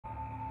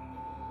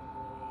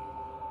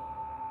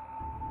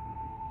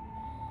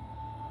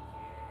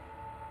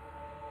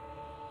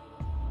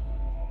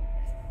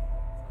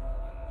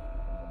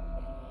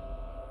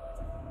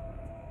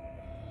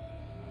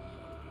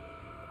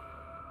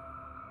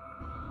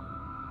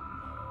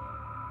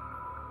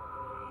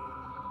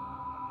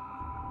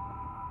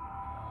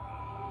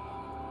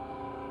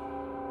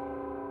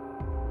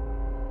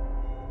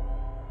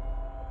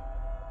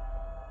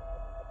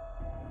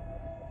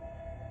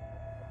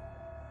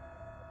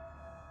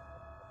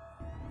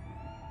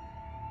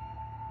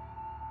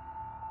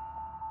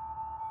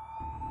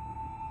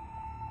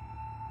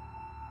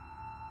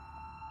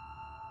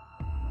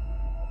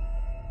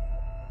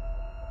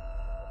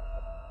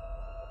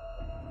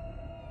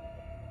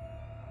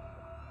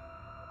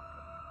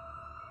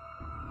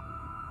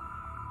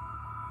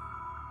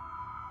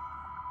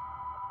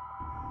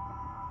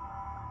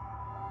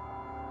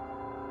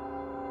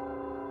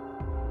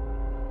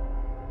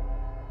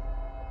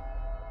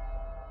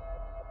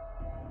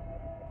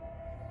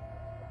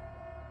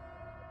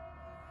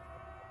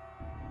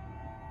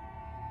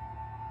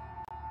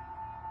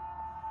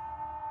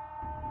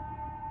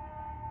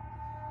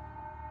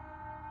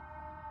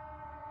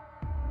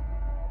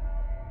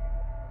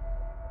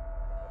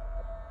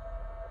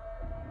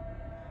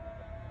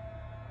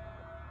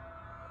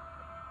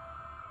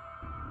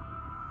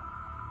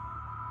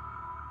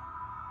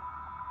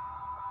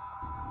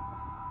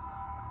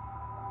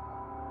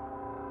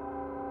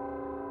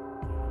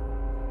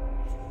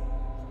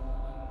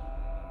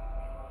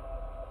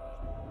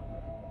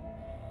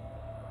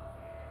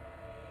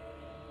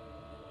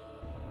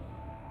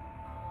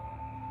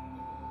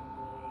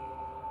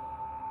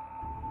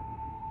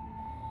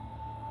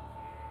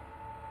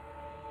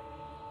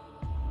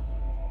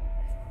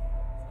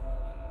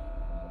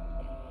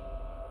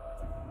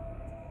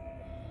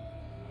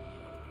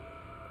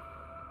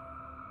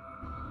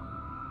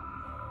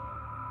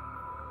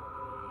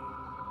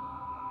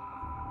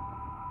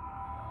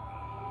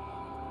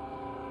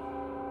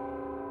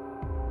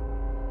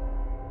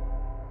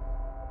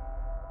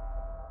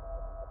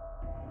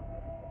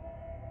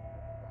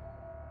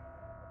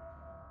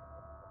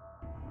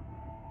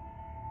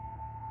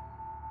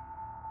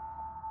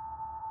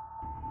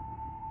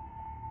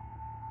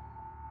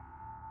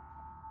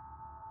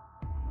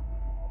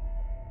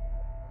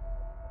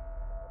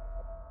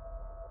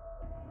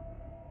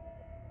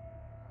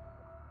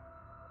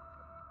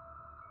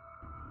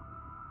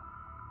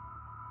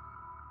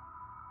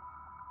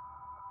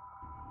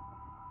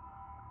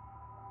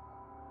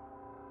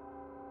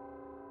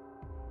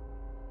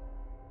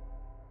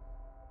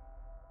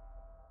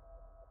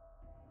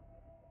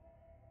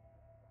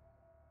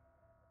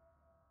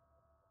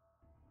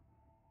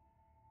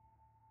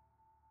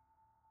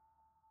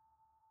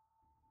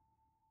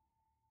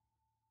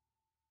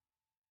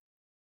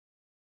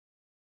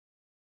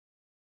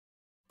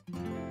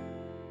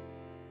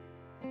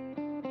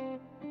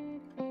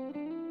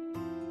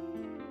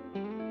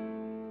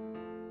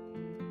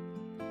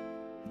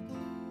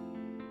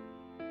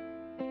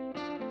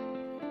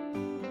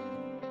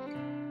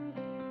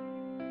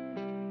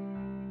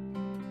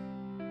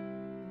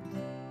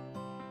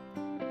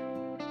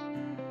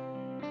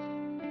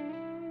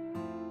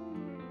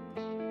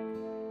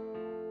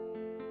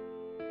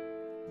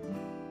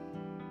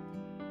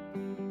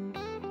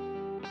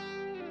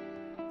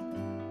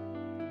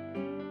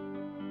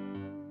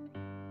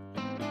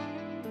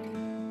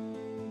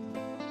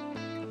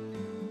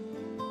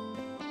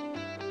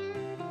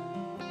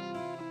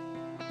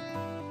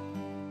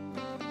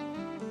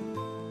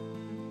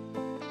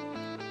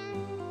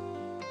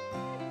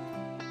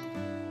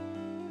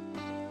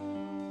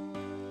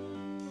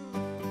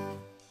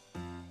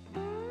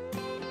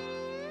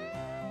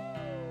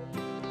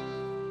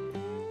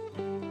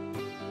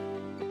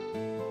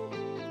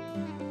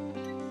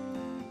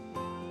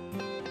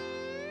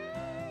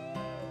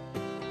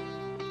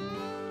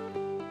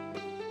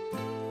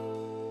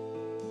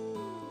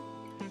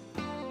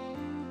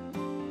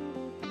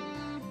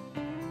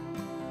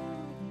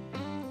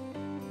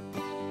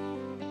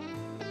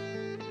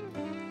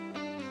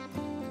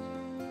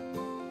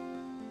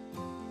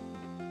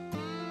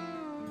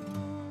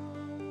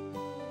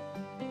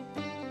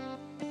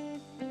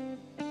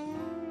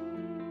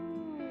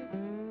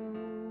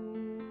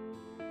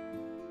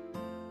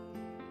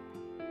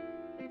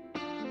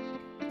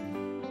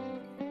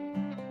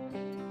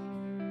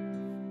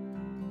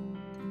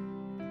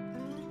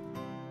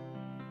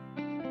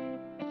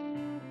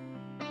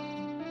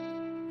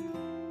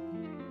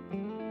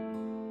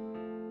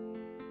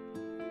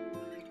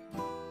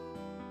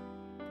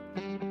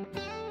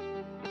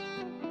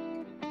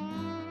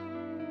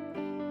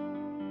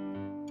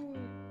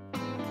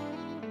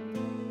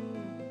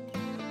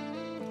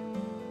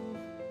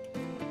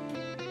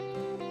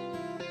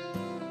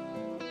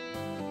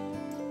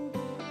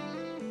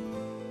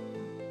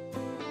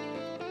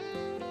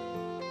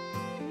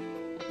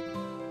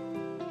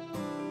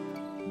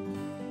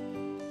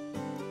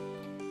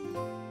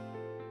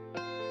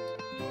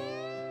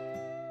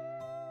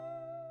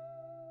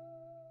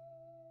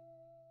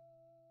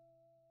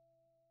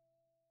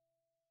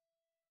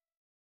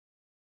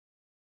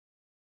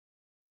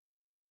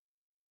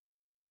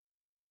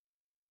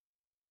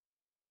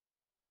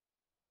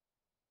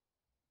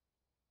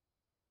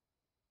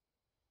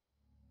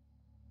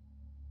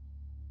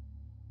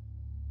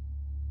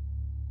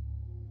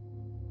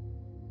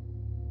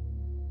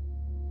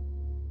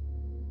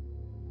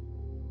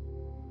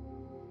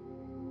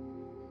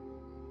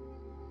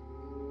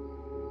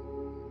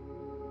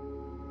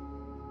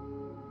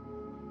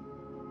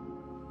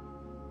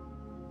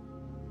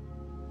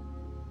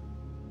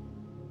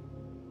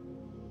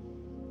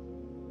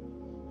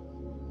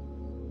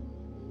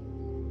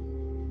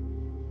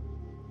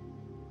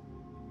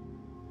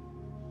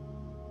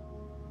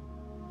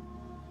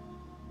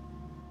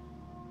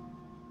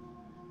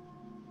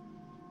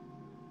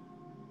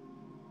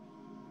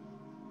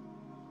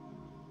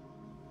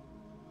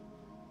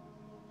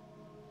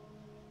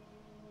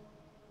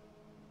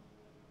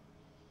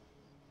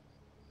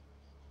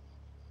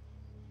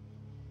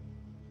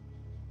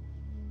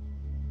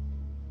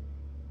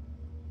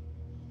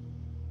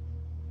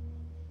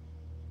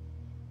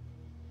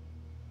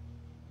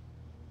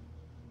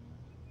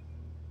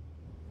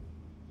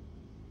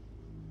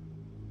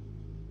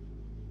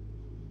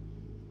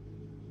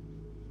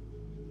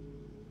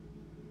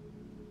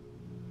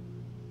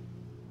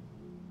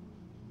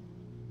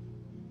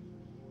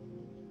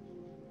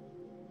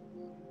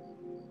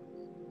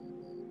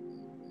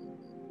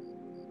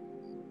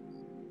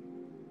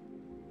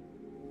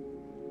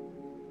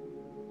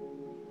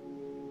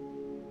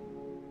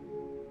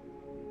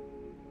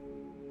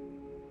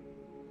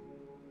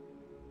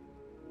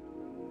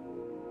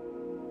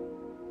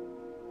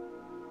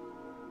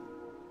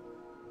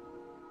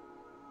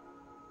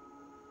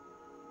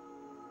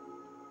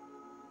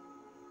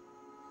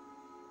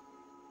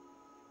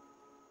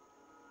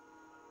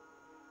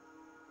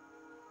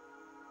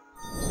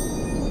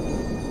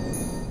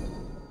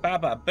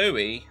Baba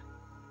Booey,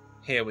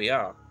 here we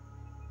are.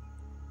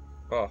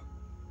 Oh,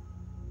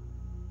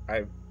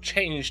 I've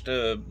changed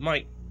the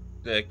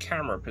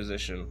camera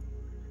position,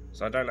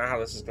 so I don't know how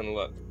this is going to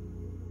look.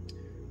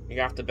 You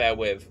have to bear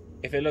with.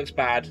 If it looks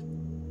bad,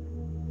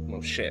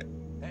 well, shit.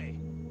 Hey.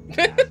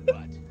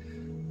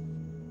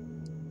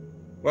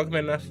 Welcome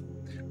in, Neff.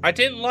 I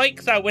didn't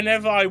like that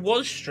whenever I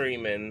was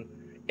streaming,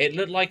 it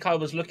looked like I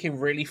was looking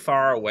really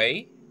far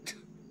away.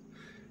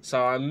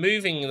 So I'm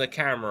moving the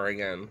camera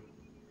again,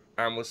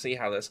 and we'll see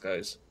how this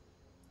goes.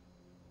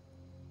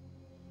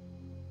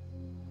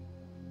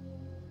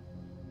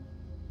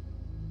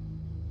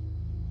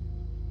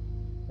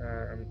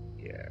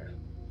 Yeah.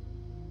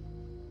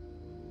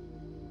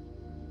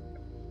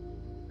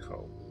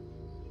 Cool.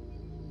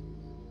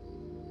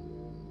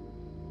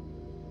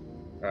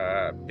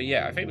 But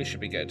yeah, I think we should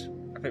be good.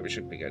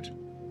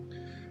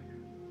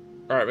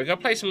 Alright, we're gonna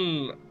play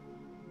some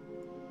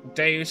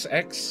Deus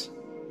Ex.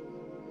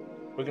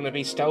 We're We're gonna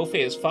be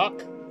stealthy as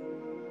fuck.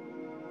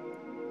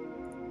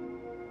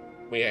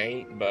 We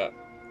ain't, but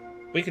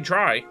we can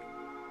try.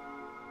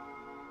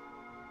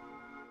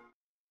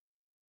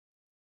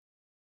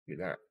 Do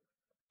that.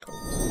 Cool.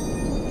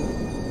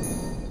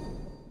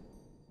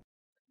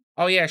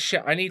 Oh yeah,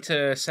 shit. I need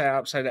to set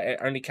up so that it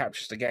only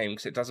captures the game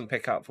because it doesn't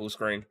pick up full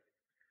screen.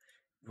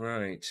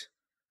 Right.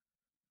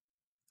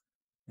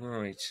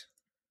 Right.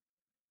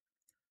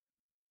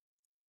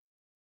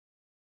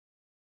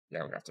 Now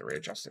I'm gonna have to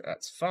readjust it.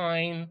 That's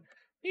fine.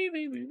 There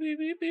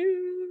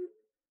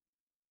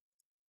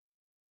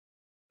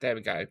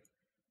we go.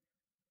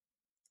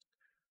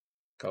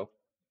 Cool.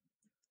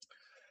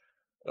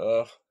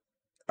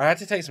 I had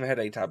to take some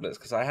headache tablets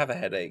because I have a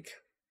headache.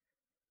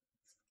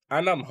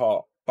 And I'm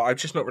hot, but I've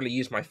just not really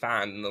used my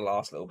fan in the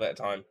last little bit of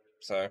time.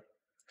 So,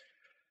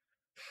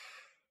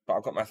 but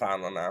I've got my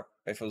fan on now.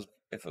 It feels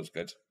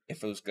good. It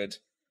feels good.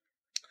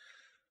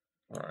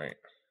 All right.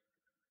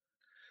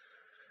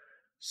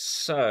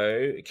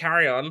 So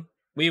carry on.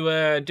 We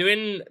were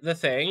doing the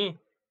thing.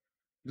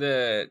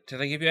 Did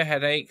I give you a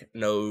headache?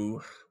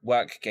 No.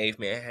 Work gave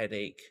me a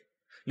headache.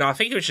 No, I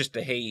think it was just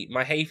the heat.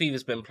 My hay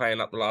fever's been playing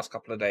up the last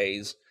couple of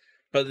days,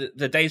 but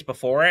the days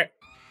before it,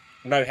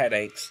 no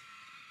headaches.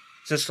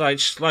 Just like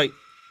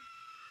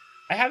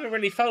I haven't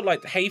really felt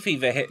like the hay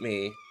fever hit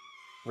me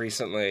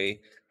recently,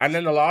 and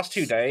then the last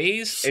 2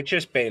 days, it's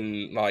just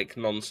been like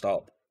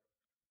non-stop.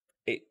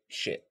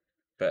 Shit,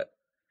 but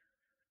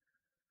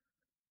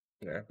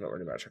yeah, not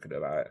really much I can do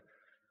about it.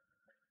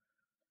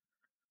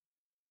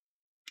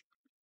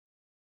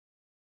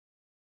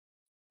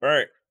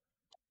 Right.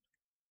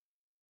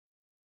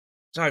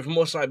 Time for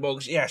more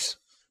cyborgs, yes.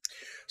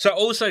 So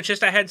also,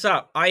 just a heads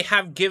up, I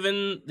have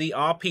given the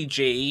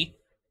RPG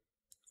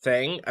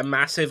thing a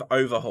massive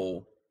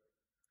overhaul.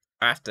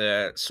 I have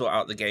to sort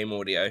out the game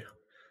audio.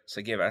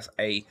 So give us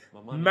a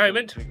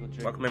moment.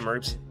 Welcome in,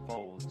 Rubes.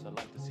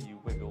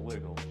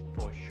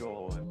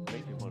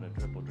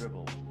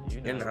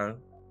 You know.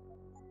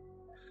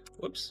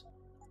 Whoops.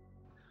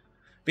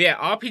 But yeah,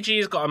 RPG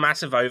has got a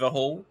massive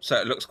overhaul, so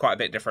it looks quite a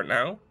bit different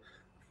now.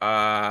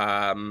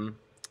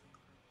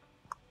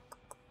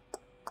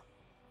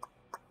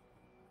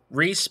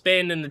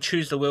 Respin and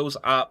choose the wheels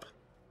up.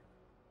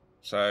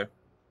 So,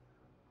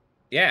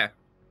 yeah.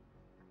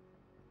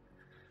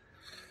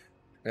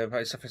 No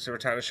post office to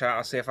return a shout.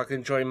 I'll see if I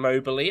can join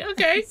mobily.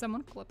 Okay.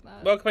 Someone clip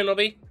that. Welcome in,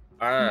 Lobby.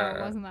 No,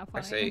 it wasn't that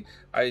funny. I see.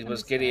 I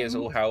was giddy as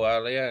all hell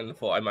earlier and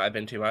thought I might have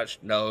been too much.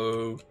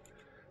 No.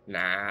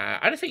 Nah.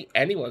 I don't think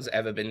anyone's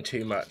ever been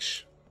too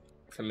much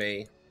for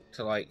me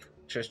to, like,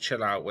 just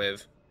chill out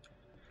with.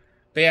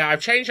 But yeah,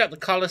 I've changed up the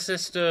color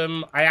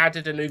system. I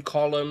added a new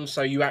column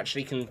so you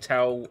actually can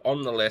tell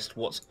on the list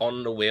what's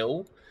on the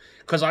wheel.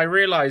 Because I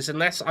realize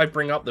unless I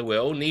bring up the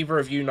wheel, neither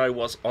of you know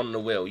what's on the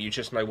wheel. You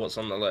just know what's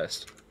on the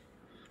list.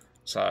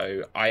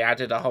 So I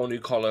added a whole new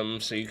column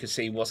so you can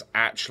see what's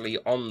actually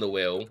on the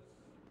wheel.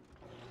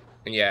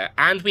 And yeah,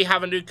 and we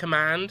have a new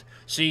command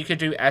so you could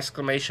do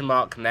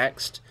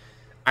 !next.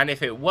 And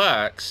if it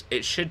works,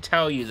 it should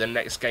tell you the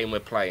next game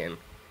we're playing.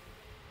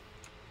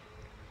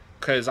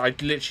 Because I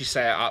literally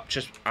set it up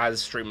just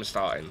as stream was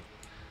starting.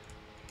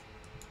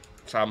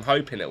 So I'm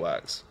hoping it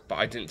works, but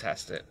I didn't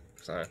test it.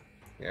 So,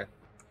 yeah.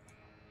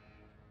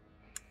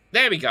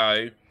 There we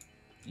go.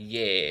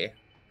 Yeah.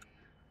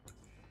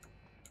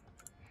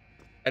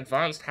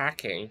 Advanced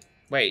hacking.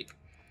 Wait.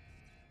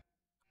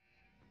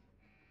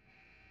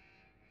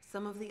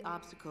 Some of the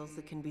obstacles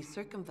that can be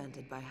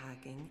circumvented by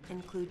hacking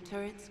include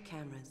turrets,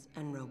 cameras,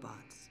 and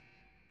robots.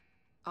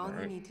 All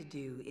you need to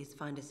do is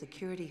find a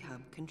security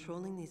hub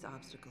controlling these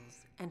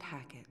obstacles and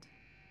hack it.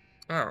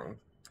 Oh.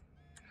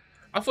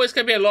 I thought it's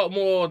going to be a lot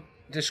more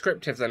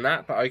descriptive than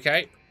that, but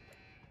okay.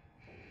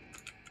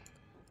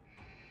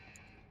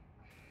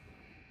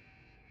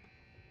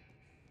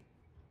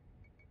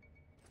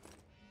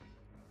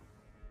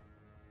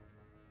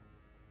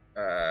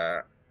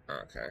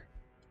 Okay.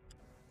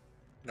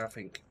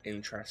 Nothing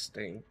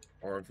interesting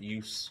or of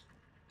use.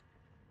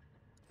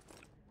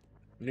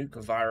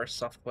 Nuke virus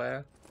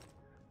software.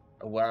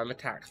 A worm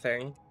attack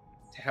thing.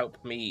 To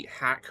help me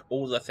hack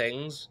all the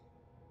things.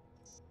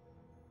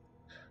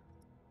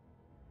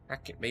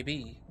 Hack it,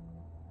 maybe.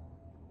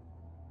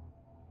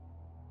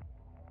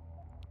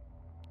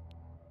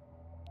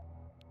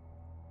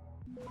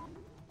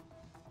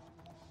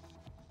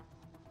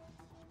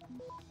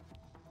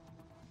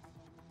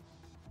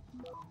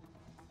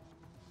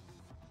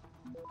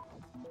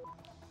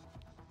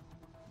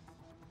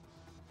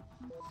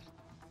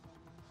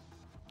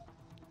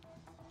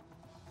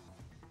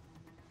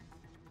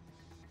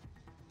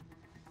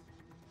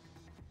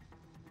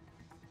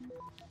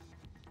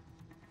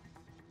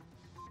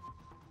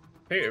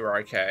 We're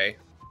okay.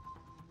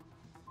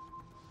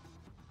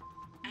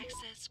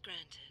 Access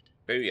granted.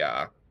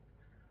 Booyah.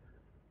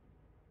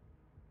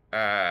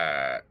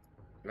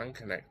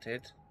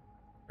 Unconnected.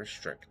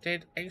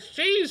 Restricted.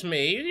 Excuse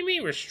me, what do you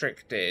mean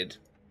restricted?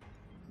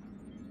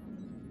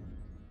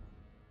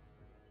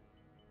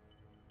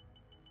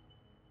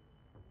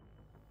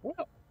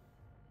 What?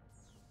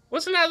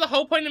 Wasn't that the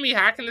whole point of me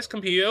hacking this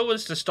computer,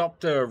 was to stop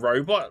the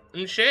robot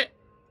and shit?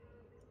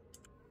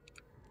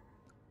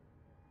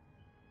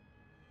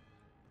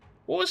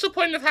 What was the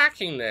point of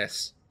hacking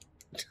this?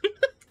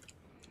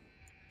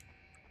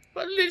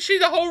 But literally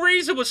the whole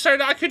reason was so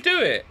that I could do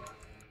it.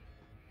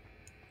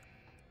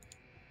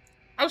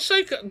 I was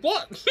so good.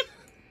 What?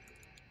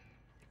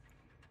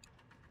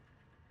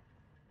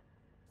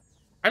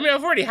 I mean,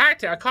 I've already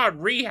hacked it. I can't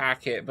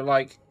re-hack it, but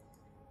like...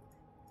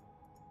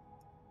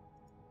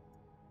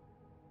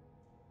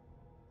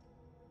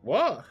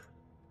 What?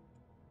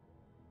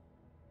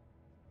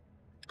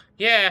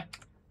 Yeah,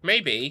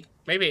 maybe.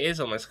 Maybe it is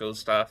all my skill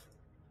stuff.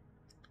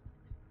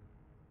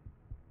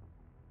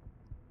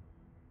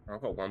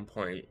 I've got 1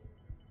 point.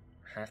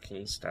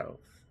 Hacking, stealth,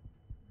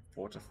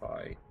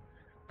 fortify,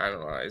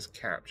 analyze,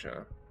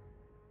 capture,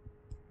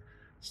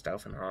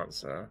 stealth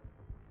enhancer.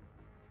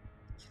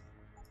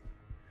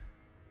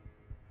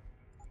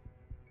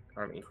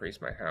 Can't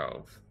increase my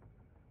health.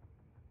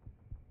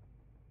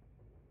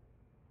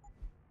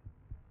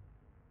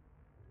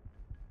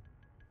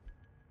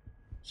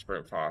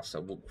 Sprint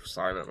faster, walk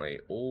silently.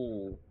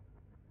 Ooh.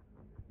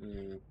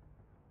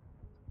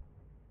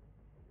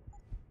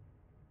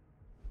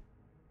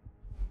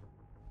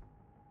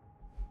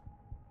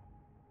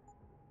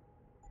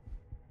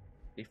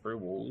 See through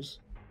walls.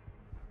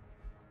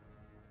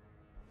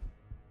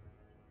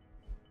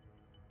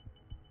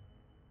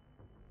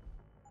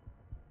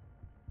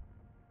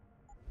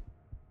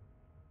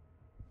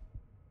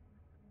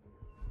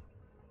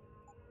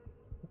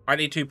 I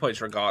need 2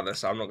 points regardless,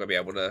 so I'm not going to be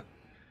able to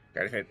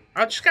get anything.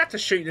 I'll just have to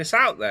shoot this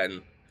out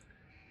then.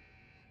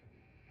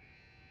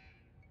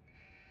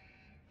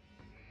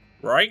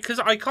 Right? Because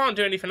I can't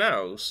do anything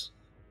else.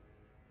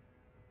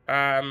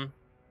 I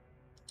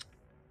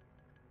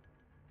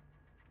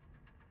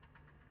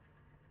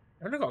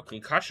only got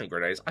concussion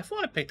grenades. I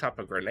thought I picked up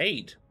a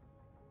grenade.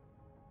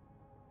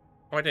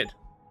 Oh, I did.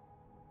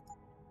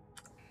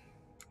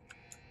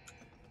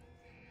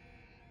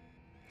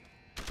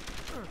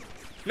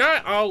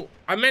 No, oh,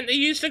 I meant to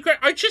use the grenade.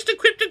 I just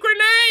equipped a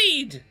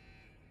grenade!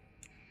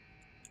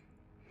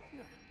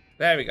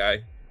 There we go.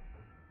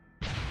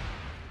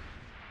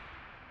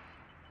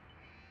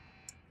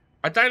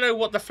 I don't know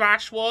what the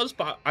flash was,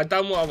 but I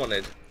done what I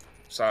wanted.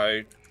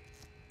 So...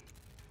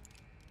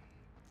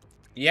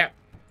 Yep.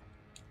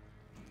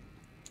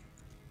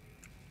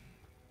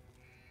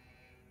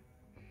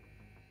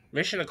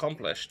 Mission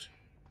accomplished.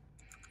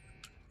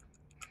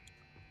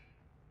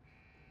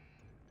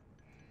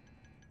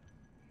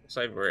 What's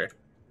over here?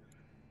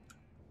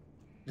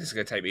 This is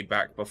going to take me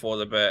back before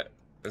the bit,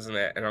 isn't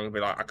it? And I'm going to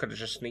be like, I could have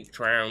just sneaked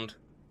around.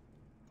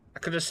 I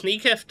could have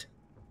sneaked.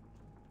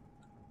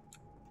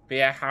 But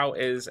yeah, how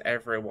is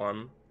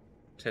everyone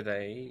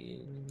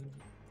today?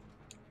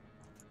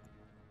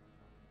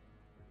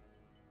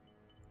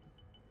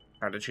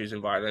 How to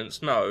choosing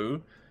violence?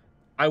 No.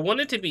 I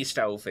wanted to be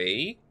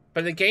stealthy,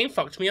 but the game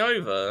fucked me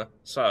over.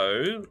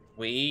 So,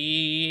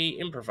 we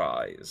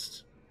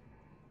improvised.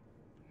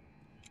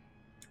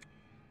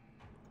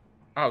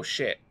 Oh,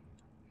 shit.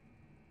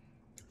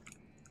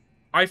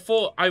 I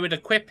thought I would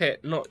equip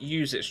it, not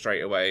use it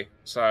straight away.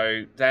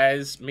 So,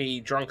 there's me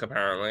drunk,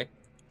 apparently.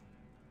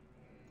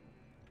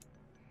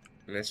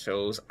 And this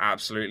feels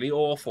absolutely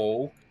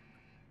awful.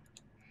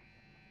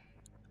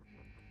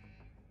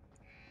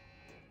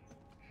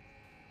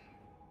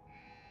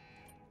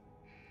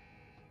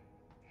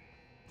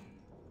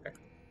 Okay.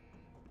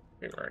 I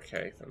think we're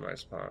okay for the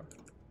most part.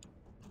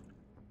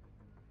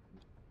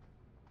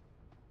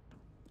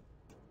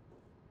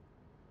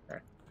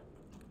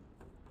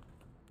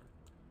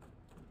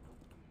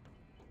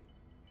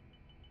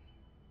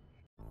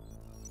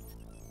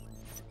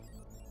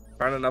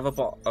 Found another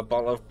a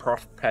bottle of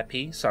Prof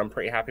Peppy, so I'm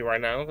pretty happy right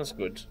now. That's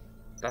good.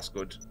 That's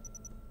good.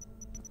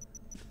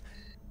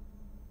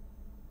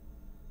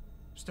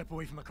 Step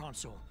away from the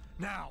console.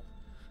 Now!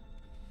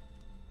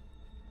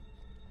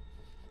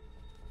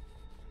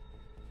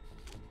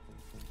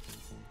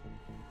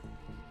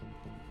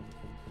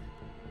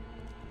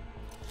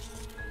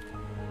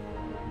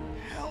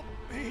 Help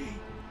me!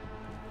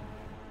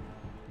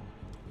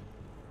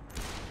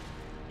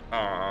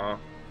 Aww.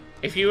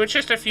 If you were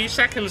just a few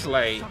seconds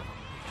late...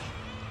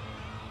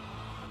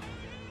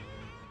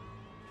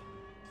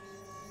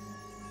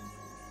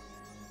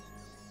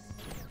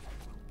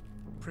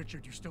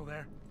 Pritchard, you still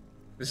there?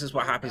 This is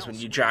what happens when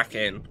you jack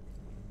in.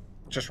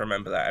 Just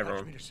remember that,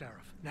 everyone.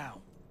 Now.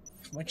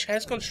 My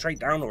chair's gone straight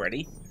down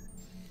already.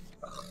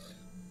 Ugh.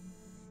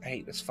 I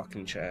hate this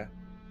fucking chair.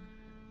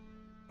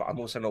 But I'm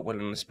also not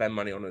willing to spend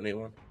money on a new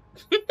one.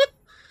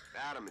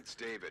 Adam, it's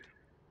David.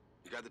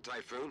 You got the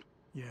Typhoon?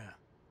 Yeah,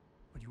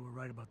 but you were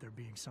right about there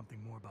being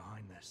something more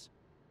behind this.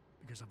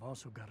 Because I've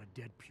also got a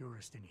dead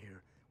purist in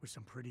here with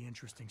some pretty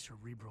interesting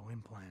cerebral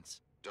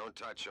implants. Don't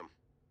touch him.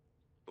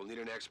 We'll need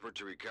an expert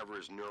to recover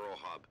his neural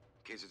hub,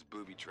 in case it's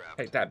booby-trapped.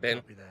 Take that, Ben.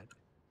 Copy that.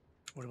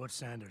 What about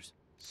Sanders?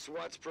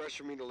 SWAT's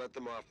pressure me to let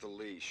them off the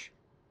leash.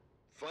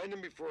 Find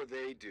them before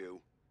they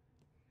do,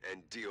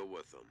 and deal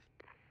with them.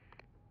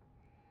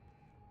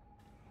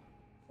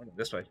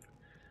 This way.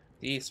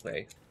 This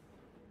way.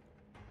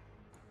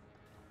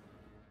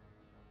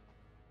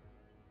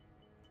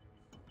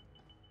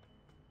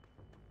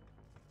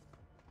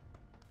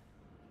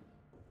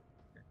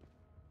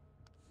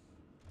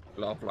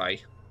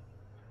 Lovely.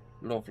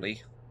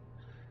 Lovely.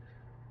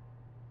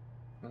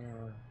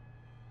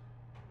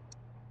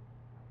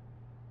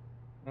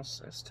 What's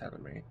this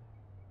telling me?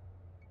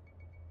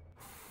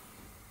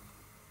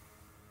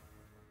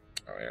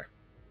 Oh, yeah.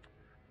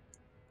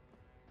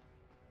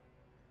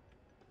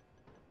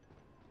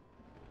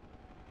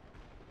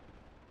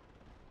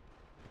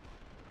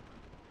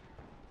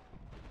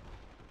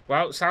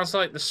 Well, sounds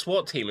like the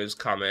SWAT team is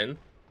coming.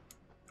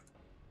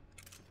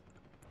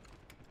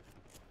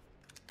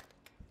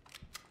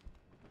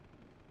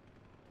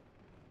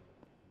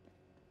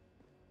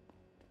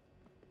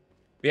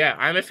 Yeah,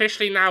 I'm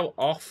officially now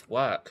off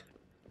work.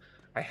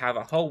 I have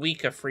a whole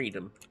week of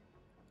freedom.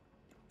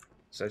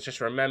 So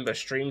just remember,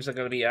 streams are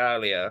going to be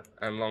earlier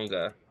and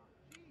longer.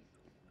 Any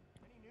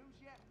news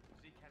yet?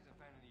 Zeke hasn't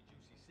found any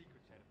juicy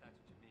secrets yet, if that's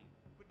what you mean.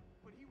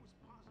 But he was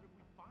positive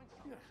we'd find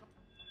something.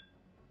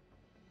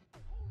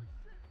 Holy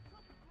shit!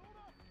 Something blown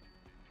up!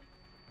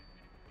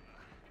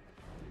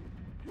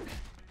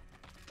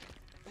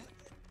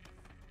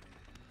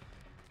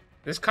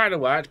 This kind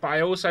of worked, but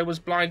I also was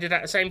blinded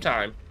at the same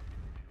time.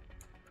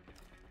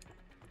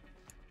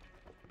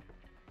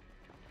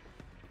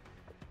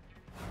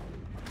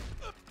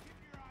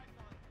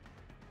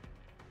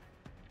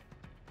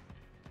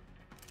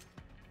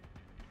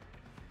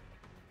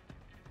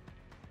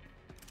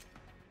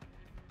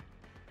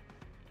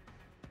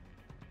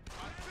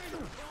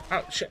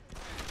 Oh, shit.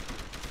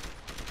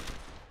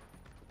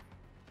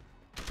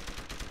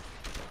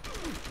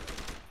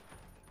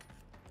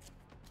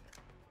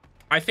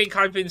 I think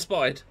I've been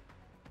spotted.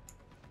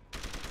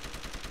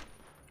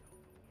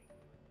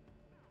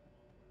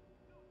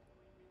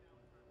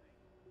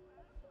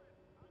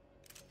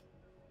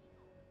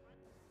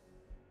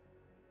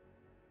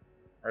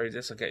 Oh,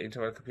 this will get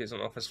into a computer on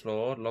the office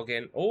floor. Log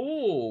in.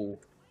 Oh!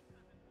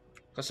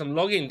 Got some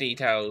login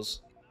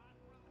details.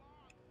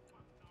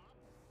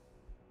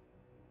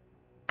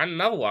 And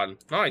another one.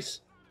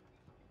 Nice.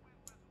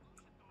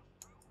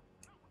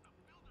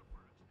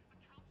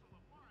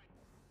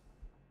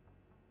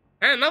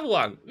 And another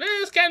one.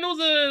 Let's get all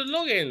the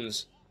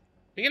logins.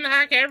 You're gonna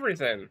hack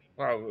everything.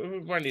 Well, we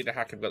won't need to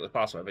hack if we've got the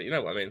password, but you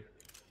know what I mean.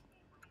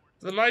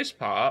 For the most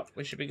part,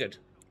 we should be good.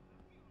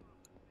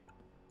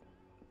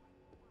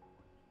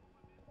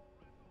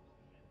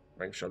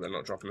 Make sure they're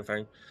not dropping the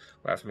thing.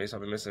 Well, for me, so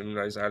I've been missing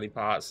those early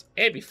parts.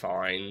 It'll be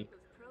fine.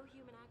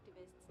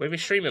 We'll be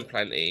streaming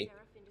plenty.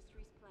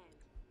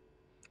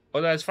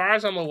 Although, as far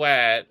as I'm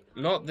aware,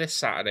 not this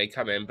Saturday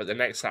coming, but the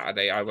next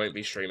Saturday I won't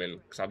be streaming,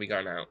 because I'll be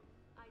going out.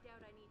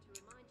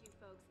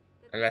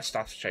 Unless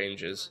stuff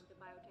changes.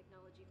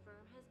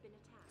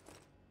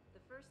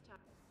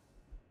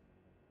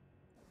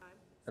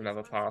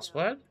 Another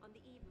password?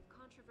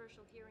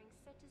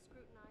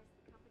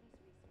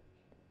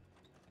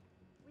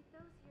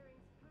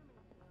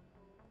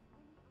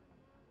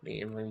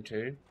 Meeting room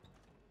 2.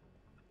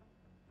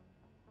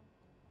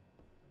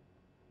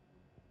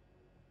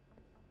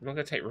 I'm not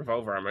going to take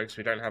revolver ammo because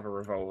we don't have a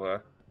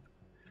revolver.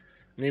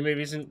 New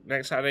movies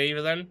next Saturday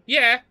either then?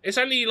 Yeah, it's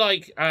only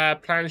like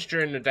plans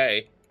during the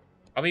day.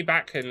 I'll be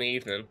back in the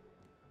evening.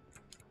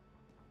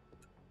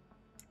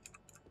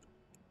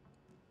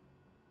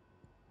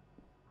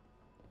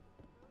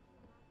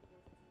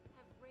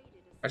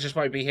 I just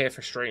won't be here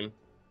for stream.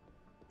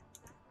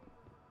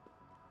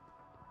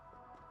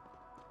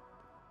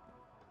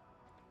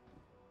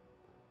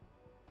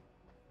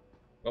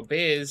 Got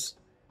beers.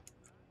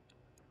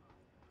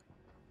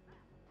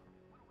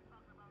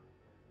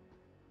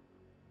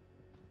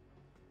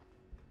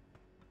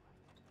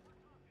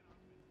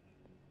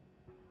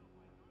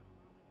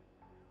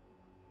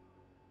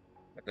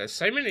 There's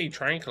so many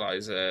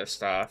tranquilizer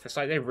stuff. It's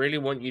like they really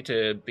want you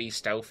to be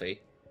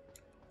stealthy.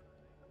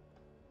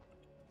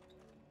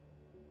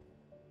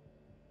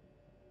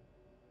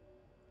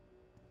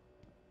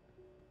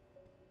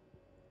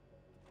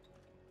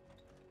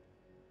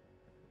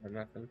 Or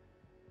nothing.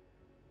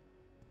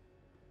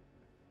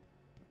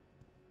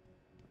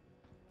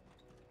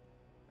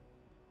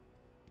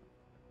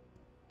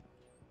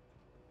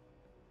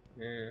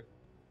 Yeah.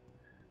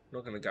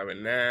 Not gonna go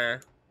in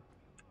there.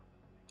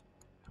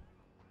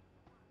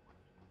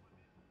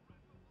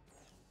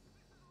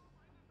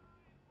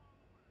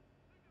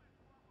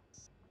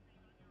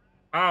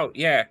 Oh,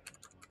 yeah.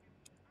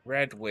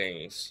 Red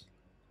Wings.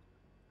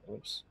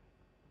 Oops.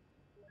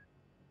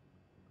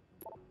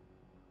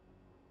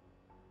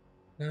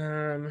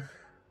 Not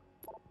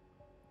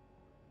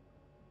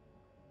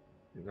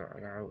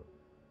allowed.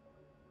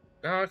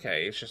 Oh,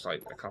 okay, it's just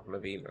like a couple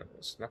of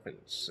emails. Nothing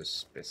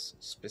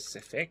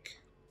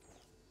specific.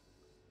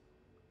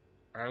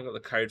 I haven't got the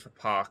code for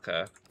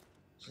Parker.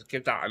 Just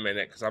give that a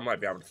minute, because I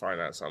might be able to find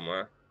that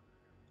somewhere.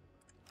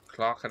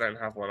 Clark, I don't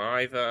have one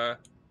either.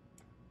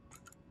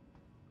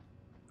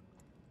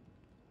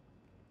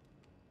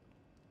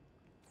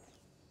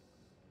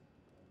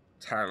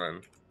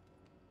 Talon.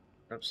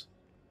 Oops.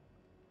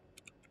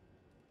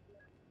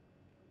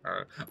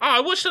 Oh,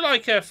 I watched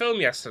like a film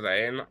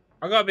yesterday, and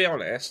I gotta be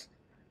honest,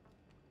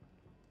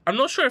 I'm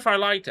not sure if I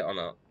liked it or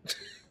not.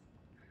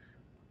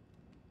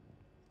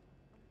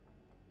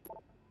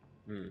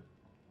 Hmm.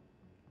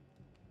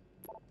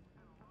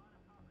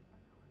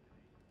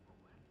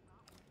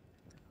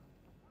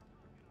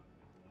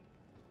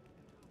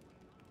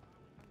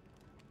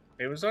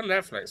 It was on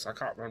Netflix. I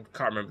can't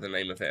remember the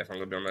name of it, if I'm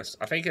gonna be honest.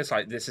 I think it's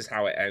like This Is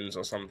How It Ends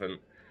or something.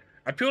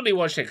 I purely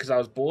watched it because I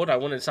was bored. I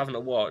wanted something to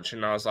watch,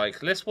 and I was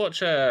like, let's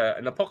watch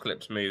an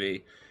apocalypse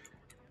movie.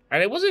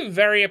 And it wasn't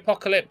very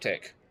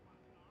apocalyptic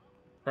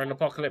for an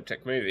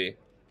apocalyptic movie.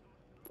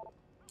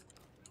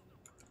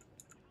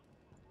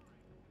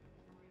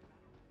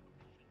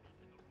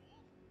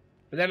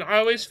 But then I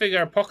always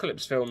figure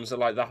apocalypse films are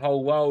like the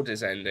whole world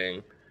is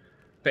ending.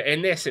 But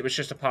in this, it was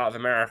just a part of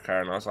America,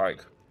 and I was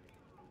like,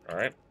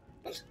 alright.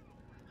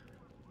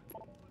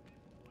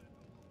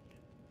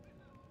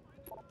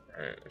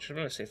 Alright, I should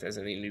want to see if there's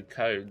any new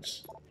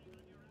codes.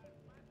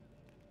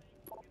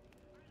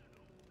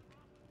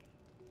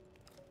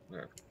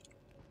 No.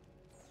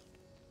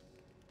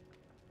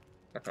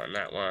 Click on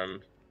that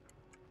one.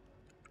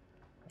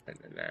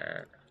 Open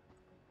that.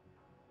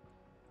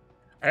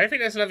 I don't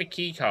think there's another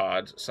key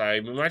card, so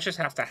we might just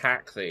have to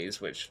hack these,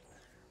 which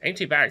ain't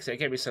too bad, because it'll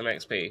give me some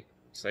XP.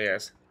 So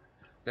yes,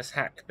 let's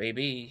hack,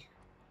 baby.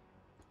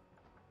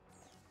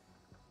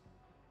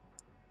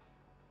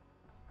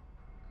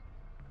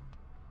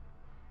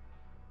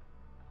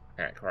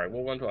 Hack, right,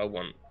 what one do I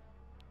want?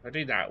 If I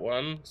do that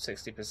one,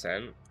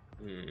 60%.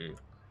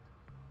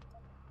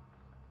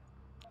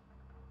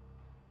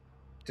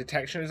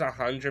 Detection is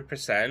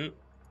 100%.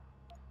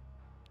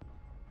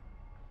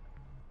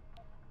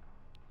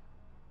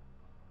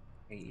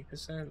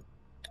 %.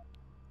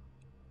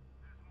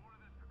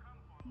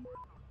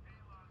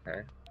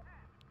 Okay.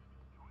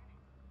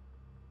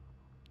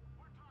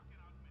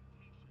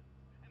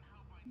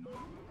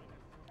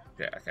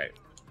 Yeah, okay.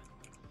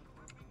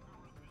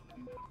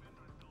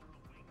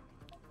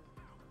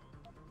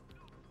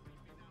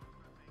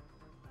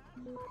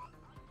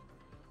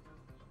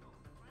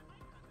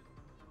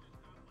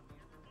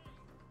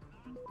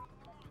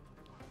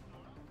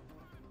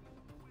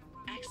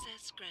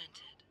 Access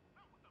granted.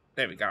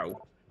 There we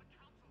go.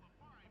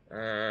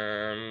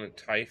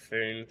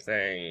 Typhoon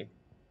thing.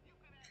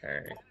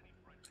 Okay.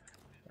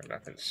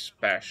 Nothing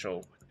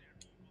special.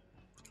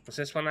 Was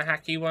this one a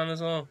hacky one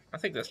as well? I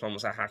think this one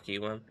was a hacky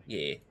one.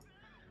 Yeah.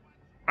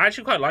 I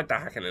actually quite like the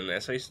hacking in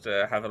this. I used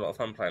to have a lot of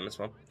fun playing this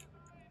one.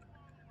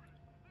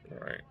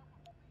 Alright.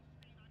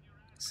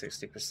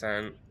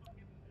 60%.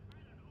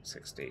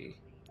 60.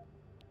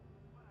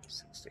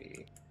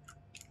 60.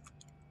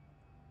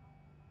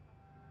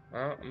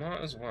 Well,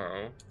 might as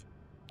well.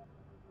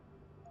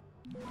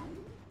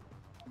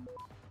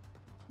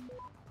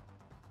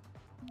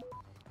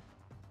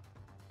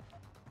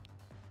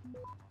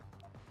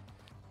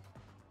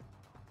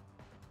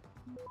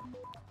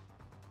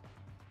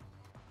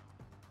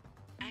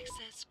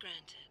 Access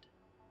granted.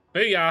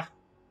 Booyah!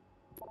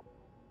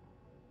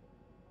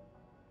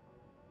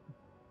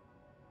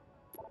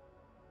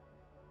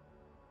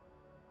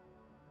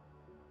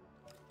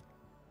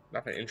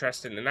 Nothing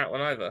interesting in that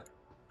one either.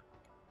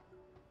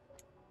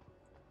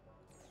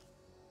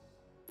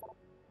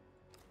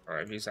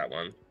 Alright, I've used that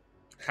one.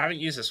 Haven't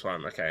used this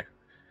one, okay.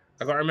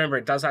 I gotta remember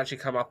it does actually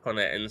come up on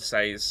it and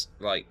says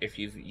like if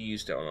you've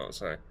used it or not,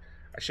 so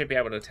I should be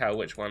able to tell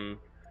which one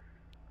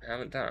I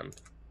haven't done.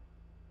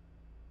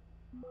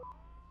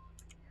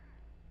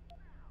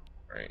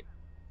 Right.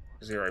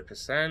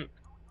 0%.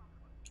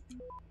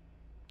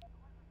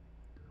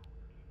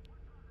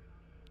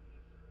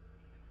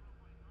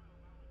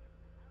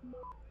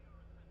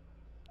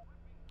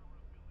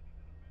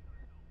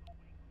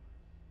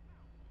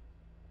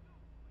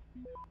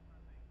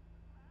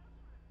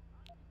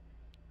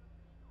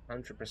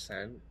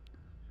 %.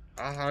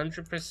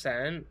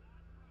 100%.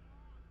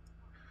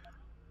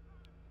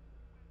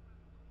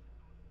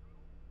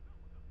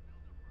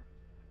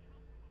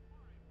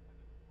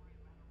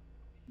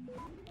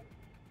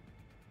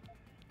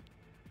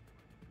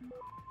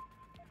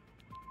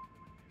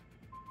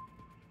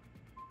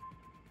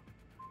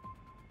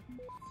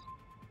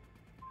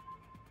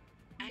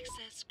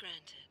 Access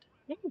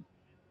granted.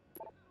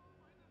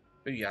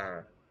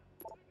 Booyah.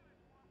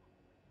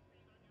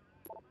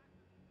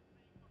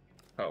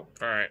 Oh,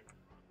 alright.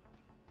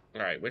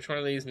 Alright, which one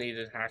of these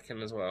needed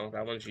hacking as well?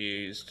 That one's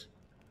used.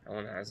 That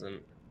one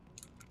hasn't.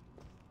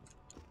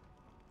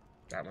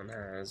 That one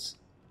has.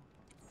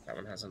 That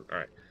one hasn't.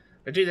 Alright.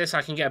 If I do this,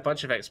 I can get a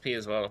bunch of XP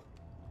as well.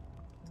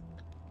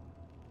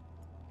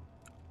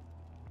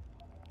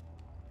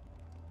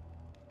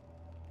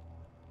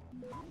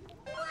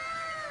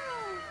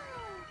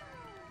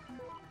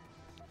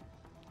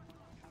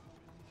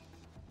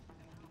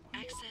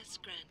 Access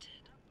granted.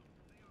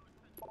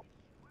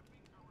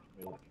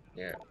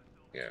 Yeah,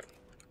 yeah.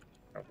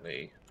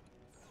 Probably.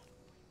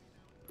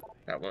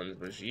 That one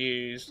was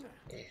used.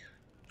 Yeah.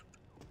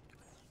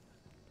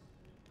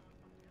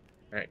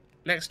 Right,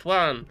 next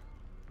one.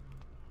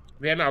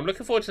 Yeah, no, I'm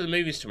looking forward to the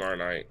movies tomorrow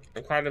night.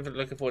 I'm kind of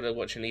looking forward to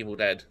watching Evil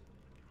Dead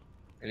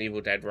and Evil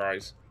Dead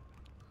Rise.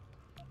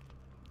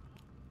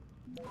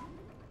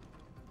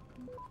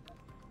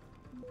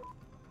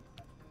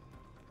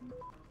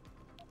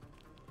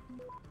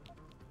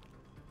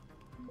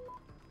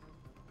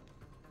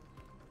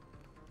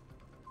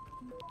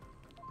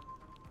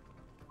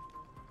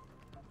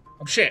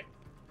 Oh shit!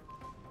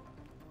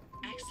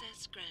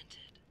 Access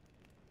granted.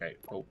 Okay,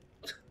 cool.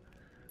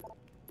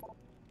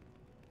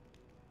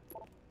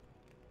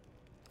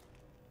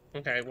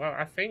 Okay, well,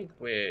 I think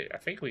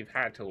we've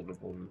had all of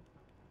them.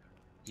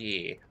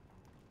 Yeah.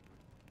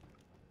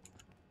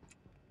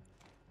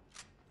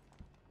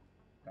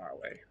 That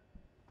way.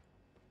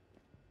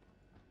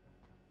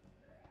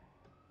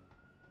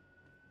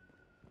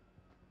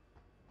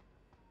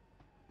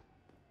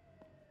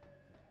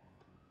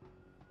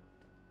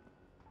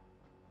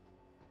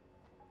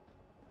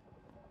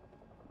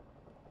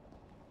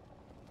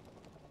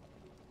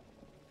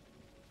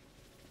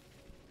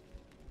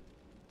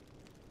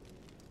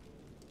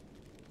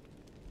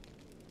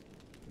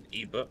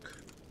 Ebook.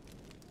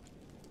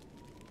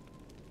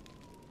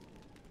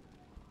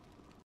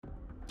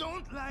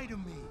 Don't lie to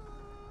me.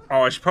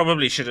 Oh,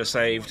 probably should have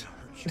saved.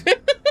 You're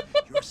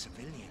a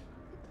civilian.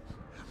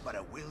 But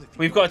I will if you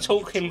We've got to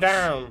talk him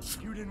down.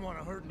 You didn't want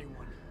to hurt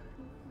anyone.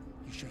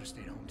 You should have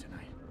stayed home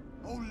tonight.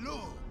 Oh,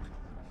 look.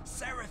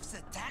 Serif's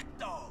attack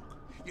dog.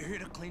 You're here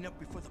to clean up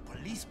before the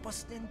police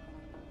bust in?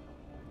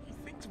 He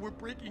thinks we're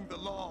breaking the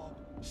law.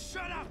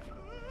 Shut up!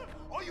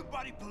 All you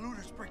body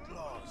polluters break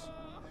laws.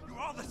 You're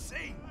all the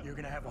same. You're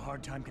gonna have a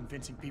hard time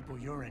convincing people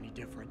you're any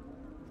different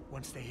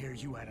once they hear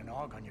you had an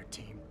AUG on your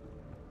team.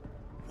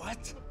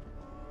 What?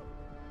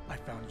 I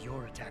found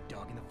your attack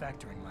dog in the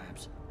factoring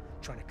labs,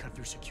 trying to cut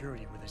through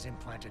security with his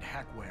implanted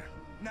hackware.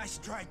 Nice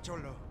try,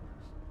 Cholo.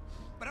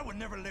 But I would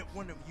never let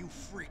one of you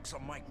freaks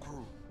on my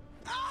crew.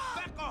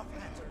 Back off,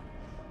 Hunter.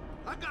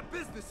 I got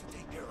business to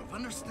take care of,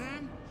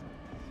 understand?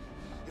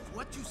 If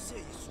what you say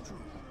is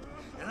true,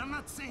 and I'm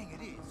not saying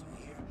it is,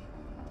 you hear?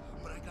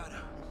 But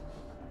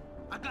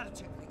I gotta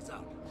check things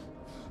out.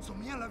 So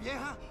me and la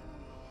vieja,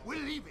 we're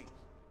leaving.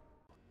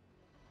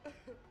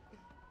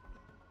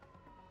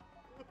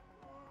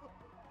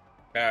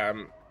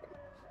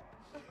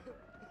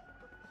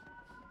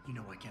 You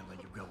know I can't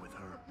let you go with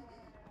her.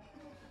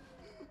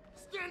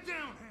 Stand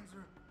down,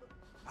 Hanser.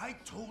 I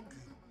told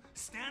you,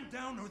 stand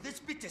down or this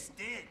bitch is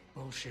dead.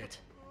 Bullshit.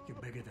 You're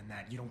bigger than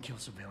that. You don't kill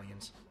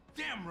civilians.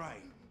 Damn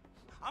right.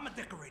 I'm a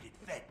decorated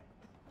vet,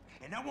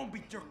 and I won't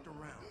be jerked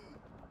around.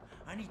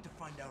 I need to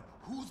find out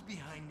who's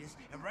behind this,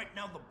 and right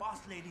now the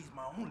boss lady's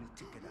my only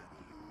ticket out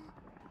here.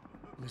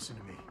 Listen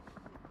to me.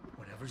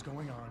 Whatever's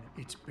going on,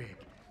 it's big.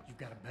 You've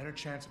got a better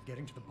chance of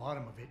getting to the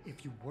bottom of it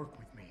if you work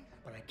with me.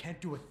 But I can't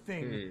do a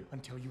thing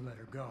until you let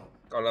her go.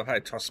 I love how I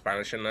tossed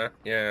Spanish in there.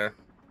 Yeah.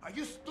 Are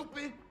you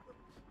stupid?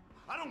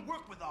 I don't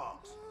work with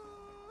dogs.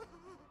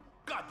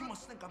 God, you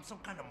must think I'm some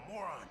kind of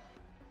moron.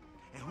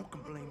 And who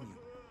can blame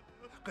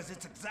you? Because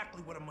it's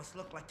exactly what it must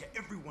look like to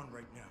everyone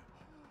right now.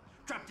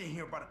 Trapped in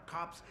here by the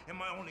cops, and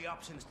my only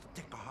option is to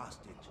take a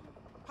hostage.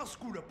 How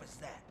screwed up is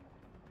that?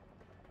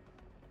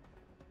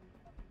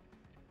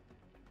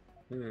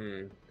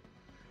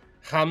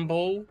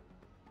 Humble.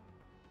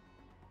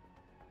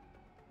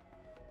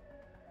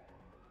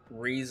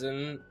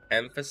 Reason.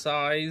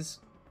 Emphasize.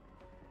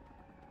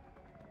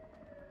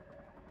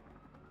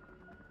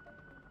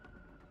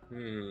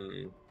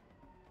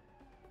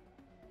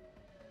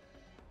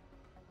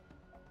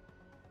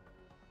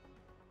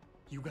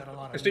 You got a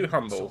lot Let's of do nerve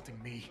humble. insulting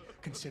me,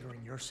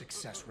 considering your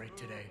success rate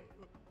today.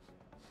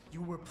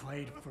 You were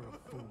played for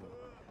a fool.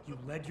 You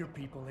led your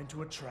people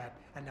into a trap,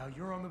 and now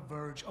you're on the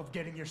verge of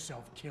getting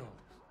yourself killed.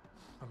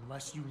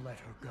 Unless you let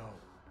her go.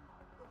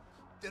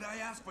 Did I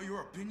ask for your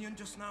opinion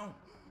just now?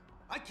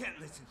 I can't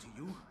listen to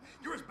you.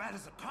 You're as bad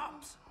as the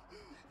cops.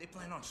 They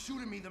plan on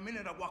shooting me the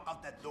minute I walk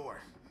out that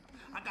door.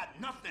 I got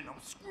nothing. I'm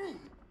screwed.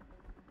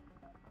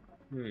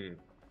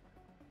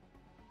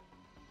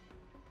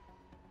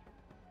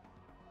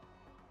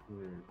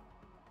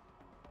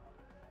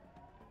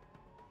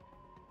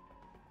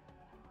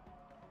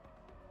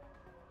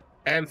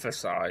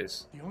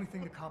 Emphasize. The only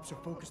thing the cops are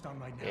focused on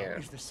right now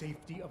is the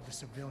safety of the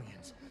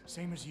civilians.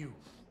 Same as you.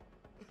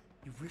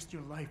 You've risked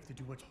your life to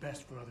do what's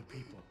best for other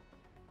people.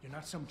 You're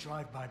not some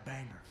drive-by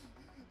banger.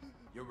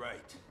 You're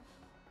right.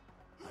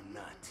 I'm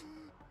not.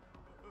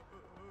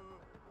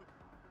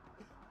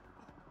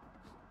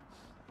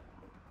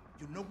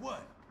 You know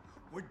what?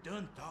 We're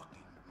done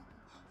talking.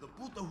 The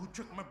puto who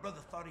tricked my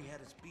brother thought he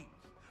had us beat,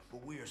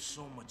 but we are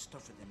so much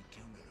tougher than he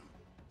counted on.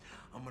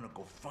 I'm gonna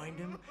go find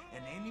him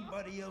and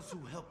anybody else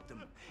who helped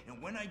him.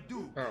 And when I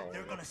do,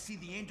 they're gonna see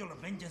the Angel of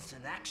Vengeance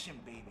in action,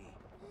 baby.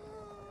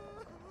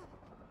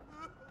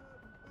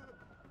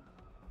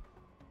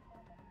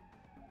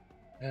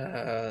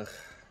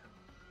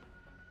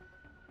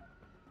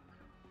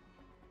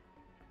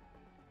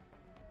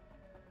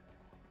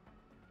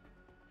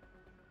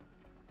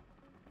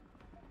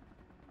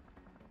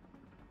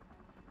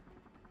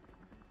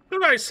 All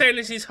right, saying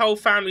is his whole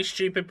family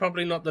stupid,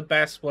 probably not the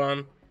best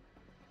one.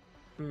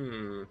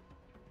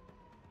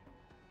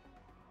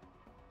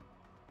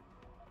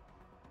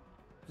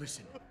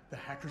 Listen, the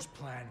hacker's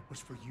plan was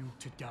for you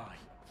to die.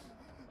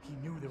 He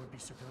knew there would be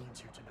civilians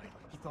here tonight.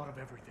 He thought of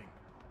everything.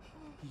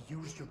 He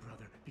used your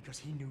brother because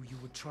he knew you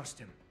would trust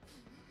him.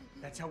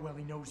 That's how well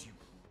he knows you.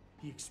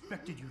 He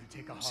expected you to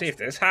take a hostage. See if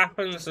this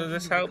happens, or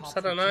this helps,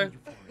 I don't know.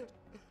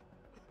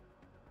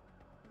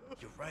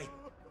 You're right.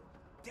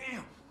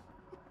 Damn!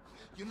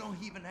 You know,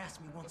 he even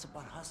asked me once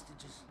about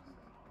hostages.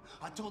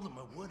 I told him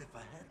I would if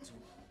I had to.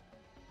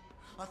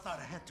 I thought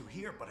I had to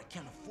here, but I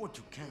can't afford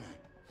to, can I?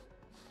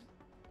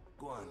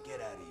 Go on, get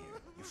out of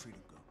here. You're free to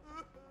go.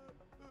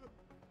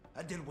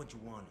 I did what you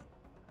wanted,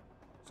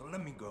 so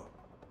let me go.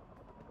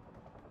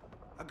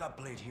 I got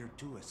played here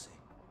too, I see.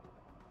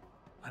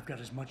 I've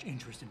got as much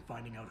interest in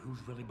finding out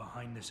who's really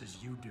behind this as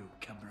you do,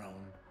 Cabron.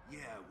 Yeah,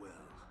 well,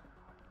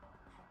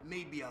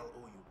 maybe I'll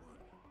owe you one.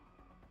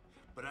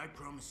 But I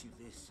promise you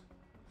this,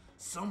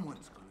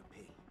 someone's gonna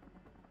pay.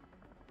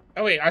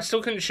 Oh wait, I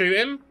still couldn't shoot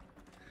him?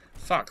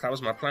 Fuck, that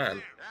was my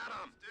plan.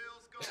 Adam,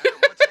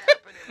 what's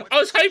happening? I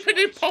was hoping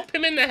to pop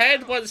him in the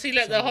head once he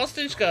let the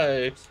hostage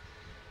go.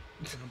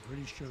 But I'm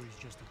pretty sure he's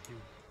just a dude.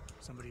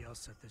 Somebody else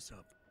set this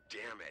up.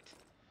 Damn it.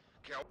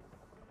 Cal,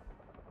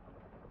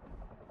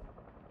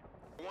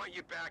 I want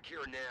you back here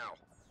now.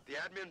 The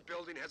admin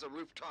building has a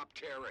rooftop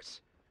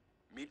terrace.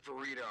 Meet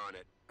Farida on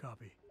it.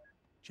 Copy.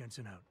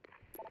 Jensen out.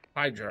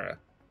 Hydra.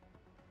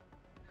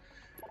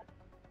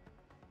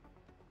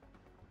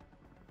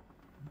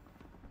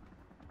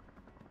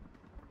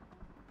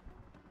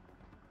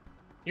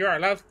 You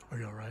alright, love? Are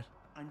you alright?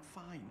 I'm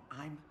fine.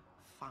 I'm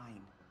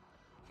fine.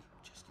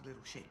 Just a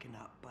little shaken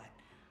up, but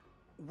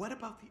what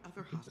about the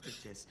other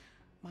hostages?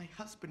 My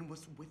husband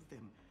was with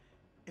them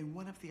in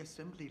one of the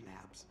assembly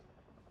labs,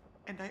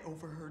 and I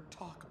overheard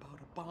talk about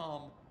a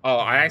bomb. Oh,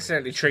 I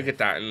accidentally triggered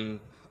that and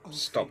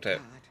stopped thank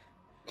it.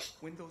 God.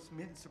 When those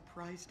men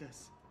surprised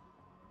us.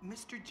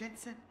 Mr.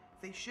 Jensen,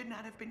 they should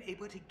not have been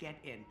able to get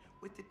in.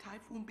 With the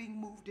typhoon being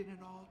moved in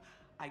and all,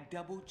 I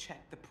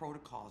double-checked the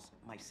protocols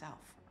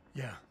myself.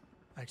 Yeah,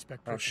 I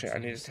expect... Oh shit, I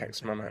need to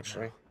text Mum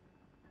actually. Now.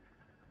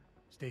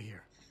 Stay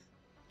here.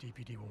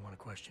 DPD will want to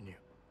question you.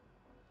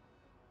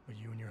 But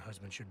you and your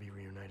husband should be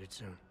reunited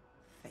soon.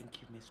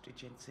 Thank you, Mr.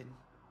 Jensen.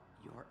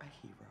 You're a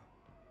hero.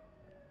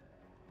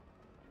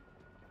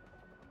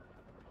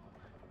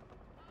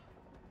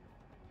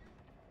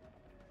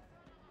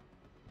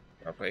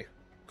 Lovely.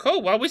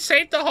 Cool, well we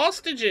saved the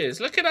hostages.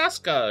 Look at us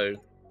go.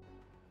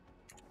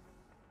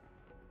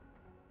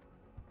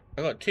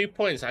 I got 2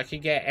 points. I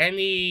could get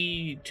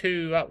any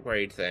 2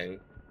 upgrade thing.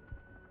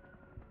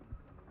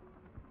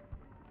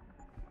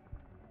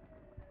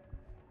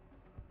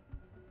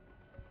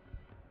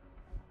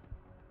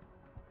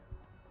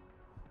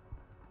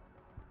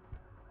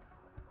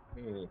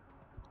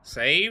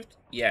 Saved?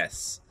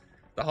 Yes.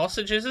 The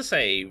hostages are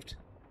saved.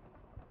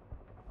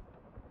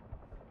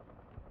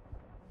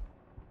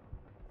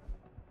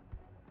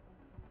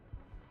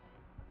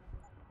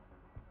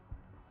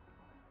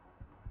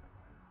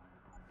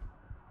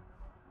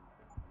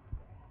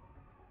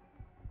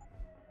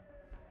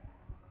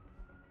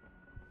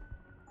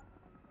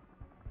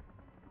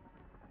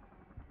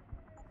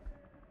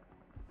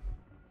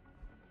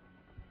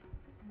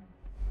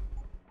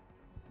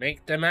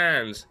 Make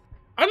demands.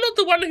 I'm not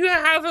the one who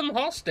have him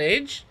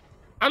hostage.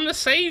 I'm the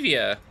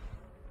savior.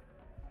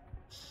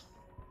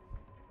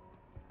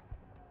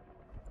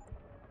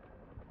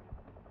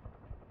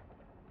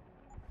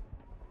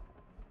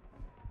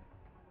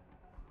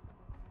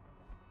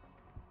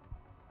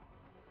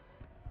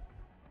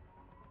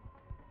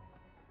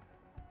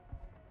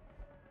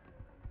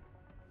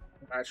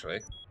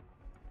 Actually.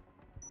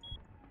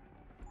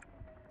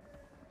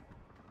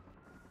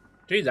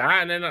 Do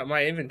that, and then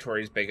my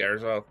inventory is bigger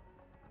as well.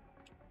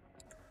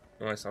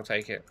 Nice, I'll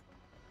take it.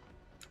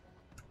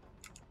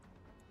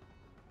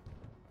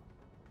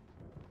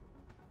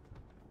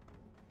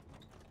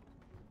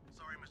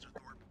 Sorry, Mr.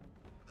 Thorpe.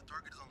 The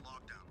target is on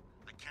lockdown.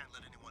 I can't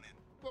let anyone in.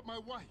 But my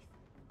wife.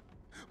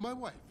 My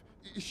wife.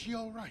 Is she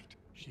all right?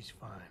 She's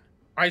fine.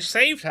 I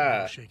saved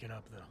her. Shaken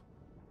up, though.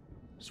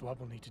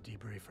 Swab will need to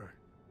debrief her.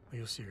 But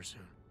you'll see her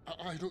soon.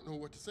 I don't know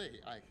what to say.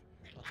 I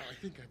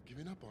think I've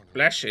given up on her.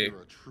 Bless you.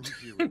 You're a true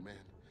hero, man.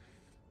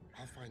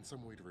 I'll find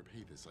some way to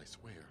repay this, I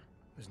swear.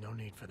 There's no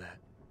need for that.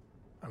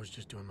 I was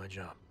just doing my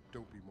job.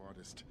 Don't be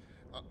modest.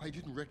 I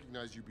didn't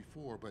recognize you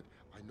before, but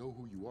I know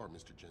who you are,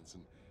 Mr.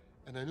 Jensen.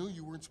 And I know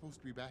you weren't supposed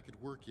to be back at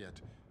work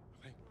yet.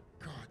 Thank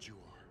God you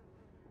are.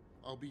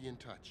 I'll be in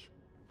touch.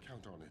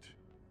 Count on it.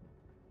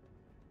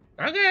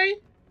 Okay.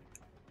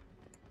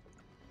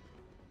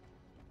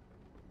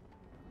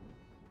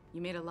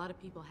 You made a lot of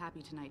people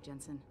happy tonight,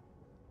 Jensen.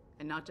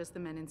 And not just the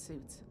men in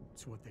suits.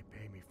 It's what they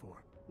pay me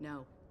for.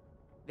 No.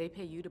 They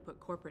pay you to put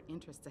corporate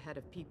interests ahead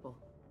of people.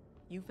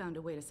 You found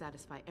a way to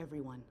satisfy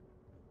everyone.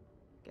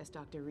 Guess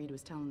Dr. Reed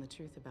was telling the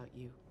truth about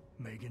you.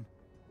 Megan?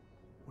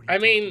 I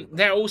mean,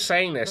 they're all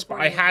saying this,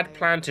 but I had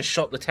planned to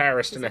shot the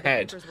terrorist in the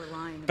head.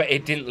 But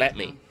it didn't let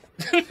me.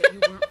 But you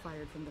weren't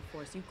fired from the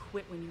force. You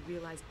quit when you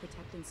realized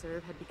Protect and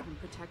Serve had become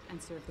Protect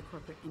and Serve the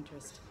corporate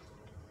interest.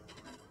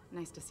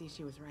 Nice to see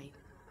she was right.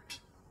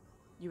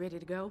 You ready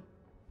to go?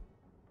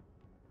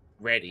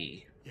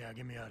 Ready. Yeah,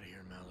 get me out of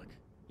here, Malik.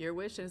 Your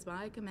wish is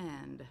my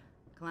command.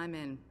 Climb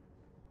in.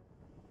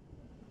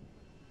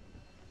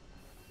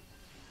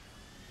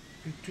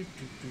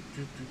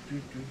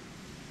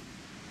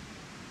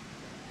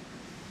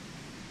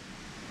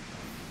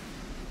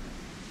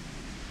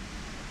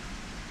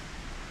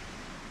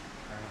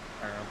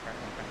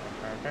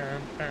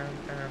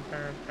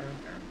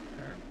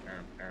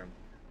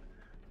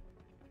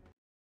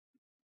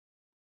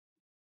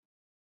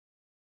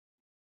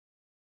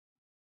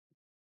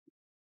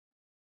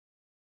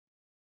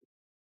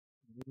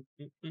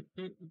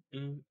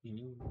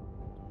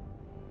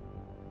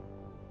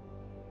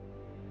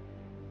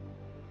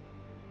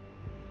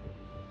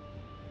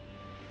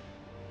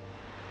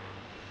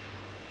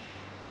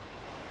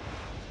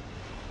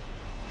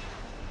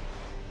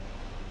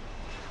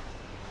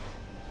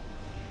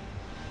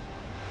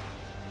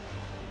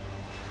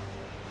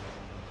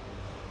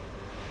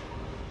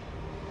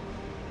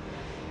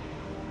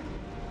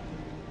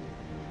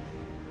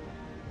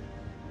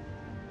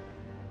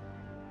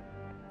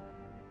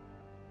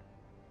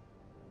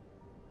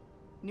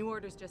 New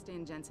orders just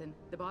in, Jensen.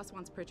 The boss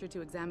wants Pritchard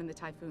to examine the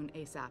Typhoon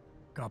ASAP.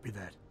 Copy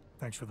that.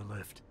 Thanks for the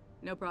lift.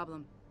 No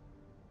problem.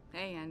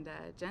 Hey, and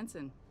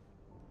Jensen,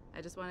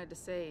 I just wanted to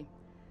say,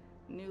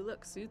 new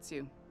look suits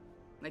you.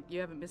 Like you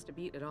haven't missed a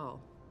beat at all.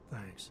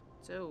 Thanks.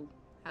 So,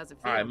 how's it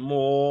feel? I'm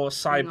more Being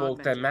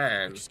cyborg than augmented?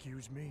 man.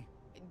 Excuse me?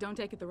 Don't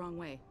take it the wrong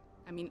way.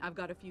 I mean, I've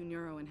got a few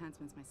neuro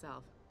enhancements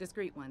myself.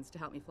 Discreet ones to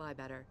help me fly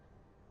better.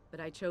 But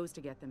I chose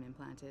to get them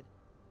implanted.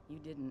 You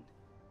didn't.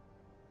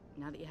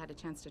 Now that you had a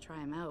chance to try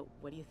them out,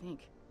 what do you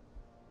think?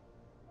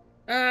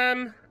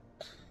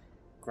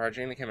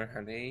 Grudgingly came in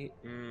handy.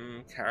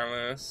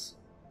 Callous.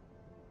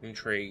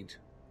 Intrigued.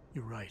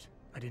 You're right.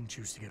 I didn't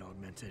choose to get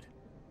augmented.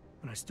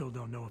 And I still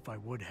don't know if I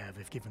would have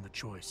if given the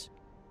choice.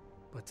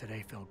 But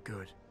today felt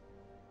good.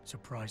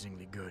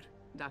 Surprisingly good.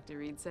 Dr.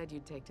 Reed said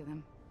you'd take to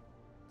them.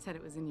 Said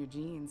it was in your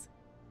genes.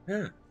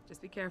 Yeah.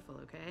 Just be careful,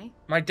 okay?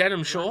 My denim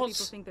A lot of people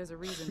shorts. think there's a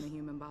reason the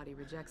human body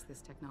rejects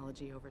this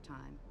technology over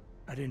time.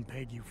 I didn't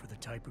peg you for the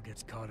type who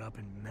gets caught up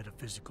in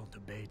metaphysical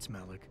debates,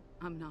 Malik.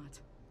 I'm not.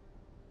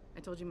 I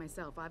told you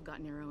myself, I've got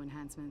neuro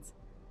enhancements.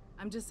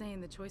 I'm just saying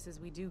the choices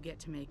we do get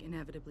to make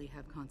inevitably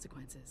have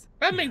consequences.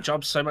 That'd make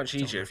jobs so much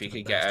It's easier all if you for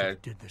the could get bastard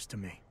who did this to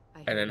me. I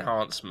an hear you.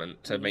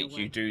 enhancement to And you know make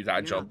you what? do that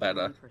You're job not the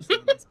better. only person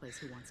in this place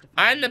who wants to fight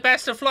I'm the me.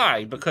 best at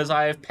flying because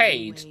I have Way,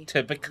 paid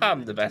to become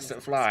all the you gotta best do at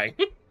is flying.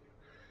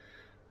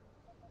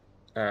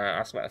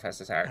 Ask about the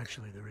first attack.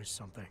 Actually, there is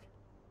something.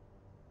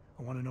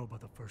 I want to know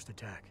about the first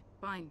attack.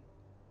 Fine.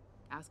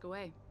 Ask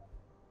away.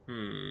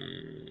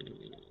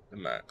 The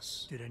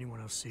Max. Did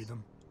anyone else see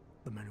them?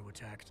 The men who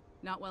attacked?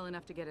 Not well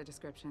enough to get a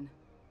description.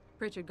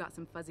 Pritchard got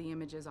some fuzzy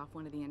images off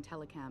one of the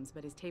intellicams,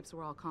 but his tapes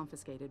were all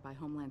confiscated by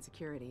Homeland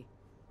Security.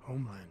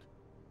 Homeland?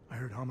 I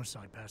heard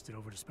Homicide passed it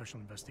over to Special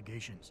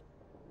Investigations.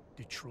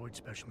 Detroit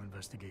Special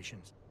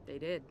Investigations. They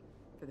did,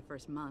 for the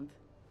first month.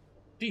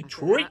 After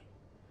Detroit? that,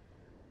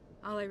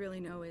 all I really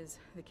know is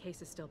the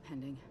case is still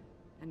pending,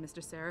 and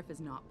Mr. Seraph is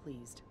not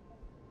pleased.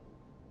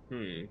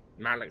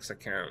 Malik's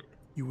account.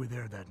 You were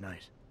there that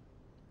night.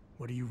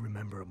 What do you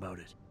remember about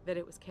it? That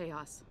it was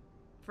chaos.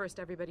 First,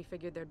 everybody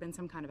figured there'd been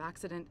some kind of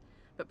accident,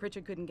 but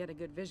Pritchard couldn't get a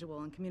good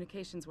visual, and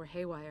communications were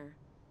haywire.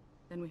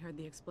 Then we heard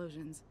the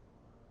explosions.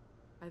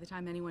 By the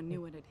time anyone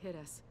knew what had hit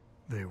us,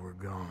 They were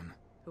gone.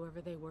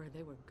 whoever they were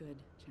good,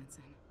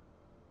 Jensen.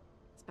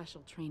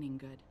 Special training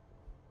good.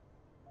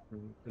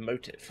 The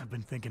motive. I've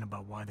been thinking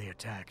about why they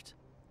attacked.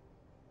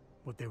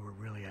 What they were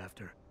really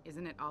after.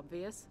 Isn't it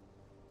obvious?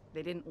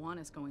 They didn't want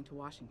us going to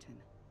Washington.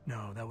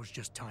 No, that was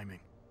just timing.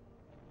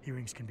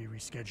 Hearings can be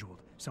rescheduled.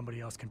 Somebody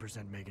else can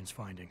present Megan's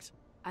findings.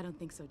 I don't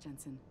think so,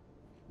 Jensen.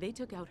 They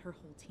took out her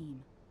whole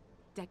team.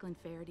 Declan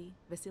Faraday,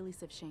 Vasily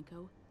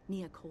Savchenko,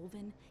 Nia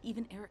Colvin,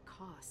 even Eric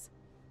Koss.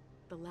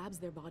 The labs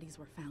their bodies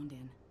were found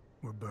in.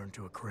 Were burned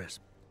to a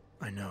crisp.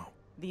 I know.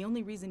 The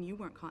only reason you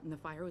weren't caught in the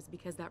fire was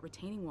because that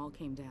retaining wall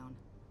came down.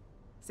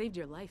 Saved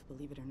your life,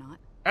 believe it or not.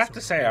 I have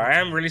to say, I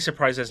am really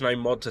surprised there's no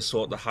mod to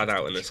sort the HUD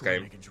out in this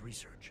game. Megan's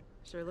research.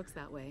 Sure looks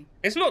that way.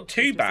 It's not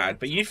too Mr. bad, Seraph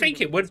but told you'd me think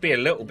that it would be a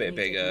expected little it bit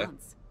may take bigger.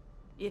 months,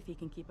 if he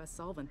can keep us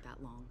solvent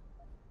that long.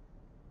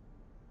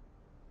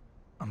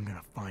 I'm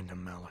gonna find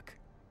him, Malik.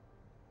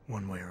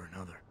 One way or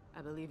another.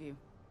 I believe you.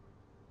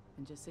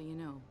 And just so you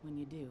know, when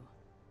you do,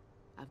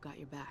 I've got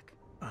your back.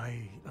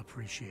 I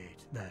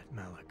appreciate that,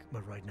 Malik,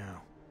 but right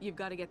now... You've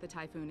got to get the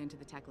Typhoon into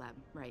the tech lab,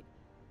 right?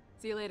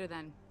 See you later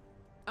then.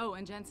 Oh,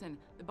 and Jensen,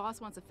 the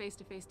boss wants a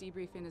face-to-face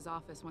debrief in his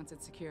office once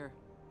it's secure.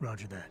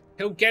 Roger that.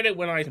 He'll get it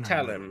when I Good night,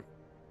 tell Malik. him.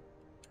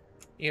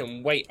 He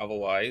can wait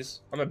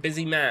otherwise. I'm a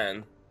busy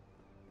man.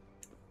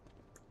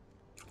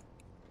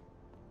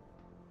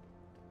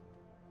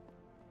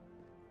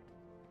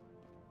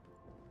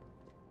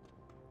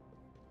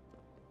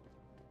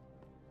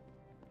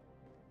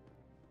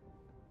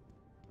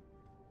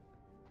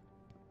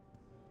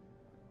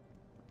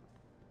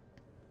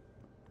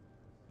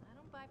 I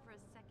don't buy for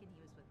a second he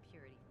was with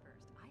Purity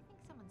first. I think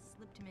someone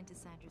slipped him into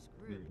Sandra's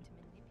group to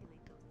manipulate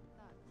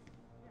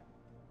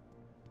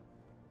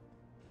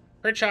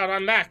Pritchard,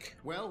 I'm back.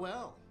 Well,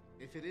 well.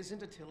 If it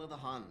isn't Attila the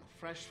Hun,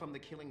 fresh from the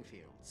killing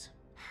fields.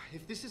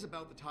 If this is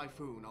about the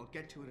Typhoon, I'll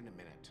get to it in a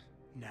minute.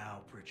 Now,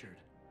 Pritchard.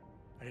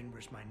 I didn't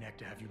risk my neck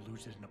to have you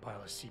lose it in a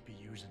pile of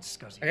CPUs and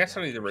scuzzy. I guess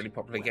only the really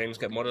popular games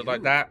get modded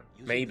like that.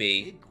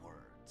 Maybe.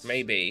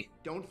 Maybe.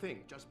 Don't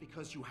think just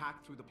because you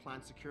hacked through the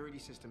plant security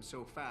system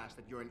so fast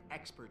that you're an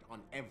expert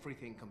on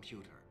everything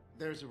computer.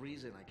 There's a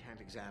reason I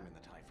can't examine the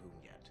Typhoon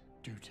yet.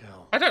 Do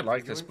tell. I don't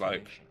like this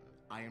bloke.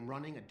 I am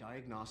running a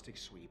diagnostic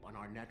sweep on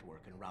our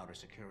network and router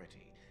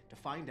security to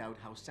find out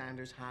how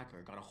Sanders'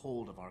 hacker got a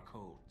hold of our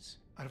codes.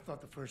 I'd have thought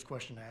the first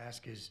question to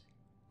ask is,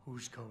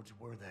 whose codes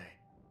were they?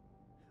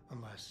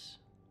 Unless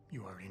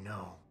you already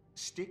know.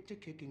 Stick to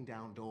kicking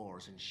down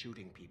doors and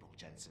shooting people,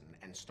 Jensen,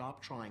 and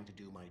stop trying to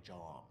do my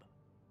job.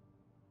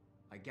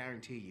 I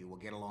guarantee you we'll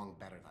get along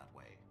better that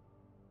way.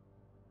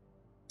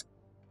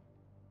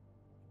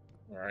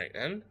 Alright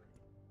then.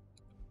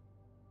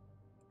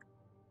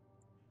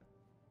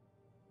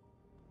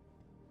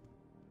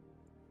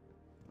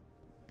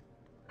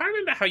 I don't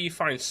remember how you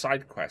find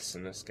side quests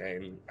in this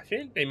game. I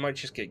think they might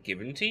just get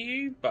given to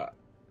you, but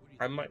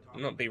I might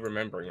not be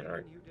remembering it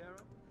right.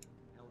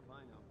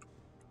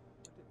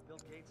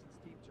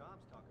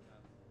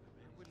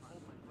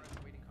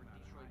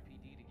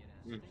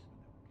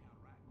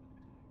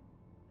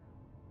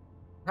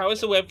 How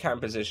is the webcam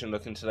position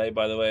looking today,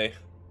 by the way?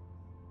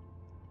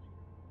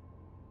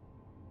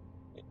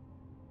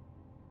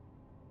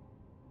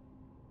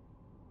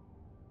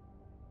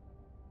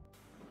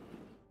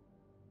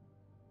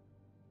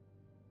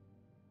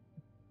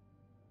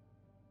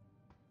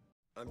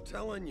 I'm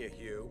telling you,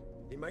 Hugh,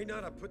 he might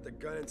not have put the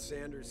gun in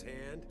Sanders'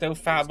 hand. Still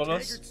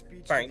fabulous.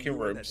 Thank you,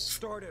 Rubes.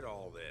 Started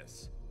all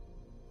this.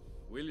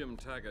 William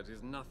Taggart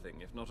is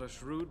nothing if not a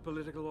shrewd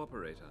political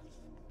operator.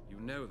 You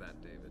know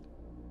that, David.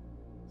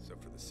 So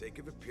for the sake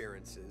of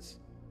appearances,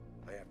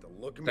 I have to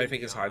look him. Don't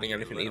think it's hiding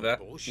anything either.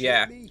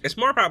 Yeah, it's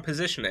more about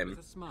positioning.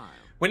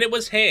 When it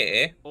was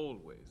here,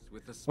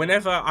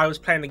 whenever I was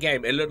playing the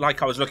game, it looked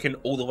like I was looking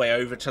all the way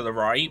over to the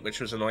right,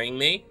 which was annoying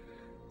me.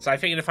 So I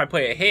figured if I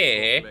put it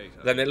here,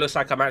 then it looks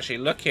like I'm actually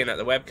looking at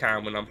the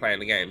webcam when I'm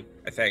playing the game.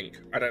 I think.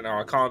 I don't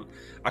know.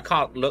 I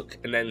can't look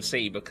and then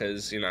see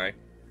because, you know,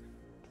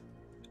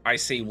 I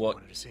see what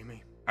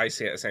I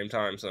see at the same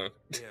time. So.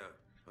 Yeah.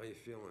 How you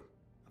feeling?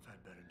 I've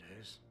had better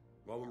days.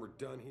 Well, when we're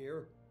done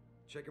here,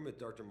 check him at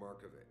Dr.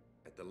 Markovic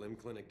at the limb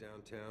clinic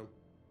downtown.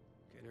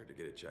 Can't hurt to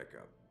get a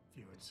checkup. If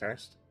you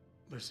insist.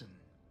 Listen,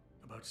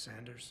 about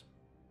Sanders?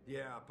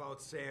 Yeah,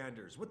 about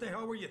Sanders. What the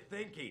hell were you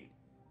thinking?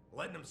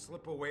 Letting him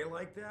slip away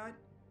like that?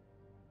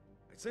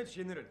 I sent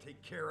you in there to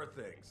take care of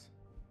things.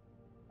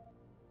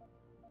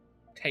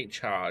 Take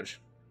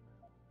charge.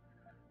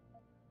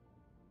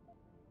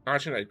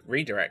 Actually, no,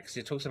 redirects.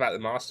 He talks about the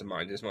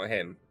mastermind, it's not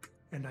him.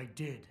 And I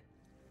did.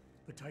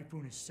 The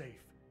Typhoon is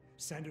safe.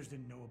 Sanders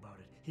didn't know about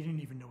it. He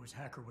didn't even know his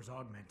hacker was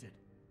augmented.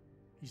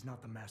 He's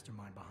not the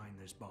mastermind behind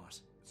this,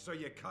 boss. So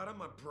you cut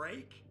him a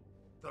break?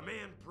 The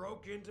man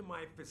broke into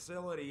my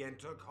facility and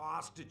took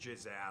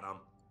hostages at him.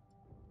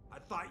 I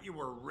thought you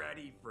were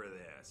ready for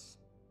this.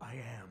 I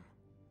am.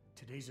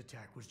 Today's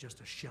attack was just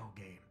a shell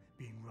game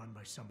being run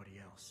by somebody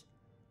else.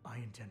 I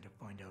intend to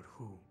find out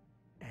who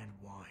and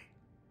why,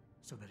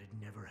 so that it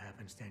never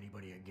happens to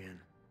anybody again.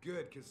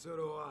 Good, cause so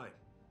do I.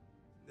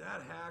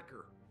 That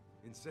hacker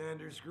in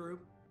Sanders'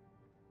 group,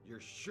 you're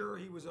sure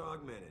he was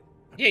augmented?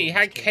 Yeah, he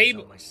had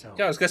cable.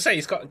 Yeah, I was gonna say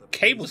he's got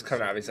cables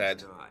coming out of his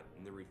head.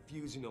 And they're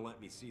refusing to let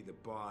me see the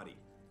body,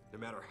 no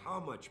matter how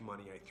much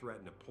money I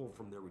threaten to pull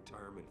from their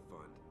retirement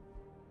fund.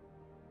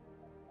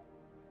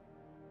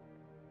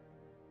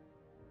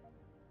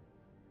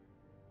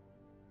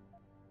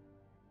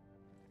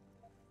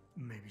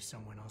 Maybe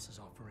someone else is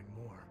offering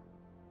more.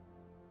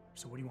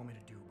 So what do you want me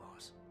to do,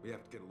 boss? We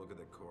have to get a look at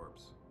the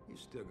corpse. You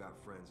still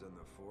got friends on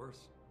the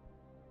force.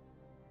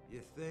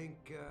 You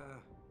think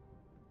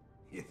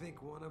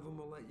one of them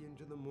will let you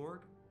into the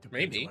morgue?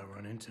 Depends who I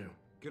run into.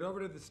 Get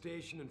over to the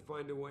station and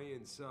find a way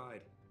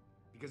inside.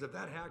 Because if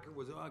that hacker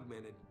was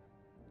augmented,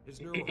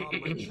 his neural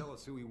hub might tell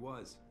us who he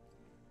was.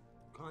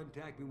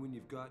 Contact me when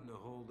you've gotten a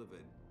hold of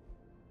it.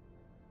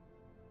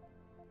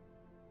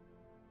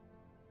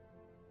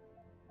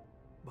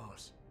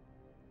 Boss,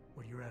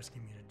 what you're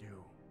asking me to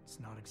do, it's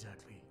not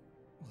exactly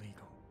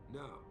legal.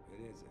 No, it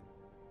isn't.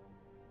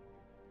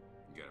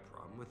 You got a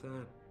problem with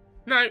that?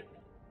 No.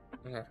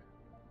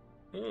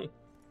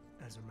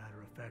 As a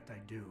matter of fact, I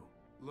do.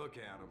 Look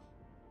at him.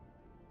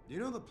 You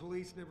know the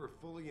police never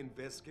fully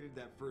investigated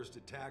that first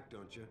attack,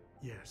 don't you?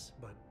 Yes,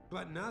 but...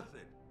 But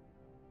nothing.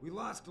 We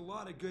lost a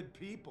lot of good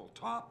people,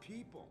 top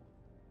people.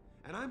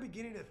 And I'm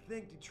beginning to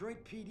think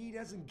Detroit PD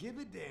doesn't give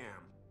a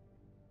damn.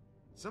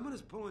 Someone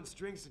is pulling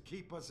strings to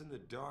keep us in the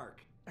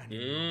dark.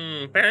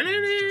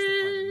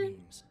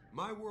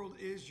 My world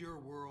is your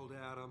world,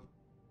 Adam.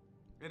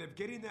 And if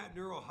getting that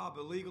neural hub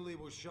illegally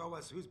will show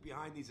us who's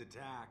behind these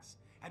attacks,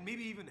 and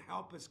maybe even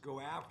help us go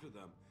after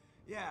them,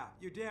 yeah,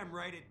 you're damn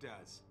right it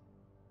does.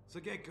 So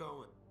get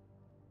going.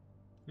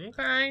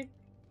 Okay.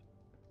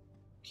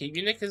 Keep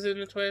your knickers in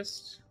the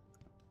twist.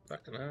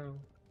 Fucking hell.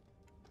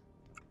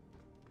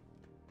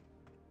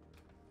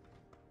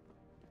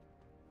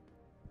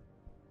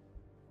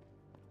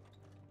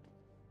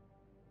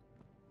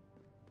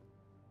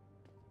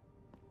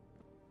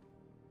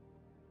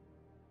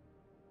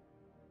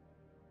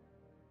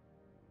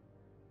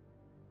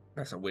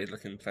 That's a weird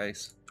looking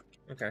face.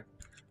 Okay.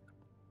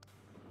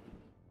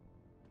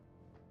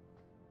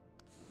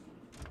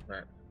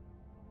 Right.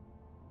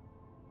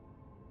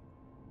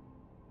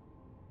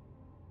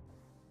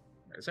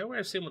 Is there a way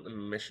of seeing what the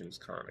missions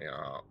currently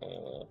are,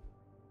 or...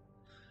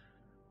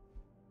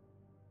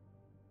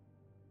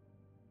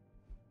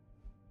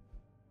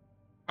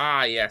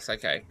 Ah, yes,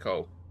 okay,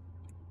 cool.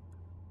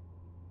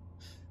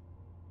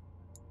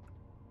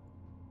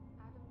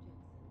 Adam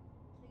Jensen,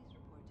 please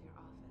report to your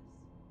office.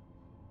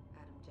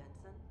 Adam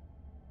Jensen?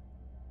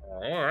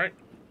 Alright.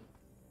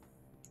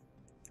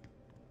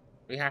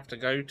 We have to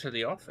go to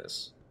the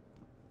office.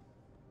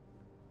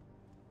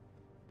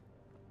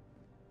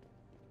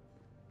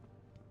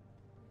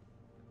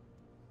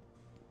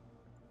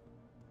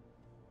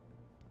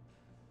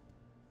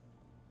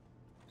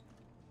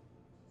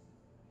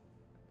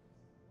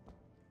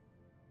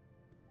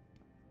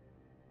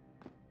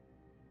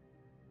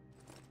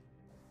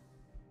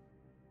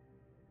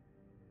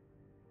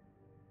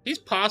 These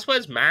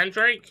passwords,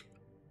 Mandrake?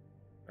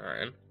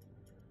 Alright.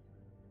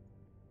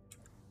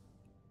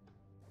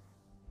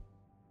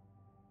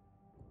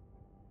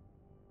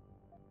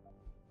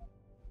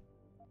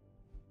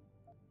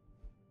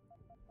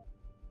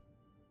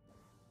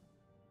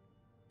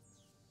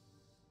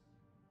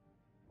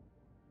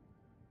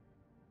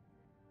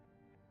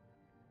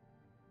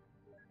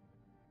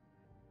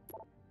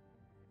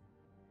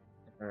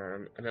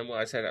 And then what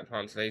I said at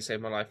plant today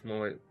saved my life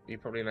more. You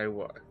probably know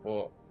what.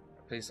 What?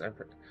 Please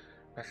open.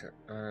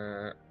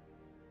 Oh,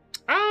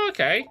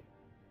 okay.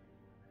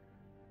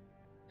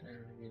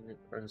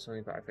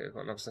 Something, but I think I've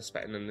got another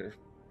suspect in the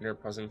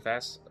neuropos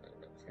infest.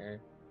 Okay.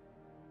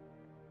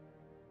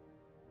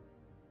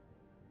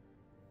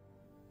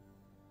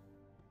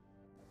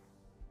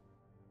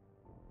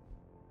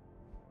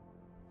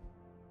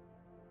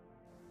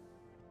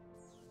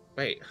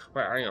 Wait,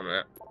 hang on a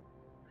minute.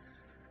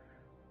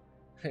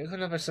 I think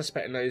another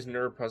suspect knows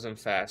neuropos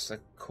infest. I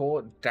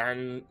caught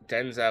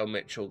Denzel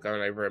Mitchell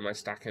going over in my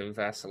stack of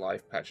Invest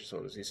Life purchase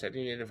orders. He said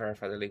you need to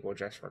verify the legal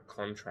address for a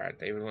contract.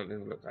 David wanted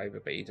to look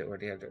over, but he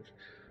already had it.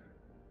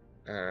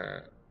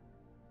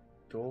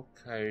 Door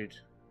code.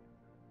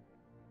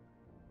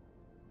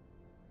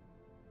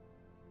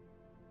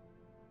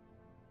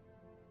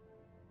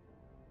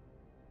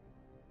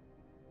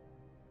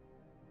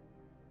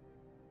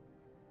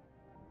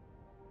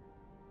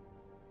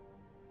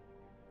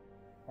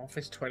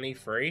 Office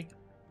 23.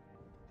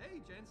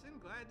 Hey, Jensen,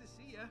 glad to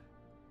see ya.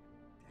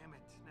 Damn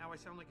it, now I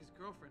sound like his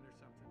girlfriend or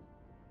something.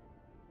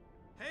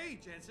 Hey,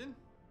 Jensen.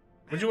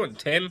 What do you want,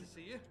 Tim? Good to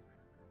see you.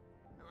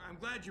 I'm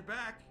glad you're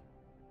back.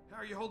 How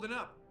are you holding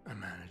up? I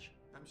manage.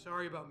 I'm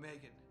sorry about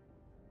Megan.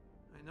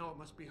 I know it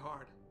must be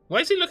hard. Why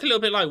does he look a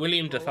little bit like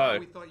William Dafoe?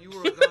 We thought you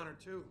were a goner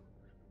too.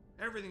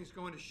 Everything's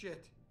going to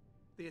shit.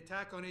 The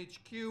attack on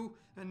HQ,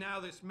 and now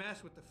this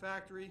mess with the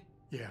factory.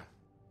 Yeah,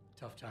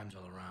 tough times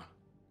all around.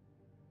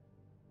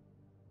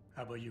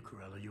 How about you,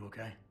 Corella? You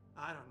okay?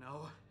 I don't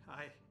know.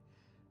 I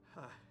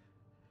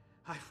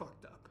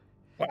fucked up.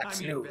 What's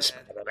news,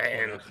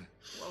 man?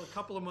 Well, a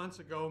couple of months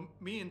ago,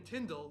 me and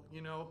Tyndall, you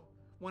know,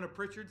 one of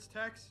Pritchard's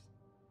techs,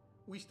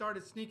 we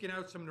started sneaking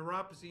out some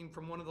neuropazine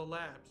from one of the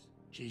labs.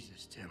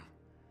 Jesus, Tim.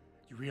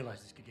 You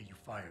realize this could get you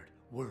fired.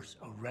 Worse,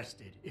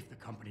 arrested if the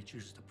company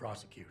chooses to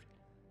prosecute.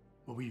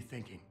 What were you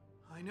thinking?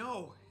 I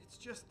know.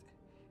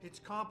 It's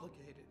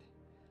complicated.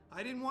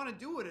 I didn't want to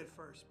do it at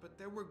first, but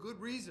there were good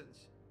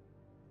reasons.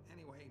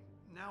 Anyway,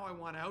 now I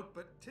want out,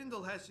 but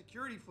Tyndall has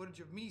security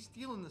footage of me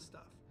stealing the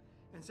stuff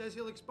and says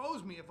he'll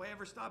expose me if I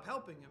ever stop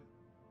helping him.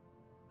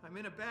 I'm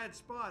in a bad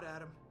spot,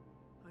 Adam.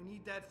 I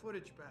need that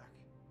footage back.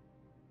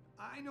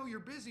 I know you're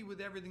busy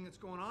with everything that's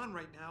going on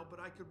right now, but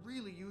I could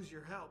really use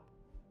your help.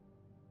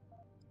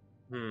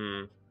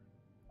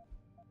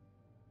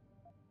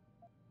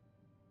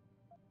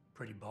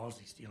 Pretty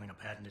ballsy stealing a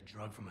patented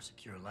drug from a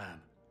secure lab.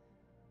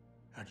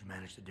 How'd you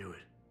manage to do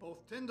it?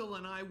 Both Tyndall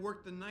and I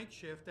worked the night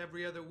shift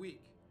every other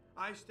week.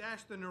 I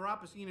stashed the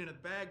neuropazine in a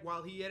bag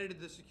while he edited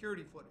the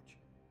security footage.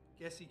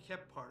 Guess he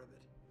kept part of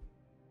it.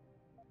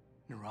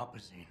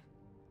 Neuropazine?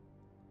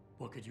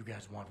 What could you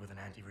guys want with an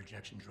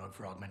anti-rejection drug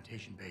for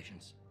augmentation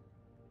patients?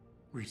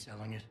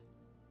 Reselling it?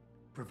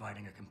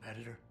 Providing a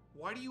competitor?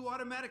 Why do you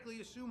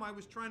automatically assume I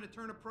was trying to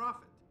turn a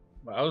profit?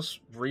 What else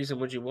reason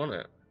would you want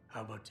it?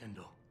 How about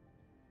Tyndall?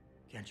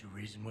 Can't you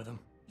reason with him?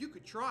 You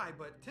could try,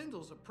 but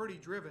Tyndall's a pretty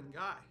driven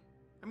guy.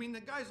 I mean, the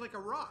guy's like a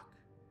rock.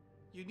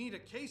 You'd need a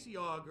Casey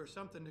aug or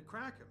something to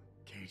crack him.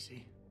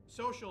 Casey?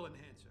 Social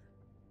enhancer.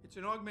 It's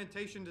an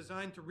augmentation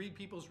designed to read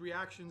people's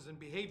reactions and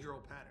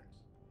behavioral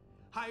patterns.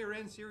 Higher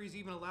end series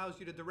even allows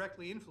you to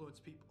directly influence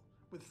people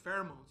with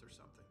pheromones or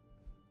something.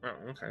 Oh,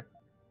 okay.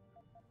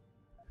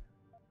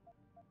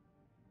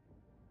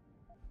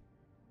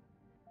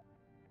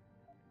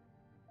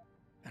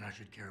 And I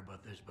should care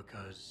about this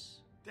because...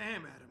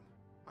 Damn, Adam.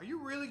 Are you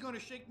really going to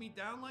shake me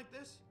down like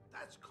this?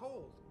 That's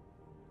cold.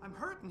 I'm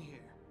hurting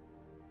here.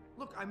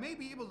 Look, I may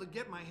be able to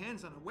get my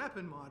hands on a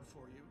weapon mod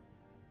for you.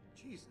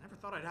 Jeez, never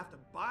thought I'd have to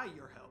buy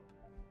your help.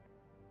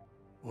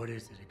 What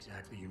is it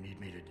exactly you need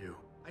me to do?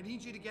 I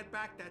need you to get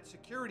back that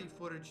security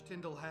footage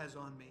Tyndall has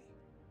on me.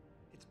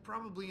 It's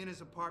probably in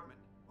his apartment.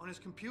 On his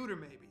computer,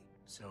 maybe.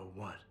 So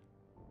what?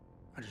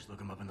 I just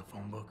look him up in the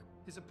phone book?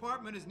 His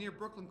apartment is near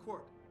Brooklyn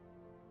Court.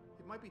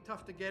 It might be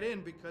tough to get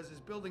in because his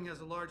building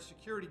has a large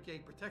security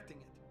gate protecting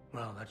it.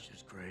 Well, that's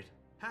just great.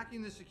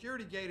 Hacking the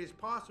security gate is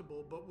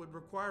possible, but would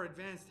require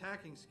advanced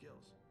hacking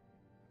skills.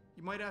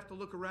 You might have to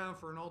look around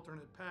for an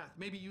alternate path.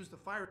 Maybe use the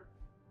fire...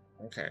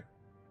 Okay.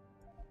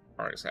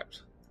 I'll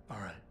accept.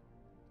 Alright.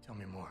 Tell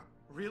me more.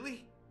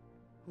 Really?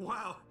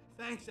 Wow.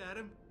 Thanks,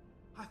 Adam.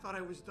 I thought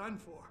I was done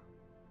for.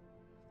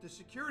 The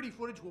security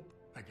footage will...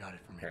 I got it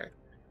from here.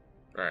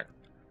 Okay. Right.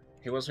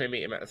 He wants me to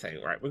meet him at the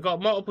thing. Right. We've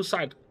got multiple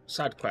side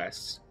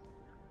quests.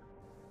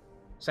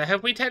 So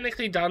have we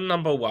technically done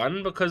number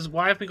 1? Because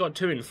why have we got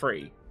 2 and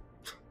 3?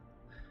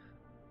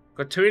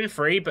 Got 2 and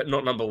 3, but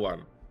not number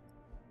 1.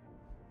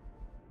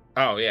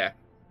 Oh, yeah.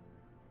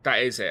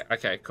 That is it.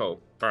 Okay, cool.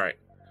 Alright.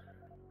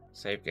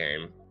 Save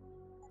game.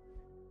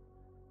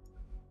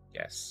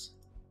 Yes.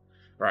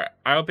 Right.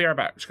 I'll be right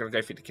back. Just gonna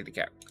go feed the kitty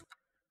cat.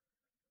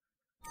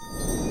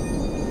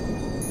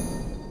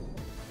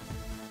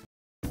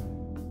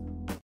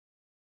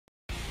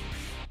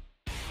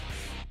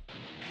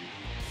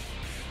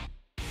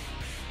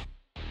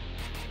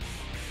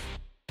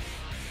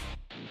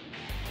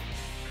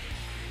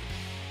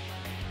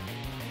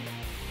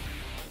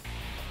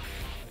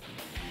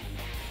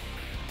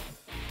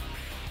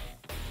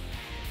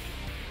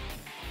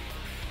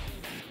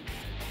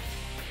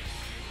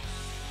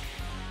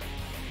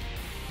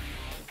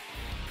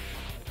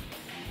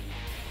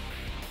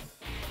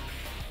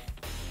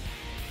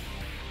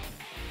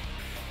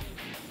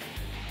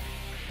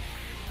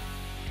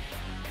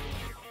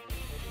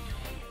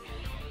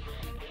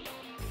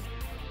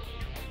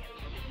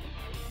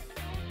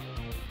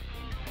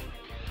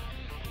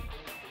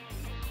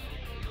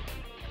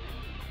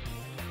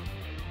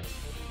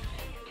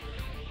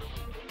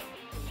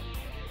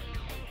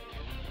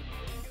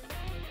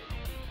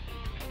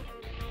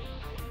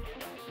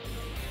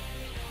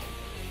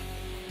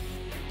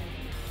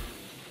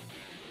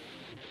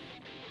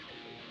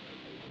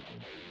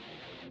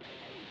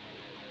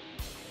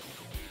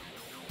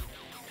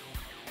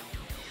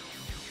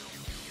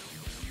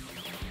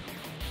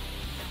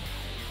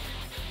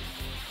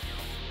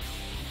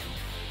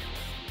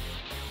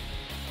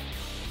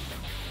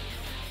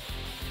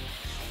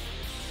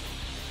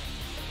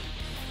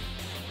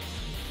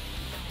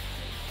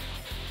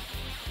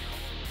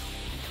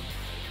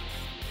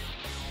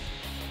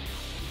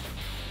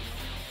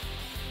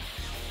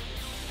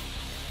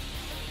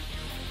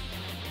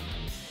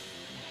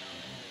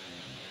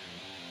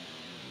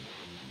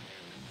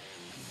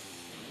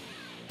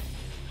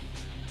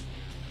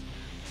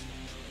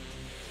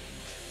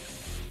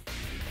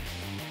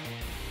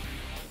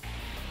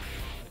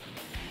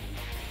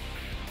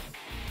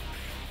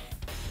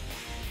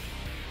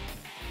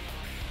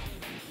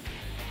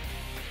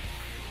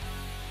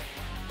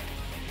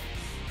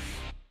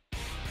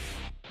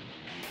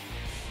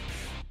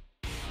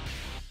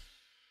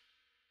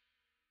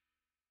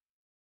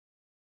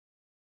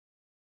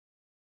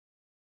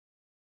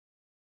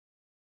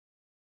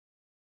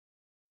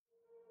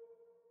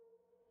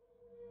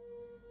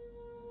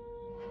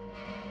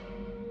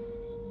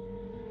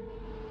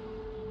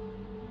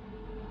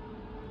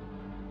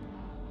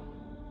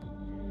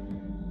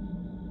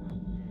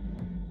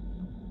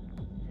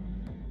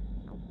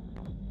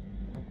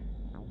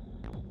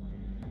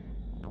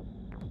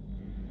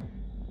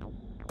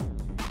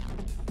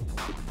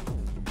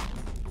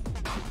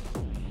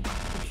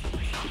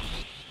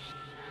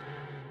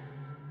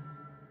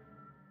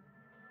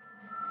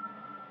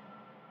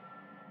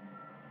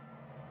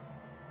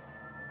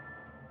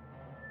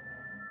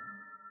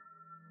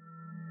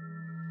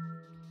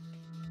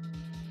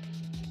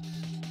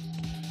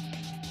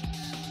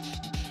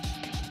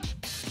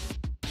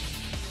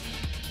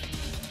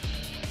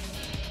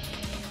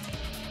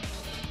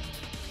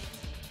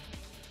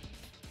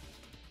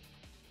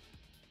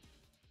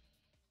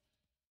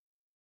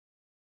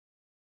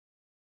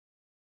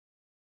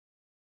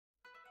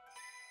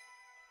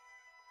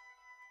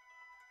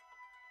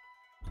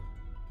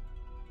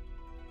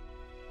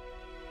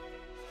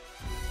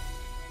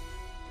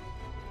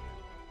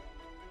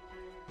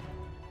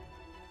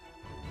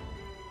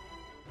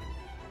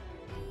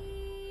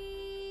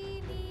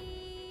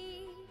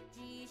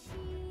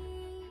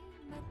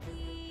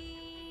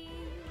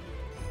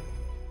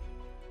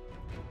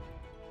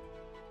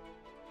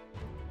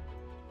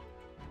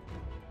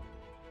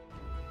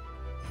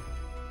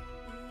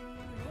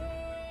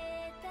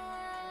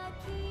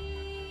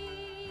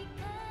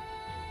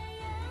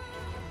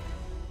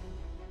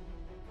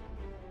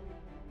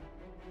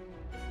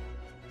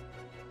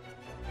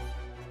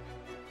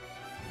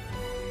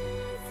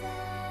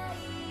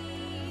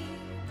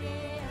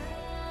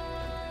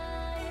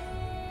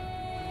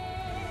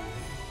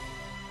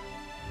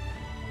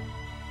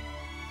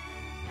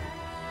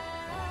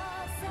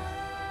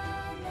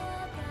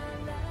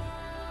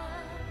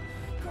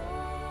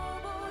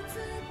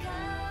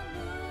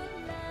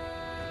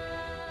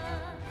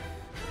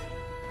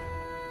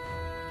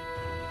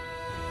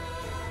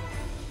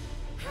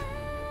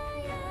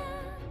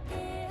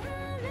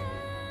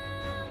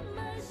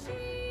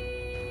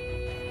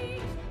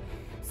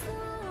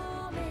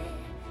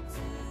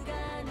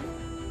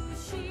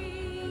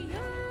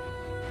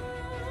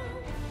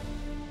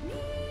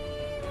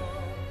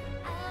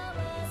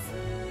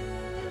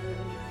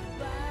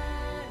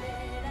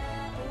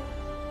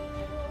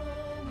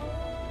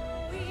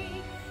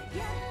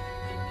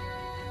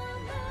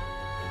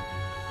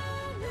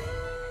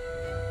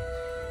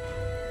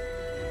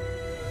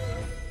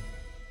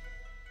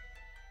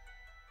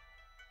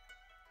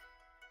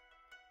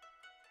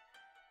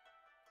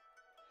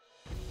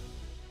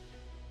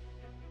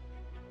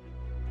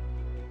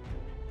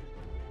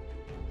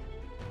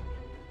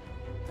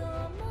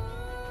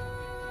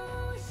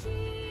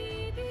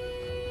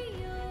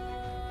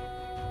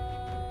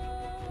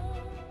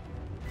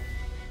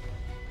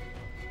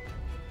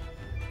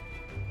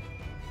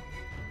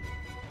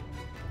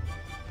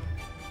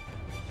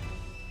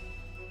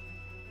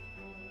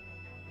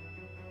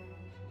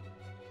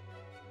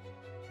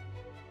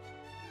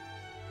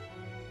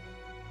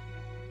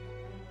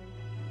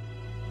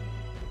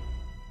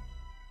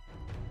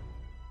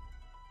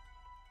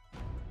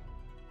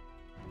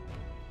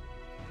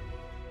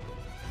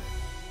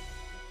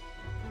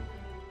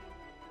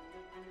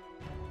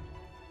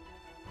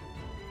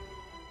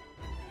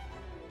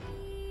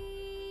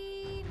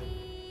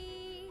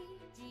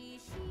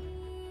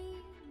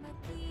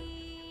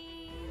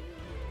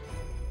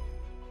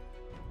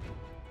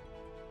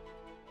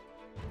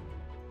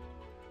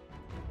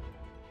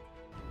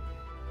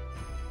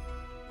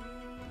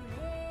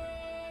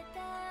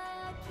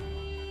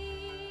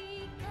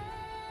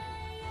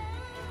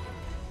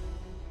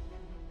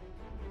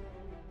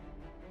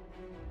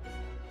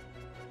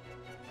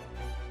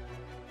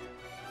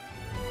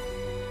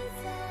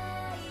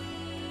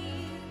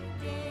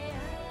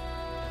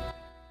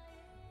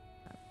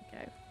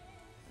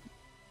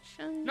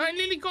 No, I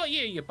nearly got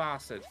you, you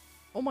bastard.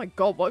 Oh my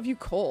god, what have you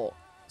caught?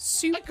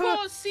 Super... I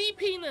caught a sea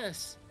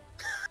penis.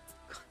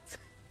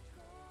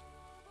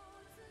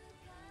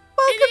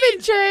 Welcome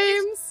in,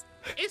 James.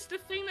 It's the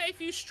thing that if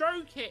you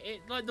stroke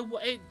it,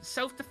 it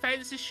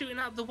self-defense is shooting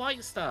out the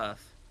white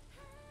stuff.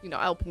 You're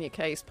not helping your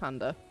case,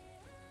 Panda.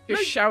 You're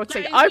No,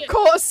 shouting, I've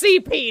caught a sea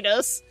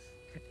penis!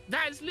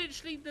 That's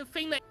literally the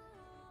thing that...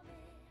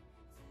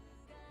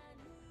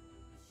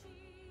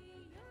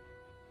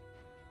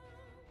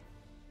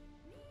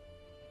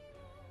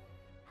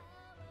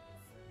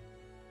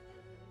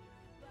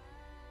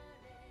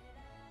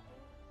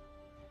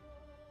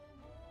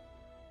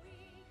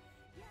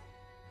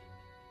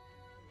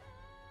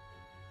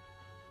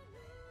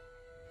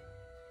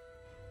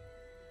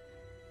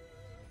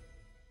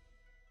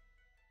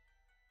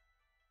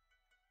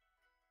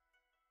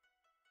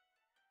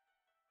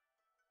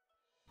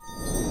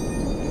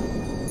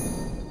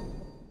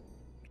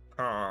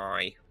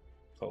 Hi.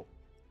 Cool.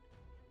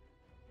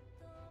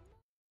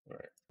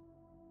 Alright.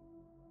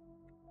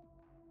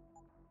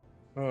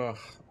 Oh,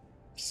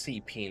 sea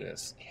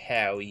penis.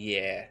 Hell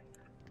yeah.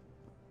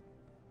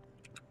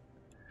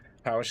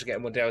 How much to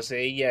get more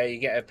DLC? Yeah, you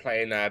get a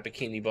play in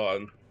Bikini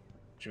Bottom.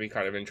 Should be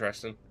kind of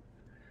interesting.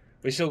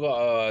 We still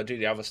got to do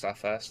the other stuff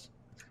first.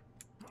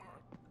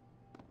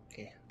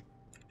 Okay.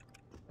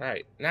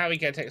 Right, now we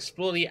get to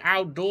explore the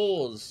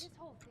outdoors. This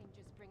whole thing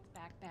just brings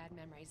back bad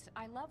memories.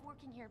 I love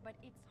working here, but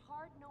it's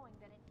hard knowing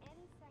that in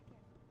any second...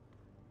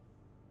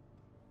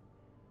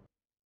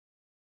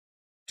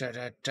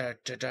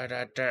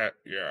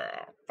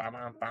 Yeah. Bam,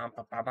 bam, bam,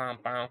 bam, bam,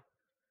 bam.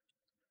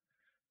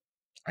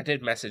 I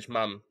did message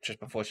Mum just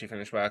before she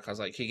finished work. I was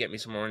like, "Can you get me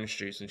some orange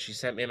juice?" And she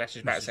sent me a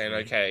message back saying,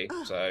 "Okay."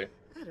 So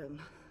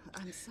Adam,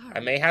 I'm sorry. I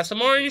may have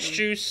some orange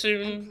juice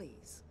soon. And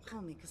please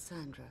call me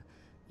Cassandra.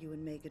 You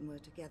and Megan were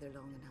together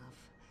long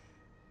enough.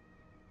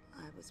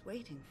 I was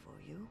waiting for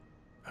you.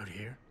 Out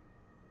here?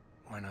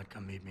 Why not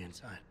come meet me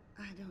inside?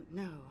 I don't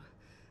know.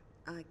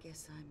 I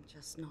guess I'm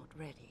just not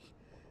ready.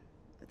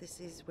 This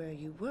is where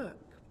you work,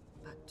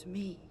 but to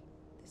me,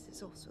 this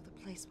is also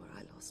the place where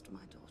I lost my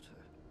daughter.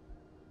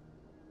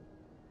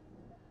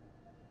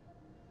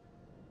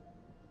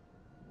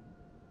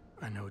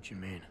 I know what you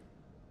mean.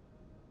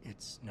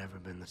 It's never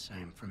been the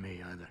same for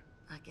me either.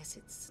 I guess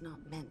it's not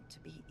meant to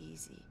be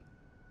easy.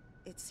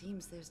 It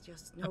seems there's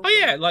just no... Oh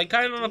yeah, like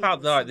going on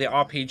about the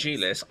RPG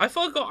list, I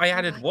forgot I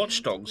added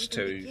Watch Dogs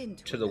to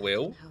the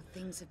wheel.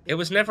 It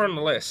was never on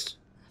the list.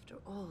 After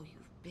all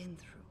you've been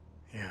through.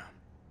 Yeah.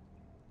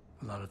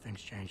 A lot of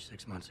things changed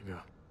 6 months ago.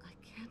 I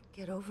can't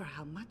get over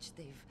how much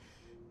they've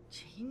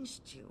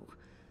changed you.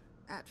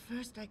 At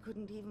first I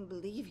couldn't even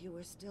believe you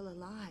were still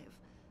alive.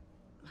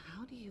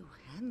 How do you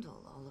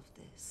handle all of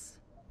this?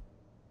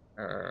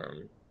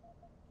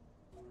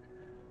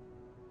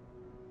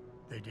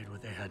 They did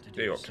what they had to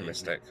do. Be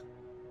optimistic.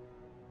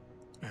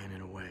 And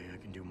in a way, I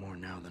can do more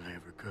now than I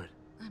ever could.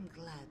 I'm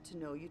glad to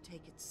know you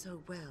take it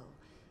so well.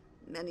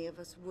 Many of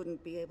us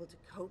wouldn't be able to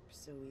cope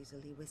so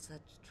easily with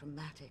such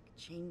traumatic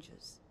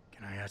changes.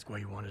 Can I ask why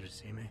you wanted to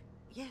see me?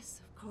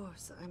 Yes, of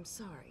course. I'm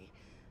sorry.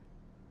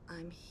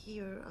 I'm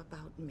here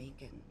about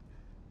Megan.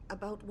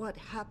 About what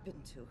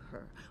happened to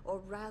her. Or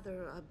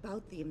rather,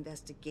 about the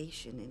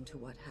investigation into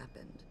what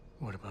happened.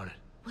 What about it?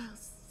 Well,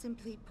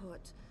 simply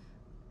put,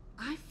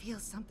 I feel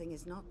something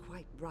is not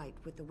quite right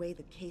with the way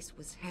the case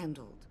was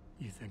handled.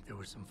 You think there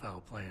was some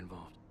foul play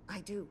involved?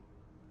 I do.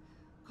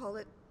 Call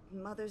it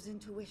mother's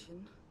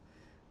intuition.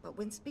 But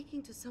when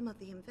speaking to some of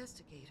the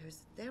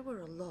investigators, there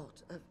were a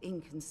lot of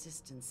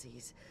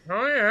inconsistencies.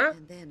 Oh, yeah?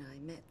 And then I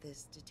met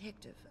this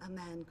detective, a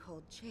man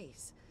called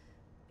Chase.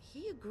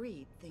 He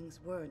agreed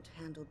things weren't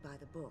handled by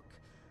the book,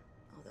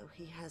 although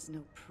he has no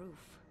proof.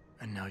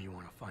 And now you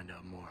want to find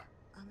out more?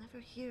 I'll never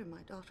hear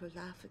my daughter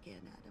laugh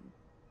again, Adam.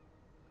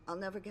 I'll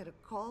never get a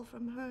call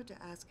from her to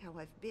ask how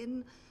I've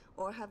been,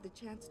 or have the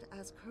chance to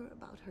ask her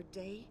about her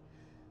day.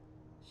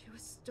 She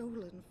was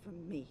stolen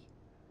from me.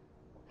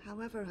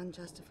 However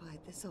unjustified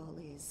this all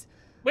is.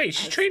 Wait,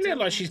 she's treating it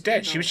like she's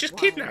dead. She was just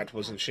kidnapped,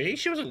 wasn't she?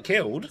 She wasn't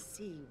killed. I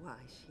see why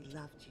she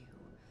loved you.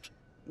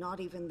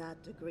 Not even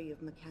that degree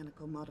of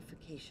mechanical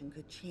modification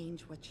could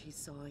change what she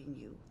saw in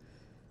you.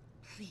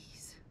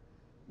 Please,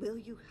 will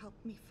you help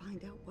me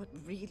find out what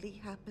really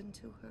happened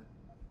to her?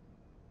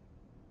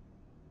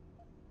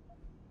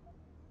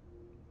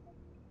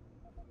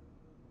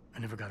 I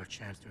never got a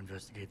chance to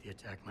investigate the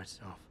attack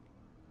myself.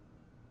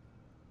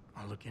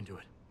 I'll look into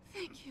it.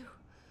 Thank you.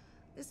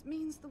 This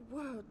means the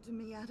world to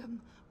me,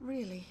 Adam.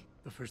 Really.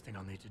 The first thing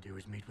I'll need to do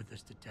is meet with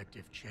this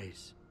detective,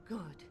 Chase.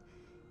 Good.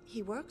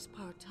 He works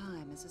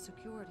part-time as a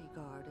security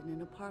guard in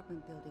an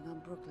apartment building on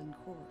Brooklyn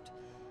Court.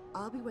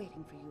 I'll be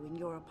waiting for you in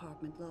your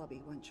apartment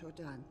lobby once you're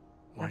done.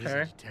 Why does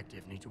a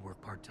detective need to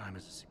work part-time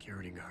as a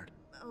security guard?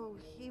 Oh,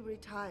 he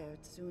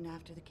retired soon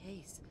after the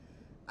case.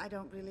 I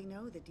don't really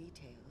know the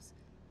details.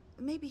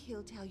 Maybe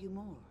he'll tell you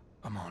more.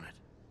 I'm on it.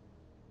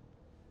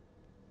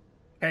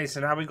 Okay,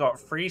 so now we got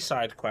 3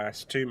 side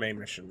quests, 2 main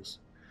missions.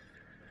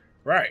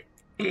 Right.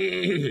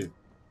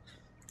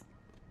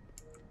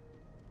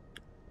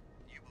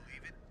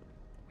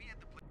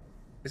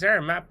 Is there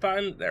a map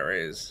button? There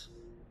is.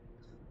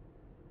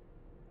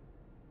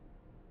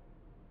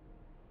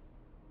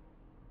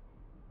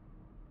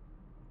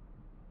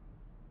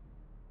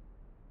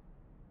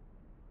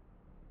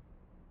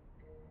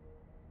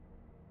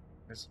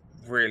 This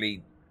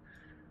really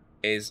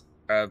is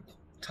a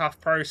tough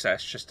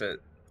process just to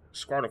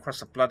scroll across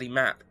the bloody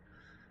map.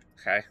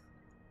 Okay.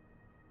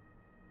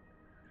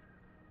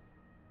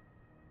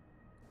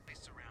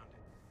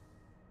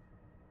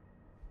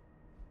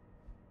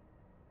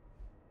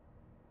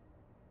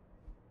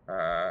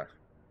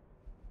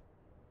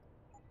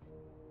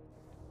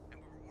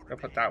 I'll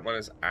put that one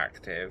as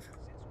active.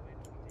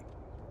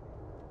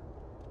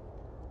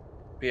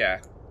 But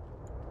yeah.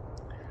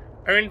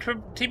 I mean,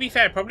 to be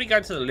fair, probably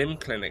going to the limb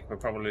clinic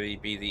would probably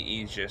be the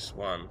easiest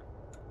one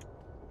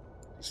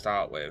to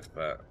start with,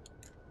 but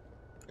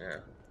yeah.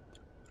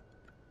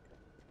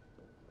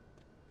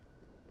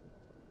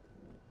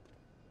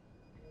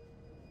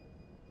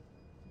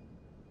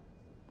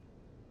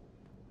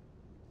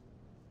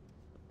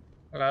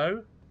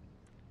 Hello?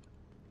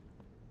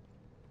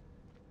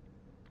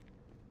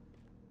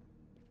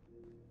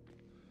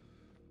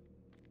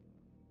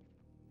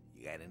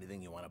 You got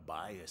anything you want to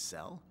buy or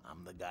sell?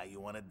 I'm the guy you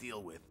want to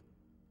deal with.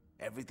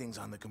 Everything's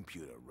on the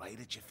computer, right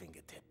at your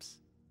fingertips.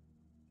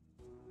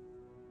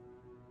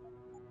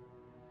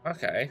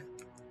 Okay.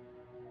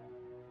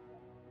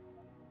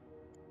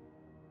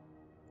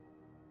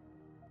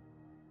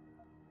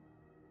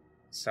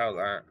 Sell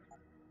that.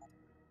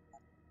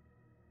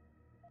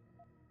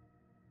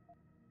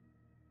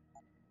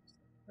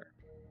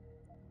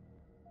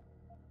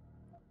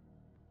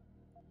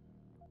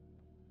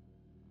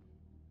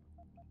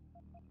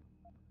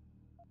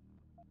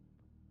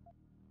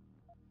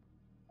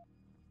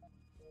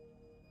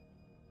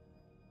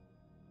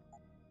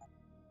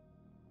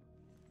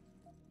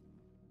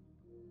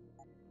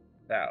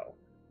 Sell.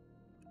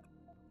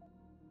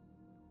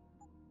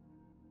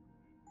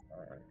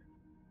 Alright.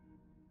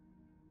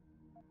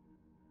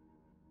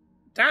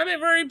 Damn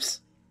it,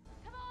 Rubes!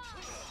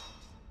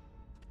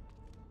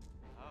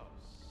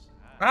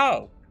 Oh!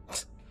 Cowards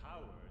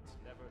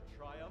never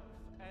triumph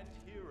and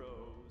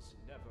heroes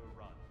never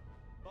run.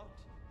 But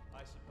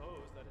I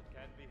suppose that it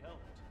can be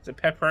helped. The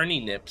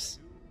pepperoni nips.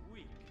 Too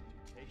weak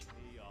to take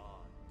me on.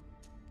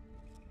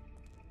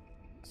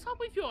 What's up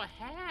with your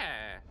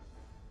hair?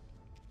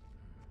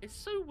 It's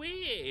so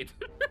weird.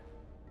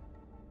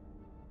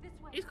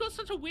 He's got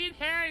such a weird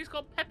hair. He's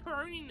got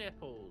pepperoni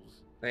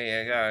nipples.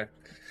 There you go.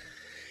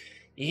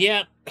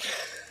 Yep.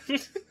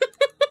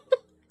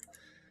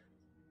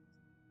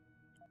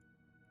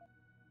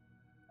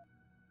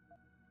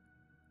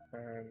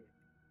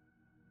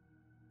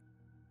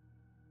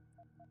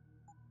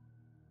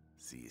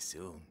 See you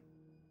soon.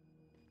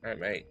 Alright,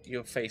 mate.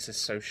 Your face is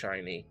so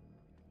shiny.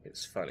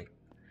 It's funny.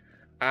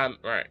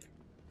 Right.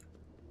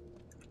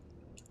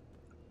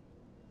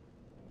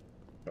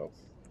 Oh.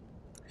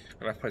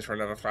 Enough place for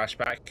another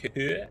flashback.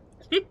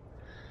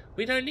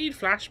 We don't need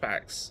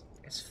flashbacks.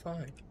 It's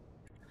fine.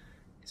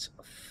 It's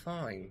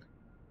fine.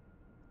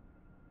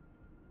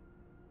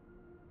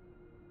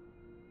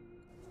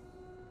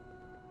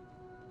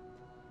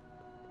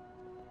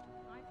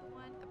 I, for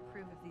one,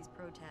 approve of these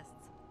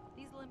protests.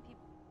 These limb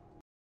people.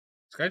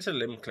 Let's go to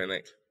the limb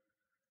clinic.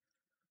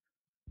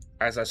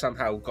 As I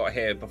somehow got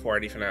here before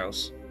anything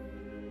else.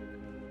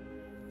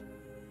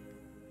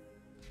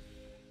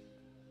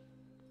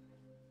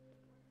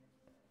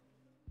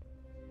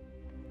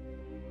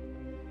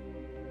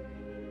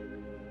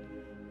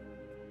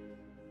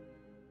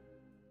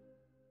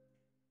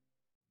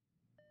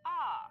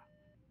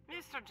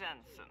 Mr.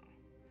 Jensen,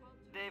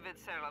 David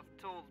Seraph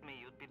told me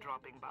you'd be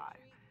dropping by.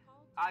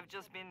 I've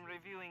just been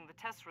reviewing the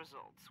test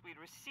results we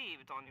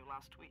received on you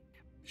last week.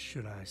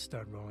 Should I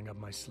start rolling up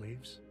my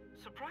sleeves?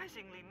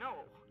 Surprisingly,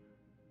 no.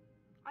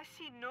 I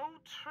see no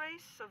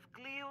trace of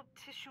glial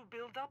tissue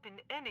buildup in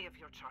any of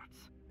your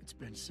charts. It's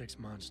been 6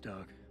 months,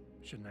 Doc.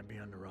 Shouldn't I be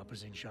under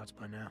Rapazine shots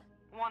by now?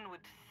 One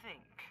would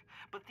think,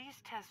 but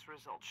these test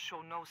results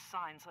show no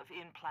signs of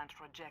implant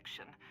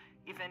rejection.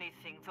 If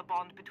anything, the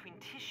bond between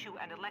tissue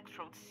and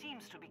electrodes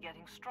seems to be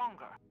getting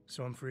stronger.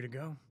 So I'm free to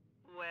go?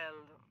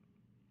 Well,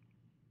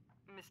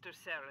 Mr.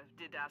 Seraph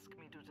did ask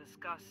me to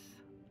discuss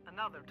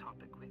another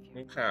topic with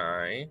you.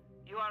 Okay.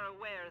 You are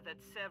aware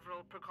that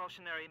several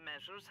precautionary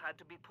measures had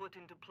to be put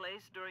into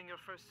place during your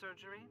first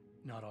surgery?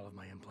 Not all of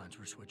my implants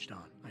were switched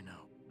on, I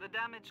know. The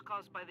damage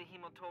caused by the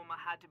hematoma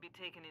had to be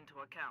taken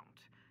into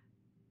account.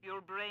 Your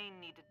brain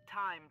needed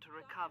time to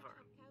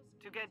recover,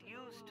 to get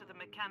used to the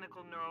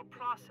mechanical neural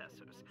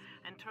processors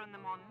and turn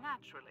them on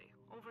naturally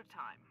over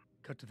time.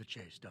 Cut to the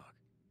chase, Doc.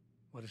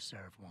 What does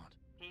Seraph want?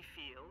 He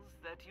feels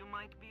that you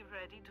might be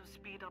ready to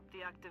speed up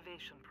the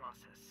activation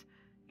process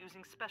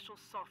using special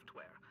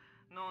software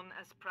known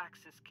as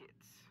Praxis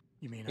Kits.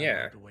 You mean I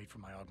don't have to wait for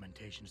my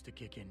augmentations to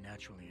kick in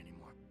naturally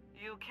anymore?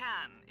 You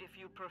can, if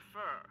you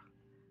prefer.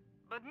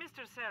 But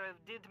Mr. Seraph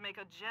did make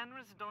a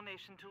generous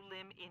donation to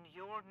LIM in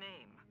your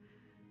name,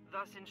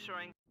 thus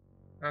ensuring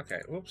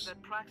whoops.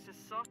 that Praxis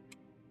soft...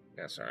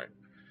 That's alright.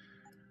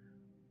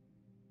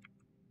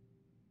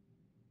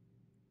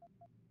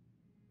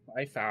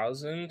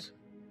 5,000.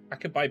 I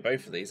could buy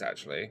both of these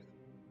actually.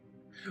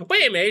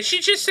 Wait a minute, she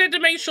just said to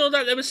make sure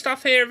that there was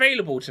stuff here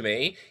available to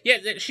me,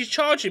 yet she's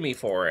charging me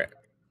for it.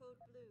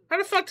 How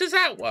the fuck does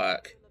that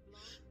work?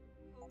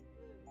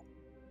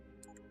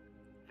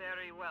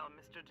 Very well,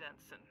 Mr.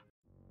 Jensen.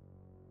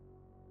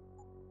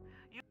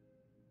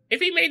 If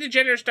he made a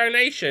generous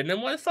donation,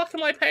 then why the fuck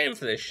am I paying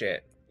for this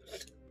shit?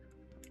 I've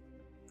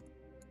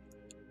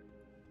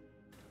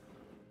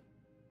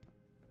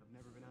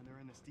never been under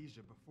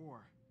anesthesia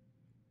before.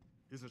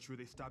 Is it true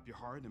they stop your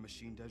heart and the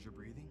machine does your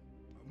breathing?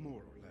 More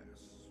or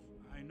less.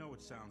 I know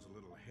it sounds a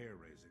little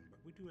hair-raising, but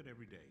we do it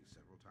every day,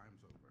 several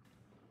times over.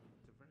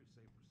 It's a very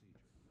safe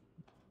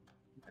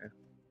procedure.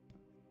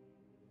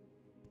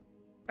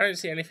 I don't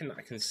see anything that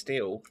I can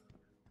steal.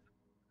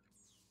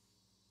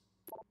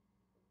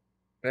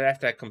 They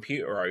left their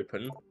computer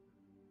open.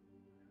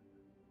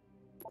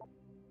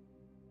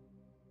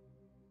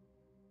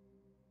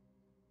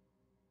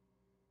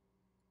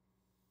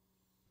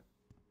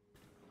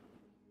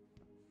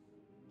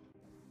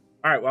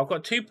 Alright, well I've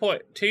got two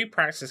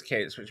practice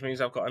kits, which means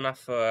I've got enough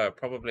for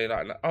probably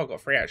like... Oh, I've got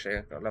 3 actually.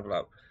 I've got to level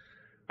up.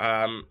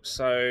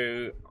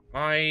 So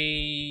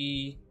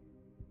I...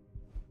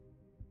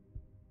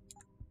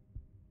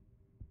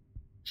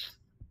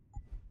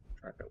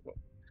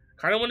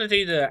 kind of want to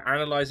do the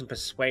analyze and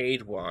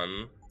persuade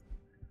one.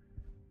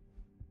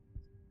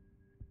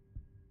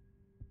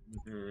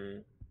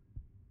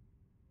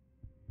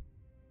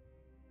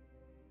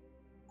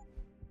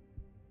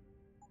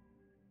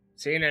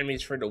 Seeing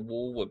enemies through the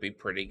wall would be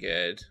pretty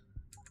good.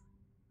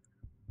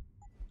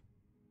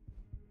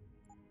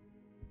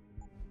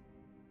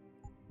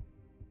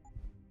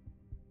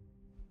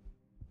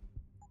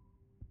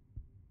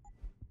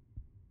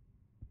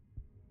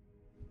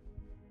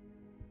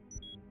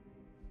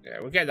 Yeah,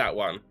 we'll get that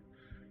one,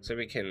 so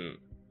we can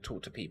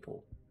talk to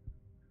people.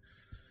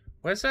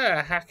 Where's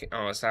the hack?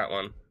 Oh, it's that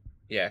one.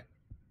 Yeah.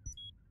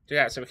 Do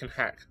that so we can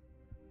hack.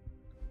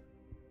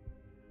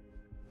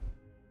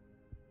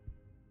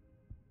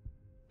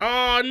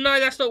 Oh, no,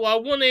 that's not what I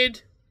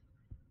wanted.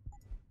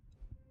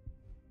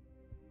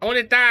 I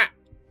wanted that.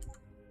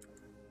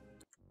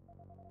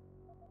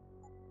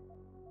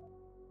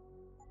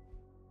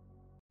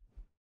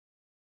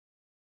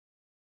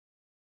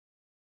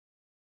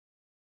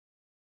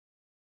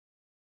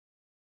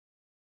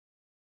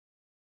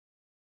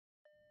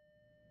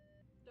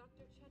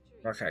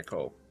 Okay,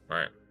 cool.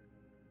 Right.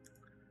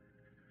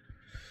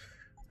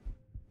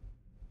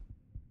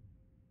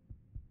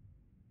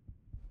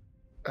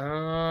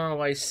 Oh,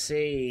 I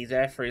see.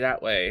 They're through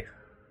that way.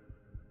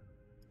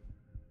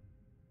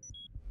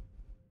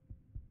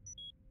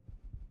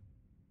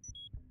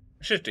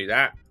 I should do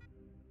that.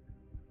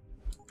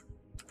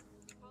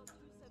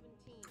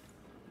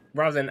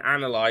 Rather than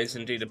analyze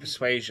and do the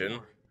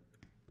persuasion.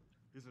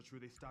 Is it true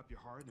they stop your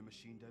heart and the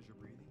machine does your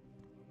breathing?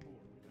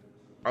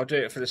 I'll do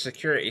it for the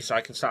security so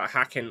I can start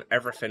hacking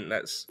everything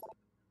that's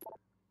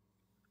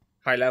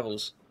high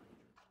levels.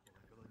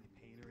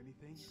 Pain or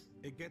anything?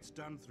 It gets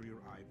done through your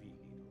IV needle.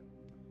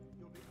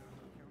 You'll be asked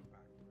to count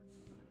backwards.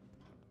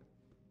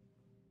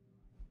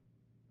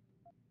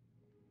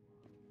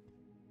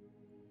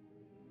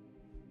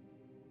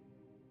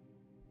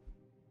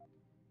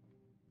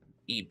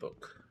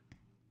 Ebook.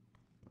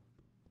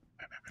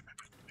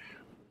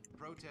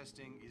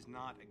 Protesting is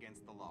not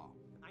against the law.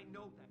 I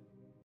know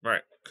that.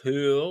 Right,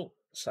 cool.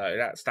 So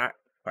that's that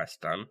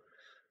quest done.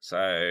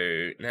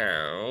 So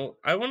now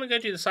I want to go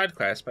do the side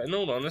quest, but in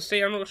all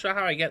honesty, I'm not sure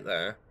how I get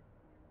there.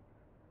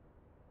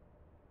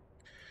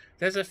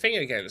 There's a thing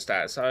against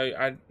that,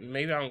 so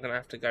maybe I'm gonna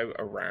have to go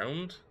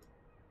around.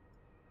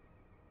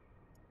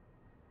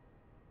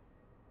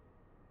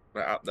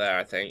 Right up there,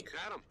 I think.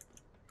 Adam,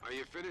 are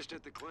you finished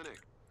at the clinic?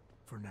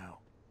 For now.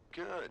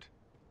 Good.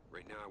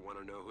 Right now I want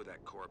to know who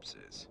that corpse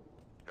is.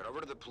 Head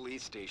over to the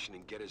police station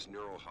and get his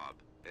neural hub.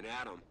 And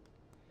Adam,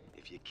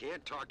 if you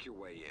can't talk your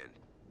way in,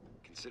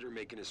 consider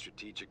making a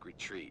strategic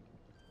retreat.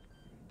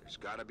 There's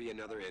got to be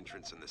another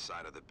entrance on the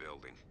side of the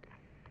building.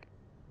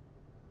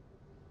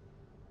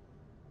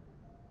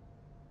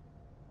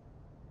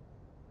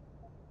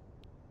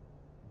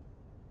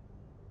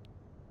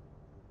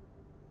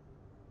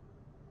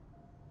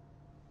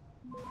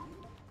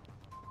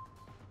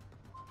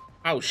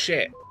 Oh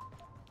shit.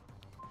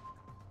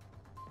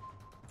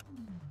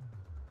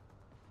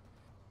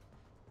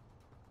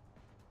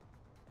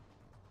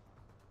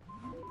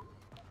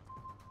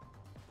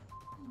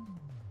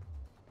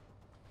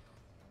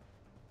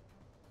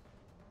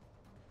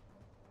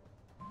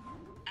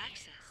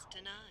 Access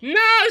denied.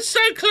 No, so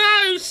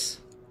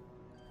close!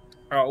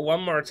 Oh,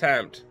 one more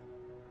attempt.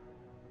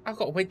 I've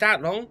got to wait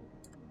that long.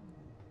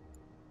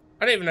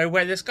 I don't even know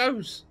where this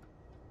goes.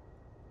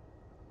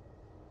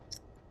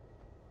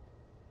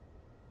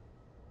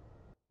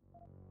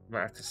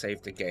 Might have to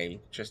save the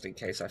game just in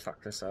case I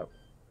fuck this up.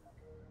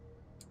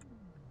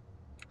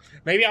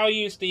 Maybe I'll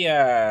use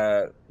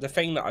the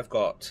thing that I've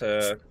got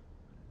to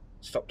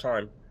stop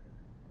time.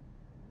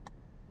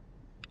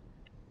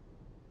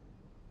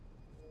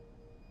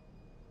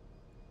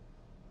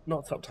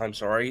 Not stop time,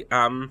 sorry.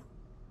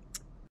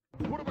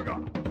 What have I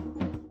got?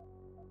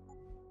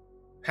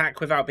 Hack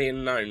without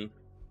being known.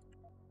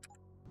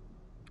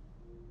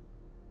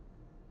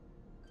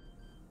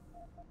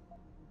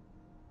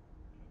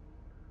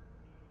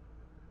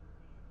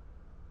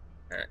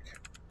 Hack.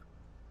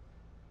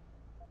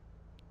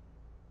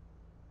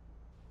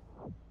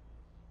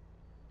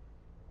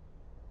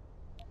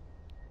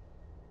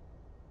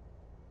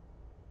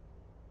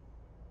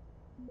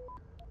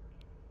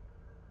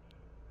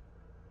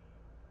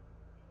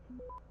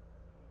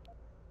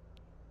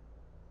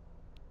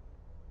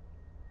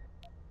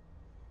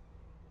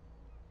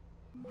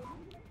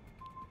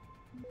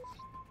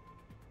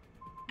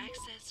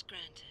 Access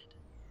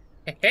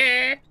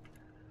granted.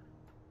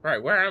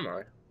 Right, where am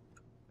I?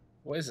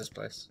 What is this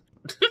place?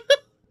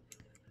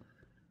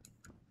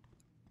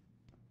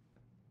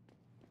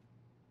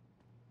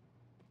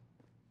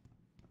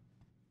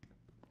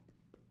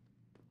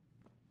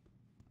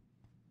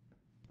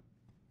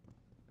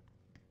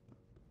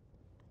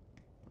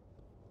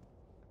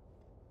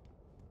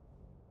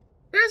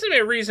 There has to be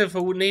a reason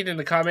for needing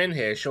to come in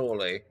here,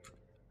 surely.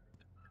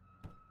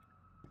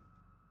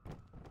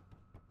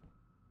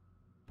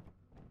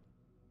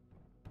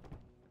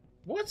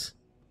 What?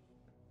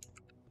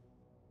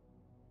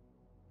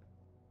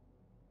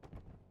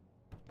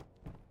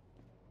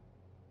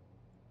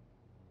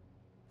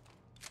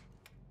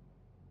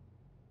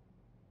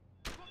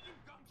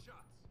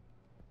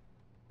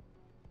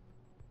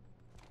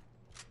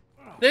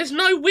 There's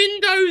no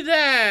window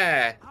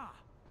there!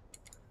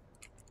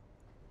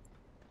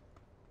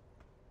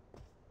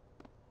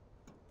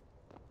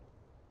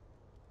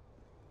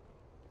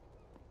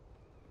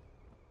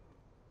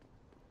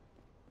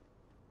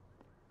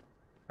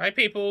 Hi,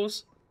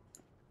 peoples.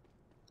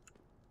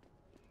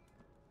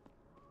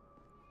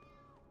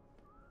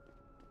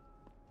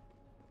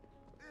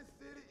 This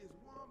city is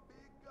one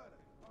big gutter.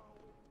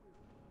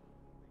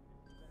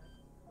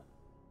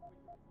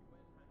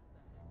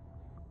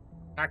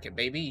 Hack it,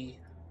 baby.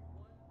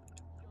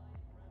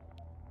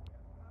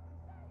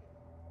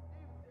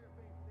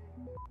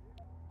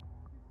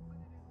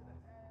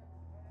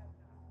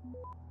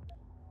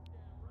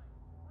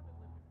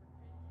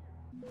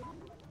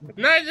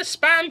 No, the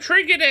spam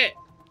triggered it!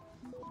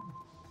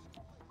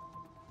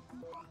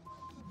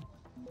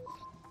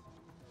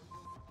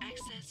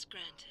 Access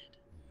granted.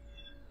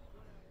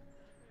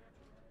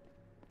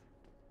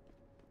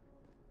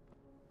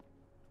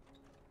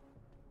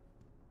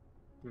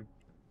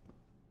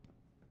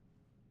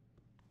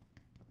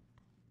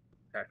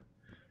 Okay.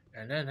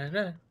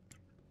 Da-na-na-na.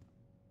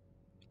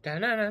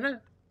 Da-na-na-na.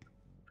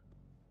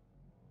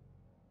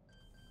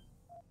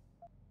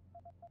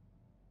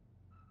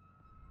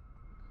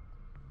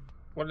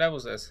 What level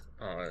is this?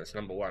 Oh, it's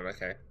number 1,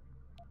 okay.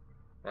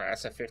 Right,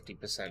 that's a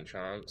 50%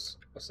 chance.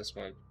 What's this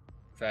one?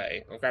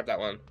 30. I'll grab that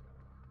one.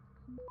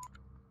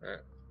 Right.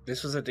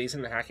 This was a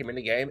decent hacking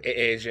minigame. It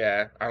is,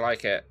 yeah. I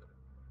like it.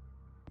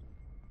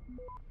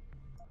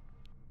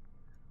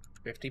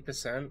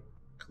 50%?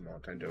 Come on,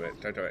 don't do it.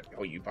 Don't do it.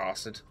 Oh, you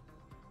bastard.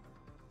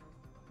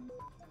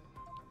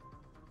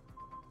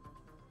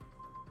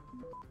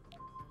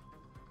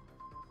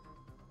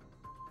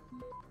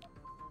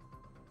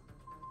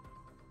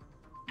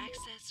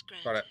 Access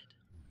granted. Got it.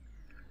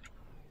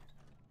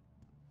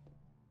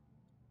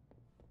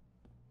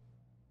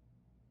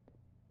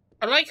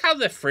 I like how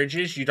the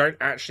fridges, you don't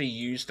actually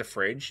use the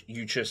fridge.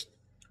 You just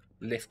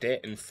lift it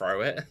and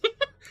throw it.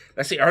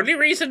 That's the only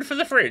reason for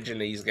the fridge in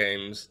these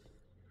games.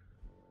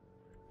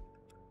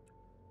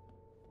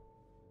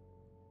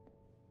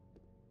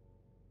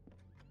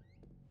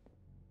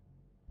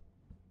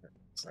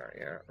 So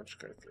yeah, I'll just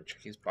go through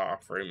check his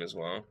bathroom as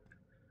well.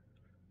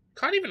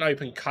 Can't even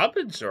open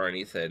cupboards or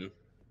anything.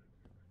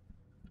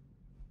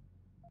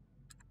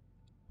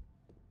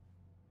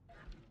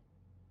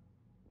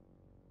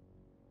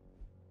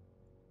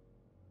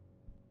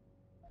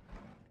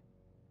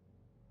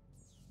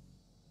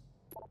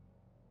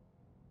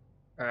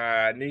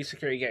 New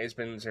security gate has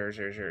been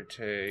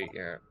 0002.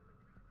 Yeah.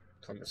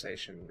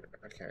 Conversation.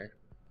 Okay.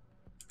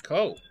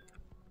 Cool.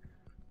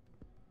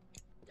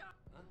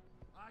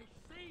 I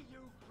see you,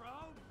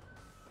 Crow.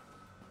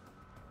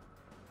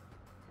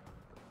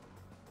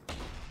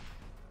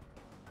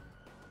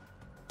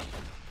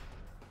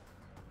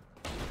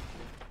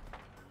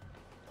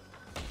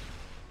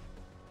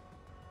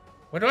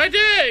 What do I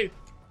do?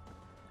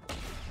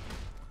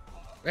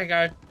 There you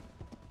go.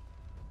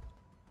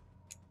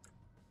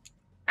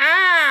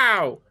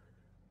 Ow!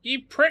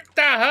 You pricked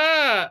the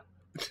hurt!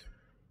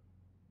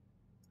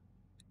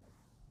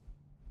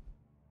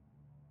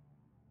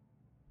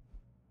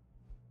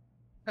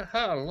 That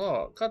hurt a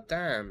lot. God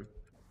damn.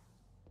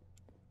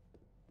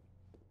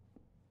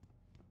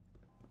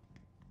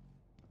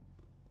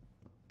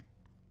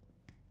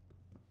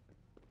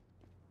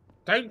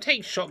 Don't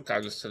take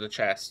shotguns to the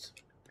chest.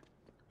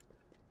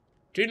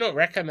 Do not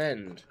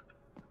recommend.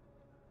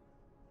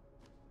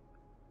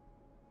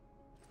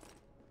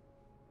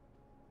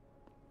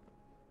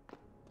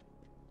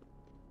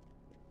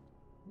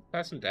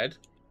 Person dead?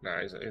 No,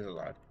 he's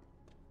alive.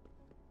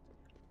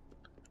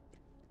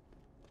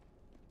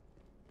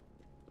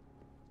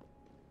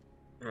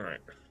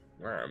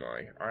 Where am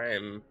I? I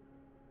am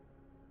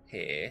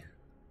here.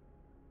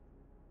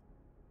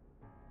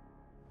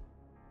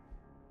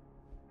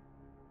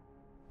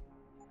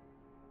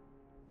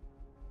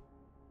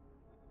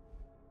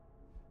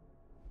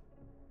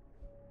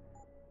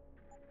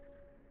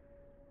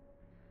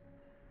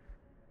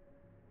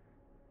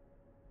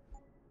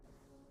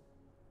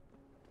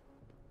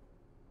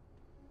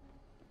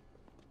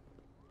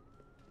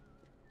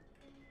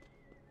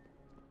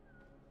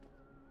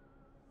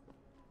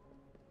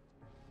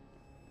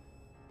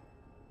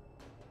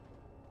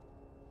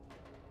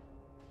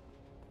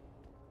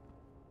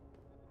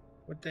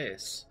 What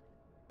this?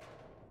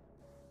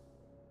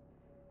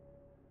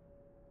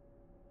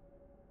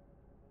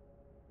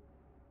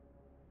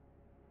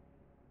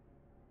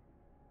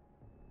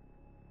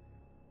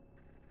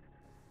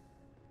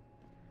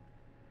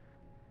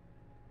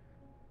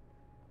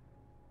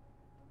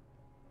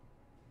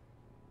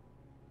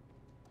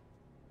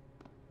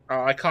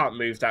 Oh, I can't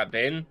move that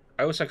bin.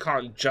 I also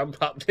can't jump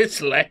up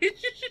this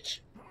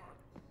ledge.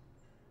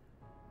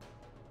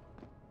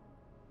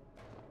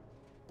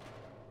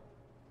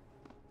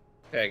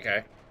 There you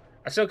go.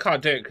 I still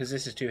can't do it because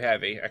this is too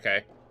heavy.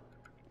 Okay.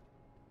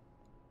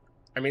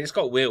 I mean, it's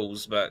got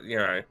wheels, but, you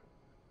know.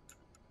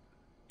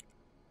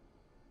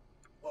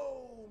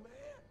 Whoa, man.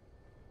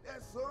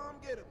 That's some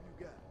get up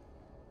you got.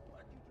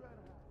 Why'd you try to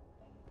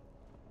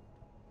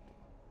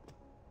hide?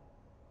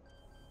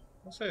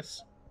 What's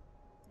this?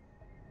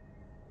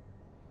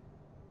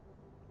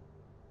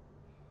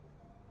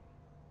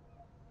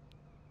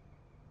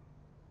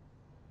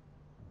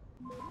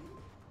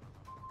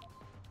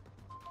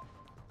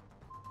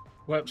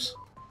 Whoops.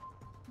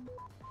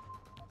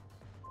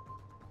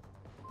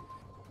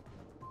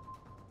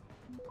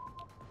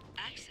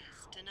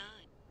 Access denied.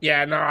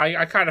 Yeah, no,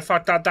 I kind of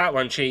fucked up that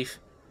one, Chief.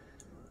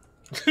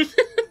 I think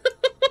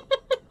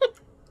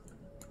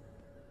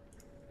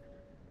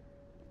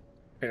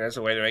there's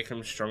a way to make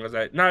them stronger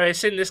though. No,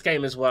 it's in this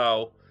game as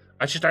well.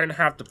 I just don't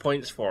have the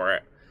points for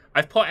it.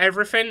 I've put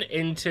everything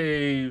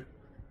into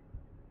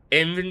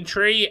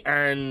inventory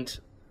and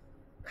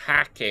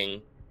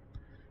hacking.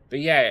 But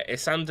yeah,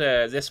 it's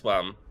under this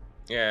one.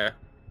 Yeah.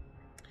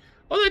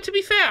 Although, to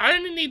be fair, I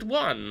only need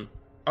one.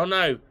 Oh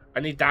no, I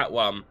need that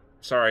one.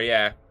 Sorry,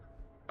 yeah.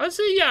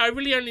 Honestly, yeah, I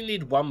really only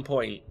need 1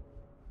 point.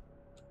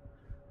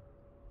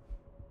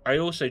 I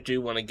also do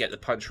want to get the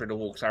punch through the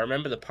wall, because I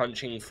remember the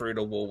punching through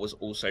the wall was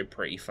also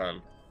pretty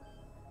fun.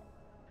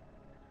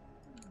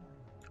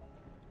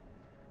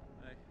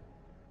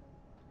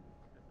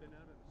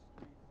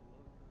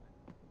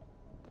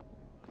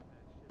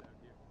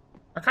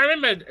 I can't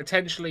remember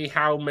potentially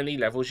how many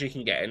levels you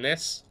can get in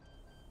this.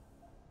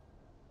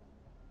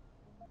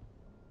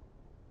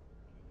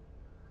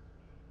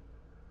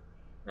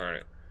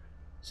 Alright.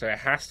 So it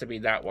has to be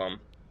that one.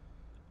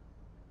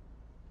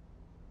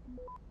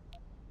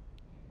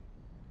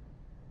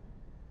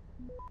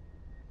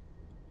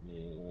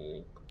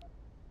 Ooh.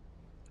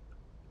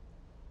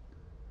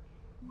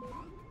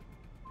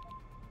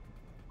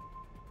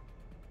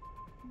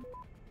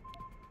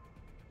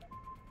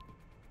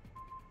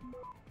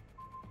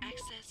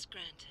 Access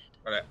granted.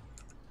 Got it.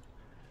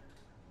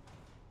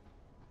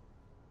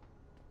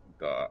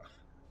 Got.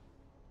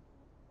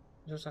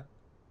 Just a...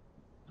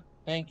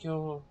 Thank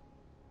you.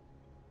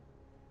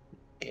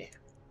 Yeah.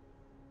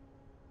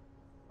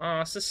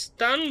 Oh, it's a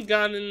stun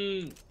gun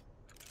and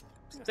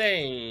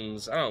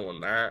things. I don't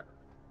want that.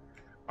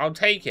 I'll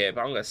take it,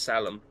 but I'm gonna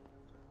sell them.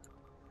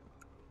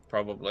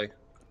 Probably.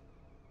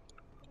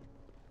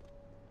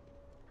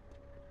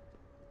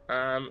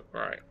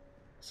 Right.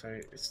 So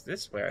it's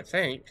this way, I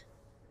think.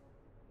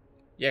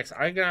 Yes,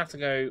 I'm gonna have to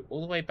go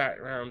all the way back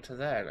around to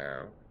there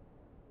now.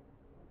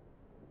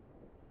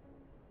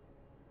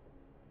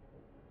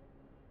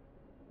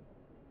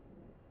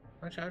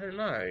 Actually, I don't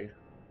know.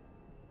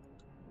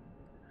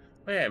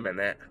 Wait a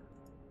minute.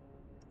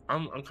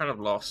 I'm kind of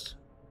lost.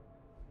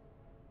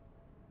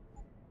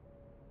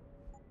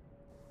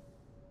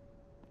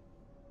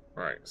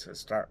 Right, so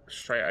it's that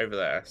straight over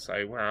there.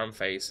 So where I'm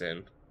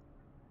facing.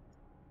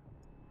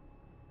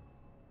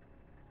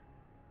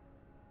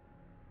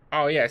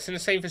 Oh yeah, it's in the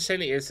same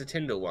vicinity as the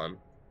Tyndall one.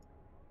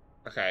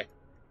 Okay.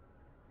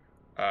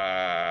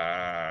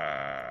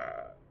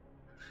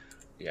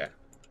 Yeah.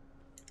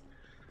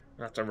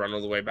 I have to run all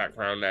the way back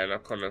round there, and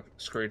I've kind of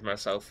screwed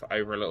myself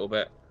over a little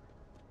bit.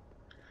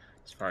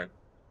 It's fine.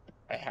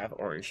 I have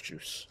orange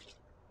juice.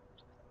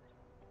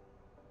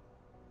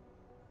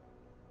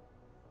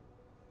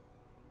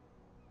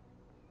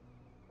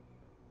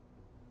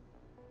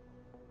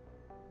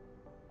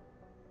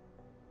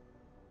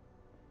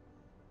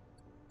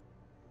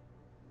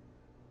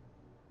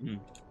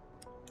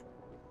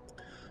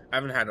 I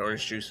haven't had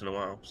orange juice in a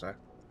while, so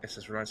this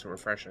is nice and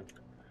refreshing.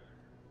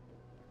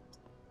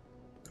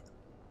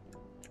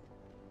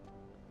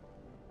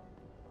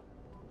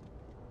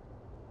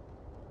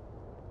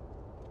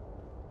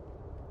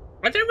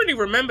 I don't really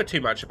remember too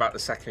much about the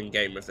second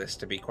game of this,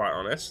 to be quite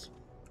honest.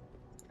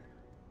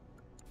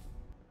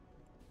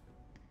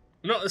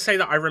 Not to say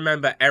that I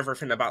remember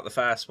everything about the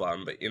first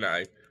one, but, you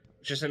know,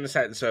 just in the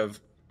sense of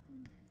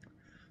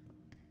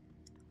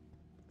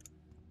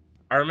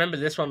I remember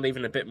this one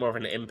leaving a bit more of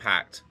an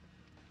impact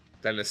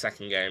than the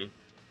second game.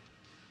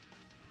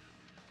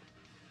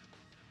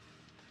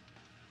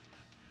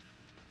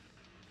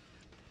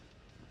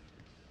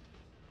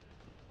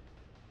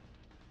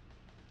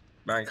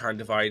 Mankind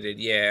Divided,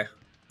 yeah.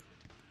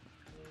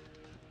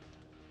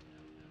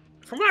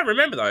 From what I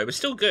remember, though, it was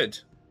still good.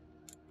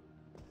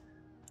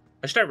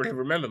 I just don't really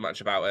remember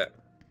much about it.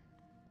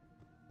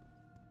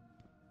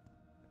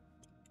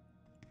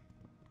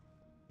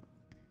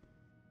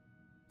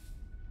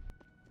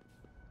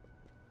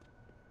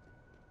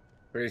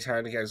 Really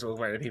trying against all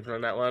the people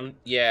on that one.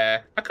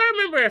 Yeah. I can't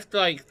remember if,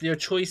 like, your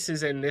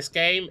choices in this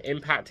game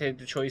impacted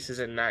the choices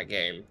in that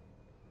game.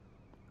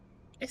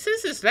 It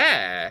says it's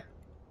there.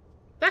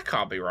 That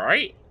can't be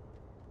right.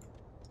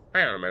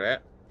 Hang on a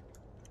minute.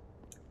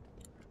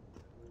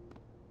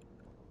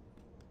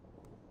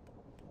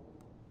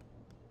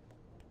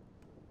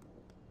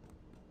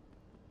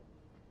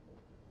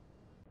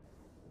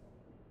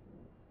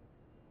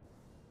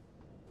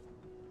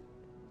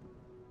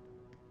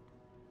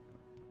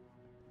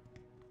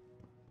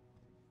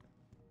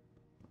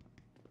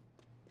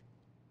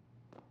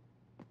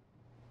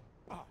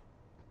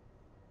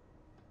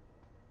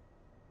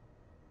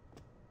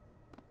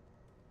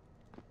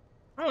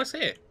 Oh, it's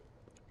here.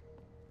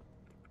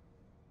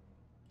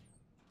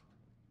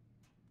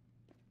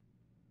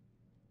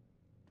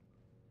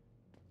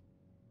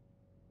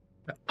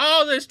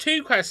 Oh, there's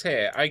 2 quests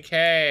here.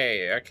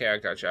 Okay. Okay, I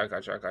gotcha.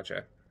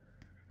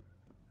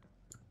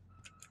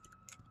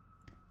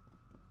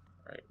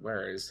 Right,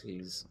 where is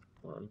he's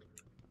one?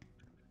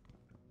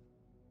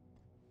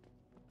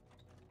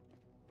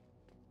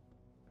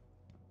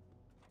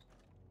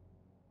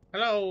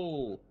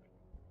 Hello.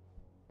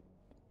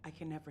 I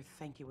can never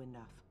thank you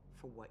enough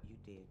for what you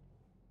did.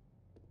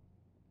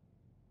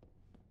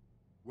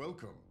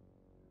 Welcome.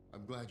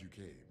 I'm glad you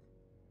came.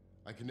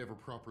 I can never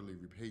properly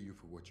repay you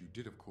for what you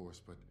did, of course,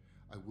 but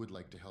I would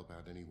like to help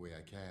out any way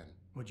I can.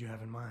 What'd you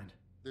have in mind?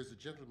 There's a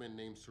gentleman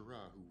named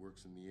Sarah who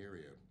works in the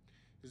area.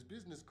 His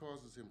business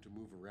causes him to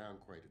move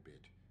around quite a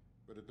bit,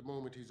 but at the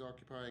moment he's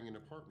occupying an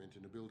apartment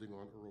in a building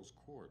on Earl's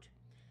Court.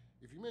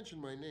 If you mention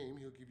my name,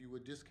 he'll give you a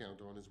discount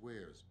on his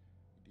wares.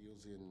 He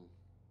deals in,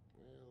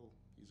 well,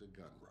 he's a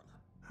gun runner.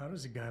 How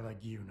does a guy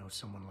like you know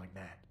someone like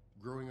that?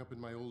 Growing up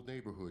in my old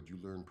neighborhood, you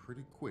learn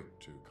pretty quick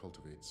to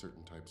cultivate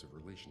certain types of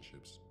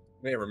relationships.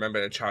 I may remember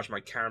to charge my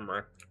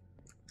camera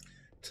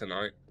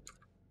tonight.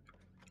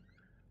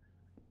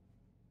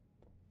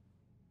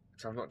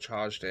 So I've not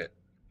charged it.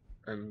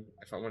 And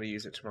if I want to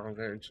use it tomorrow, I'm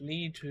going to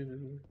need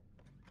to.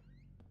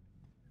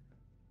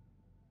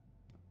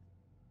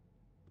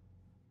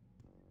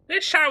 Their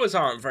showers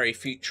aren't very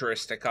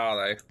futuristic,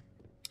 are they?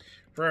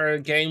 For a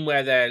game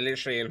where they're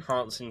literally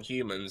enhancing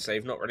humans,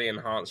 they've not really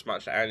enhanced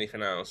much to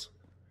anything else.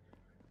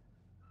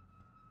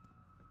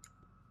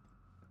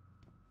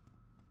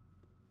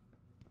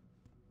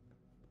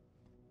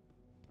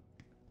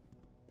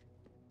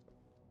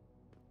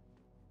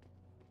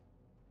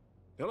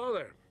 Hello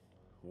there.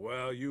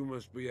 Well, you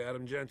must be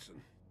Adam Jensen.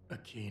 A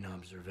keen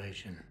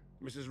observation.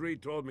 Mrs.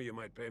 Reed told me you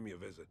might pay me a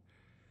visit.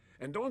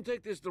 And don't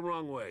take this the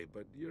wrong way,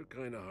 but you're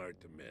kind of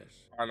hard to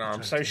miss. I know,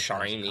 I'm so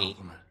shiny.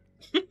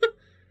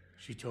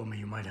 She told me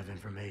you might have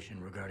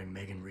information regarding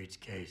Megan Reed's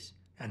case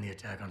and the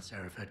attack on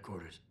Seraph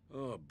headquarters.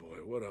 Oh boy,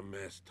 what a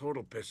mess.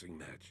 Total pissing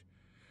match.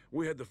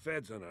 We had the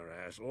feds on our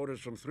ass,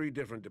 orders from 3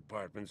 different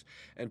departments,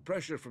 and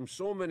pressure from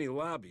so many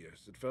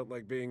lobbyists it felt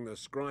like being the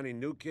scrawny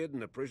new kid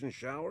in a prison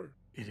shower.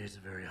 It is a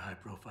very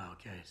high-profile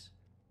case.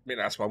 I mean,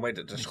 that's one way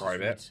to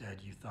describe Mrs. Reed it. said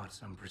you thought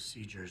some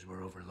procedures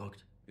were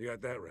overlooked. You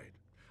got that right.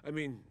 I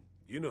mean,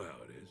 you know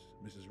how it is.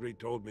 Mrs. Reed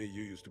told me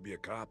you used to be a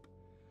cop.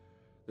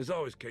 There's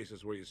always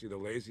cases where you see the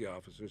lazy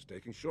officers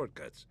taking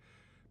shortcuts.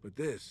 But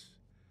this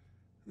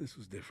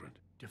was different.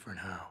 Different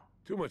how?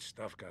 Too much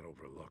stuff got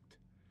overlooked.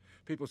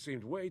 People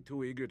seemed way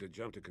too eager to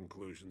jump to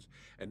conclusions,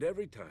 and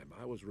every time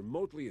I was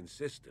remotely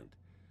insistent,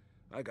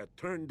 I got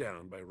turned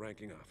down by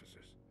ranking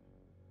officers.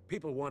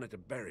 People wanted to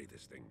bury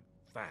this thing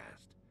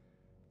fast.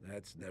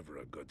 That's never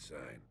a good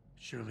sign.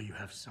 Surely you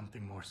have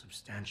something more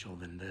substantial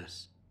than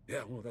this.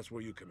 Yeah, well, that's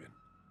where you come in.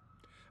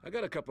 I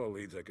got a couple of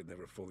leads I could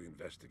never fully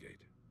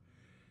investigate.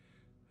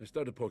 I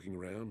started poking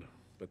around,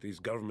 but these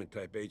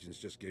government-type agents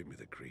just gave me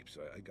the creeps.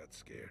 I got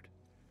scared.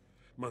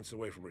 Months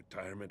away from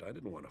retirement, I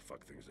didn't want to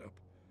fuck things up.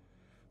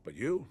 But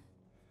you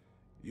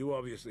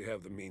obviously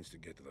have the means to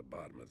get to the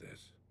bottom of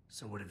this.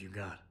 So what have you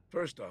got?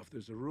 First off,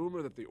 there's a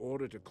rumor that the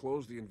order to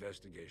close the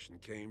investigation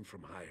came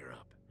from higher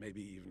up,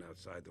 maybe even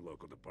outside the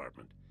local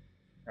department.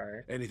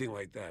 Right. Anything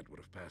like that would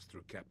have passed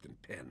through Captain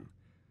Penn.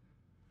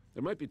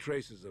 There might be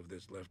traces of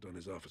this left on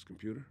his office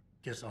computer.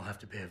 Guess I'll have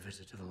to pay a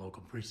visit to the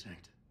local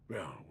precinct.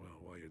 Well,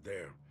 while you're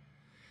there,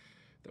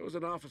 there was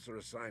an officer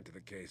assigned to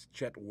the case,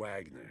 Chet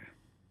Wagner.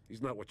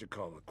 He's not what you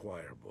call a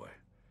choir boy.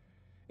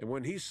 And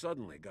when he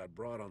suddenly got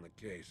brought on the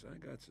case, I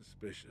got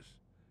suspicious.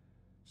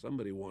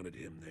 Somebody wanted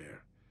him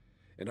there.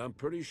 And I'm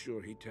pretty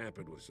sure he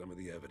tampered with some of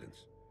the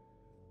evidence.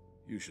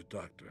 You should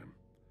talk to him.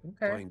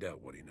 Okay. Find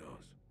out what he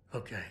knows.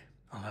 Okay,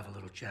 I'll have a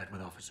little chat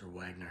with Officer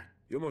Wagner.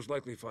 You'll most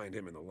likely find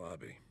him in the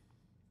lobby.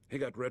 He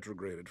got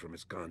retrograded from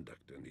his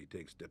conduct, and he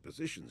takes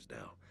depositions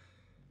now.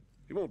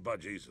 He won't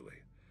budge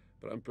easily,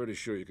 but I'm pretty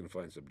sure you can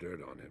find some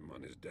dirt on him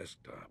on his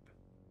desktop.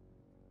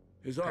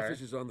 His office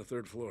is on the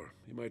 3rd floor.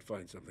 You might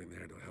find something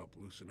there to help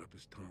loosen up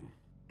his tongue.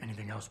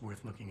 Anything else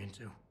worth looking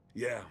into?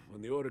 Yeah,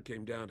 when the order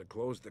came down to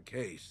close the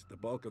case, the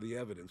bulk of the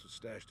evidence was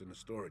stashed in a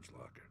storage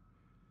locker.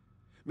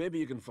 Maybe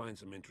you can find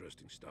some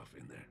interesting stuff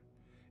in there.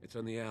 It's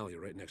on the alley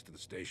right next to the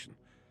station.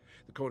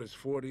 The code is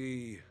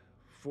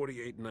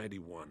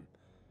 4891.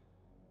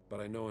 But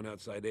I know an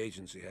outside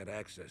agency had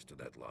access to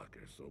that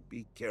locker, so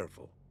be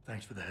careful.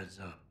 Thanks for the heads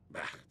up.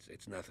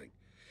 It's nothing.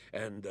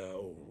 And,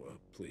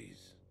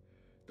 please,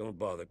 don't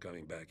bother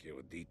coming back here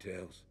with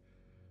details.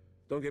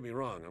 Don't get me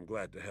wrong, I'm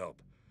glad to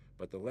help.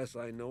 But the less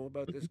I know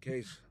about this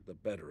case, the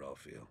better I'll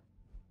feel.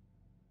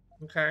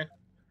 Okay.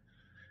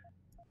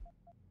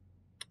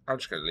 I'm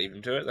just going to leave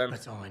him to it then.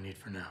 That's all I need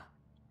for now.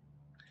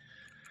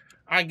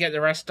 I get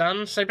the rest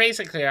done. So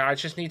basically, I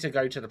just need to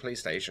go to the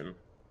police station.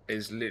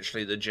 Is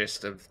literally the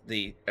gist of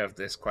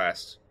this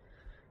quest.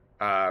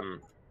 Oh,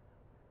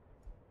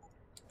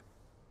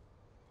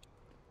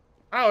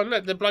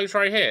 look, the bloke's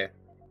right here.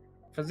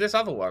 For this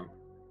other one.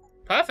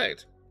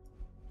 Perfect.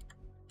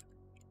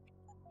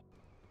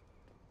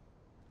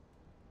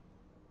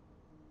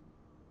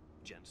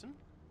 Jensen?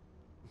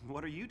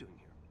 What are you doing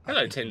here?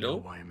 Hello, You know Tyndall.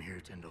 why I'm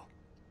here, Tyndall.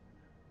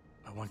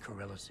 I want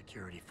Corella's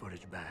security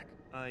footage back.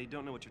 I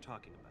don't know what you're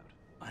talking about.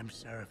 I'm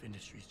Seraph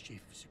Industries'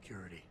 chief of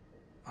security.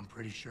 I'm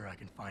pretty sure I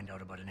can find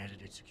out about an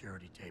edited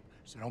security tape,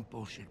 so don't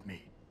bullshit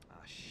me.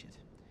 Ah, shit.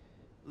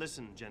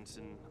 Listen,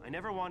 Jensen, I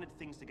never wanted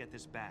things to get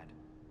this bad.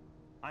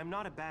 I'm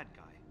not a bad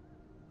guy.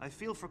 I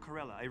feel for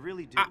Corella, I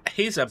really do.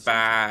 He's a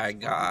bad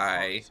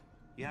guy.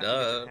 You have to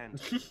get your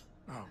hands.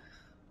 Oh,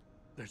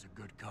 there's a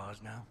good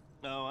cause now?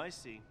 Oh, I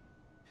see.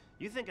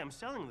 You think I'm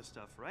selling the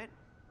stuff, right?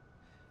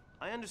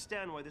 I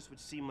understand why this would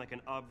seem like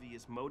an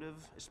obvious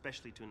motive,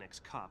 especially to an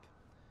ex-cop.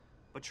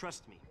 But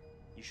trust me,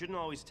 you shouldn't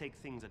always take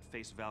things at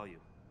face value.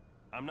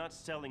 I'm not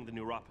selling the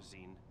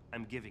neuropazine,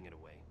 I'm giving it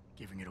away.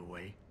 Giving it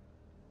away?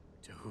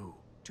 To who?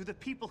 To the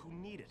people who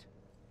need it.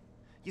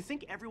 You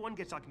think everyone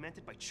gets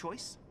augmented by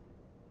choice?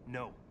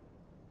 No.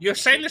 You're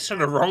saying this to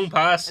the wrong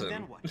person. And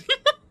then what?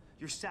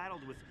 You're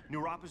saddled with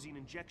neuropazine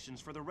injections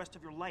for the rest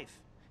of your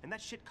life, and that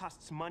shit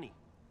costs money.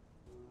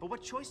 But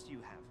what choice do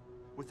you have?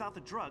 Without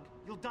the drug,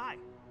 you'll die.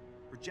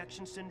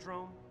 Rejection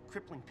syndrome,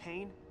 crippling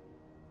pain,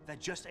 that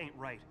just ain't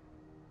right.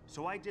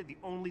 So I did the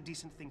only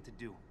decent thing to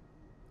do.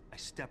 I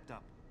stepped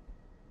up.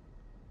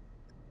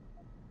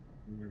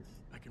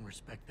 I can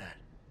respect that.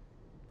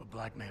 But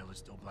blackmail is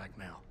still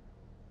blackmail.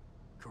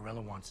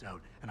 Corella wants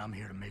out, and I'm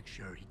here to make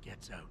sure he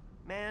gets out.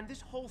 Man,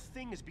 this whole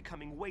thing is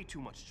becoming way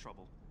too much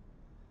trouble.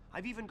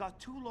 I've even got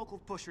 2 local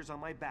pushers on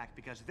my back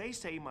because they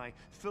say my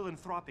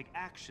philanthropic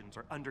actions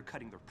are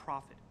undercutting their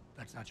profit.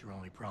 That's not your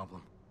only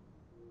problem.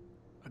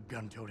 A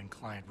gun-toting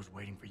client was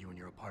waiting for you in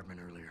your apartment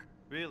earlier.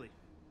 Really?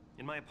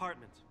 In my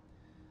apartment?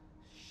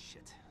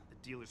 Shit, the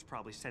dealers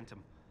probably sent him.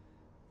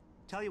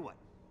 Tell you what,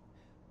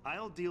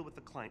 I'll deal with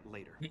the client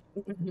later.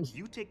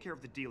 You take care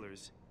of the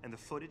dealers, and the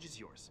footage is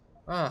yours.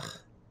 Ugh,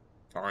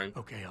 fine.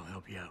 Okay, I'll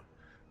help you out.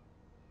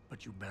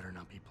 But you better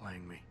not be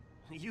playing me.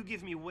 You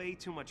give me way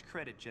too much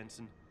credit,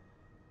 Jensen.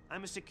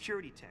 I'm a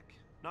security tech,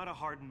 not a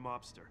hardened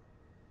mobster.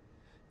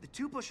 The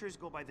 2 pushers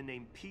go by the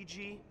name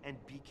PG and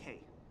BK.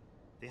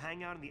 They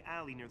hang out in the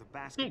alley near the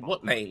basketball.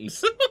 What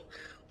names?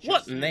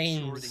 What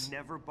names? Sure they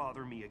never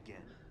bother me again.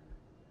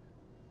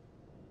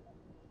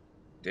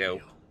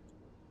 Deal.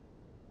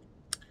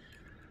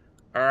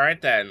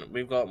 Alright then,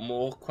 we've got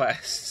more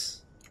quests.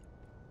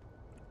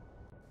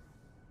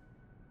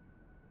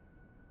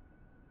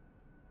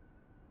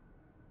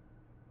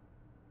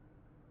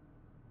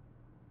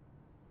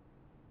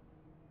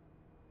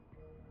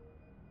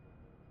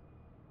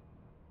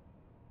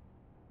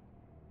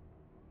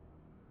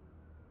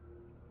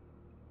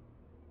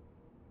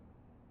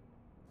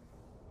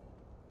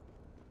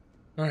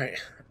 Alright.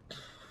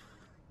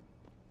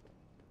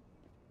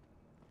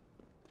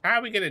 How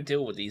are we going to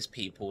deal with these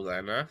people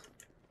then, huh?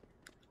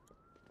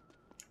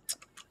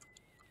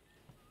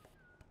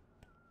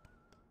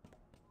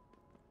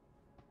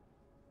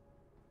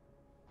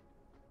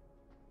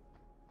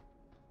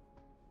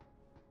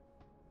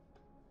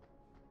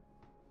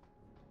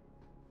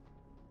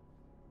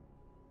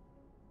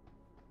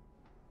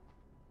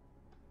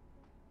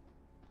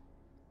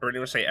 I really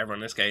want to say everyone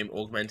in this game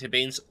augmented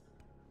beings.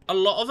 A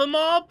lot of them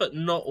are, but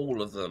not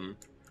all of them.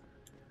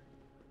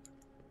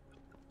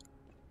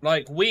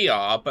 Like, we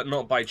are, but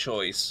not by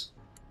choice.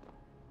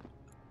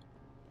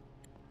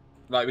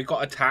 Like, we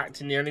got attacked,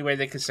 and the only way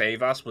they could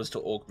save us was to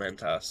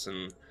augment us,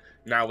 and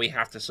now we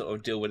have to sort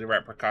of deal with the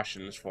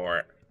repercussions for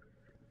it.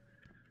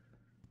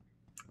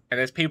 And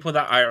there's people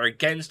that are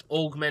against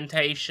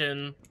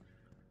augmentation.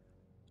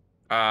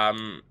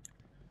 So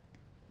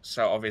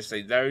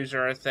obviously those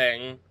are a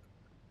thing.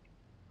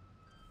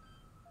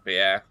 But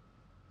yeah.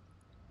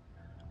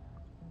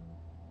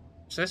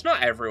 So it's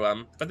not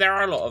everyone, but there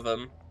are a lot of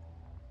them.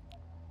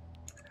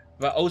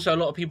 But also a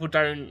lot of people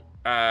don't,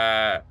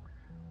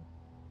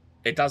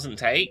 it doesn't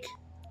take.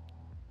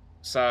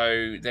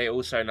 So they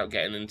also end up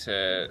getting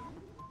into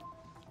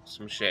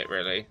some shit,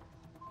 really.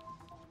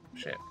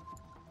 Shit.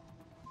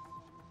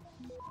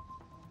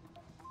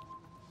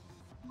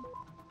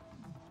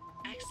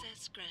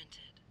 Access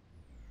granted.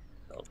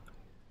 Oh.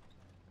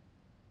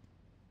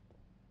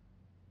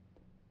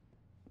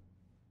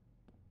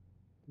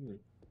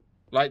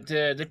 Like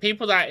the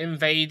people that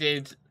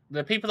invaded,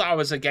 the people that I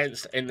was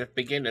against in the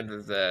beginning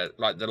of the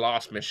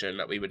last mission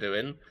that we were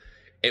doing,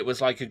 it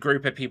was like a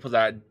group of people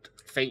that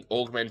think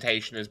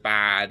augmentation is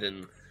bad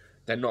and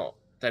they're not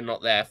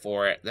there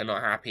for it. They're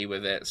not happy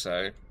with it,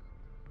 so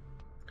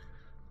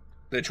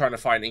they're trying to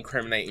find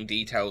incriminating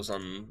details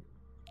on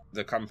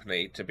the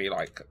company to be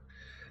like,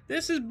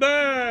 this is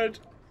bad.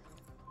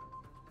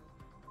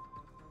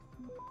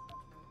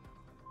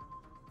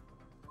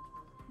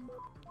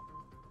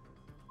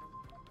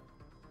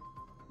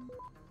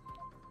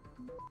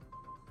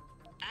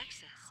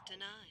 Access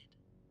denied.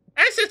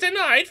 Access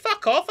denied?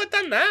 Fuck off, I've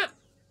done that.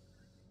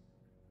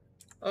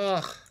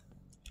 Ugh.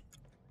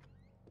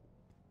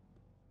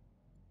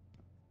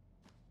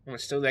 I'm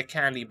still their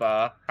candy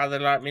bar. How they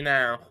like me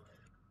now?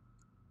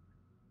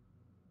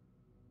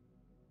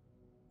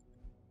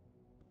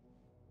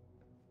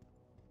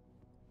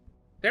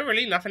 There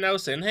really nothing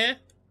else in here?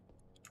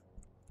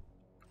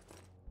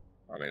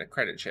 I mean, a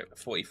credit chip,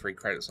 43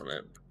 credits on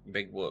it.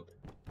 Big whoop.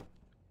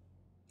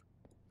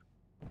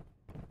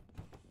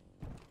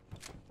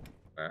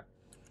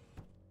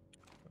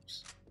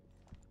 Oops.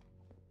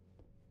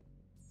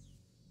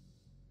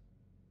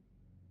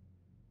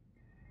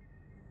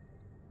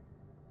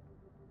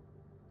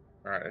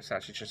 Alright, let's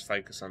actually just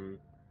focus on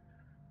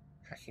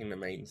hacking the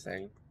main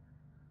thing.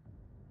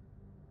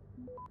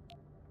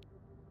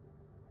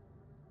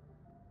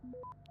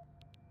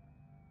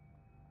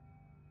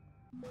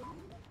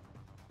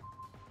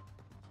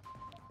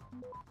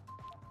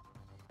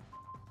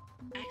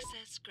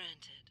 Access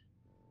granted.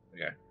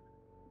 Okay.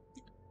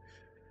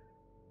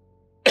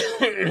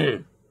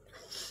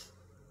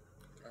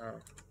 Oh.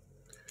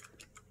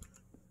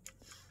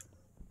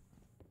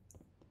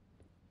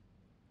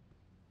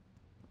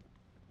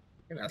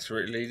 And that's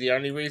really the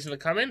only reason to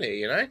come in here,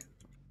 you know?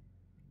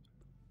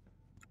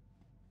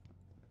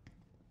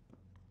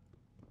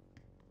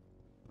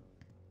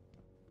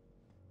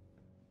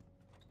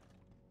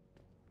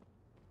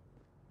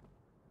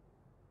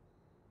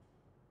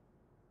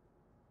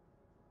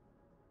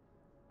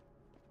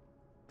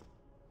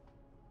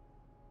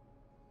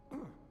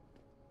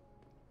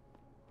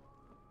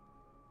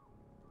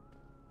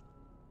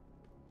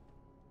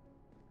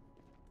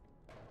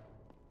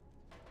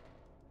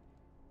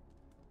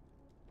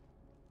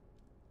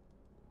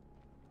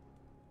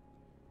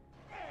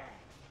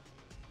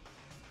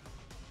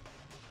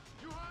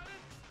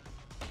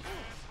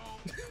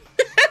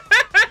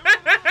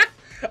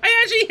 I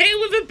actually hit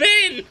with a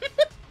bin!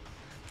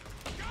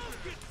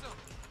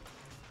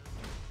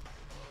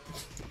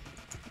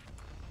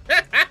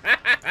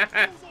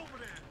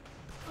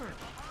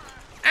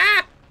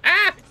 Ah!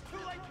 Ah!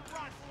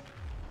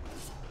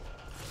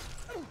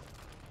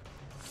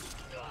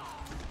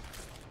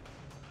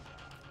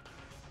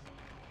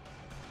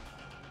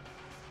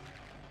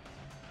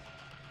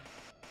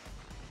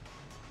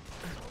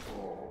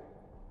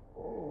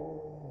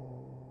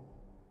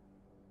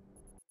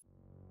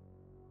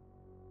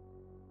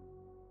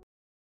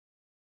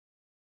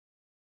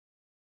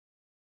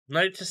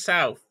 Note to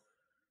self.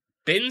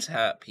 Bins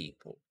hurt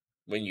people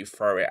when you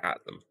throw it at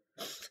them.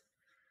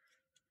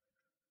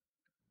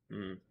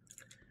 Am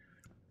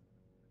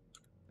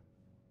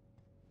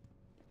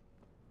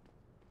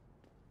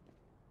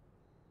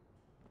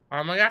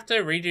I gonna have to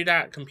redo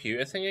that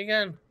computer thing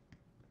again?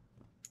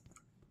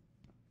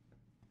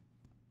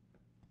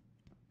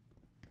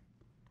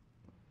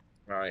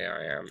 Oh yeah,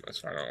 I am. That's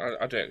fine.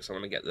 I'll do it because I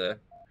want to get the,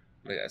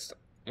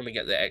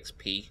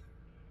 XP.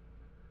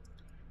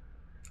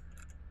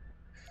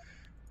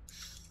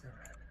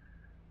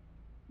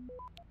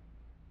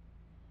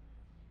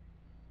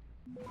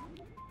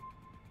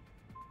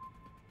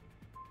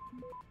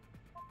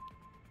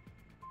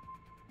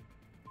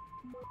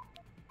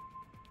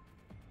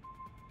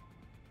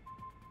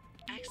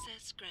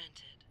 Access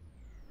granted.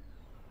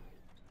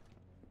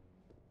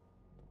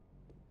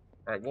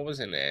 Alright, what was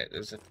in it?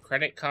 There's a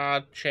credit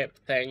card chip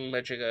thing,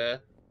 majigger.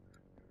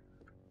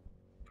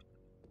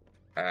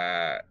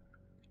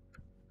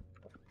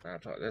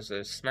 There's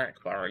a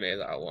snack bar in here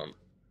that I want.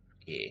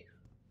 Yeah.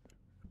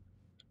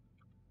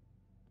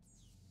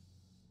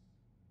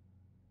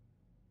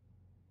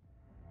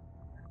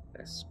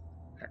 Let's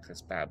hack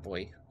this bad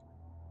boy.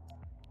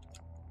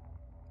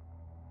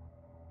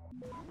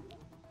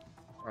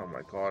 Oh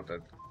my god,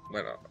 that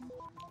went up.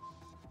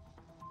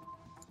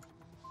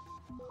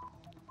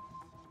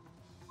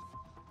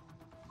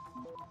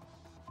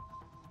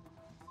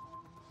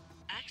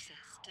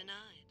 Access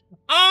denied.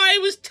 I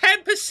was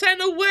 10%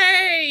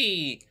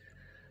 away!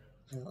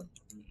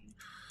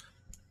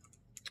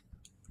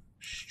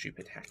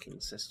 Stupid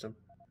hacking system.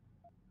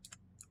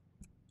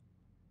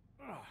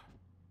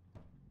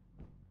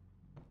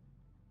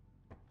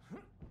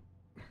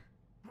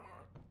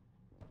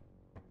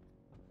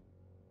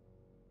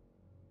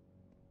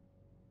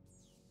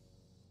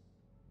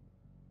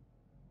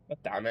 Oh,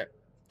 damn it.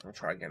 I'll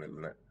try again in a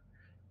minute.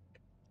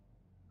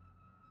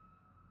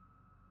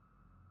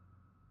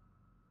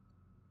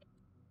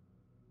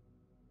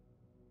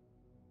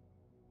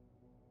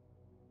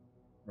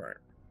 Right.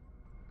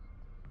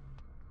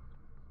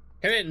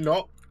 Can it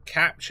not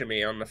capture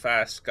me on the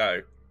first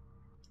go?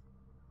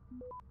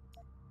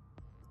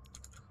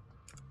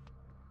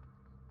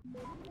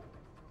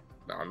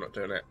 No, I'm not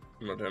doing it.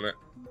 I'm not doing it.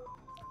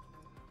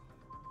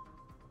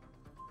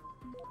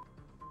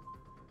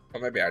 Or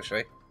maybe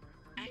actually.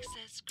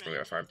 Oh,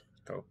 yeah, fine.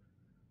 Cool.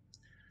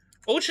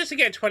 All just to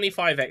get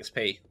 25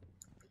 XP.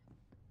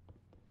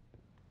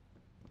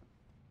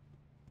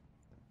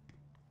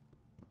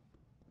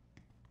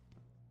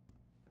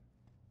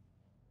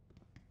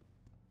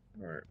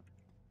 Right.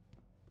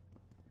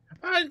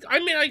 I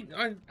mean,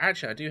 I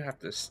actually I do have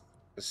this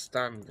the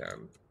stun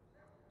gun.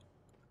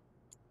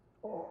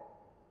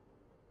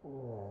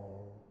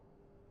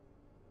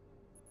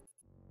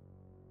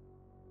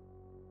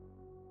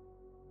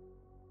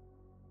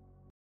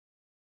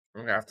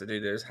 I'm gonna have to do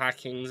those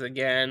hackings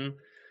again.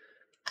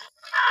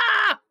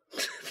 Ah!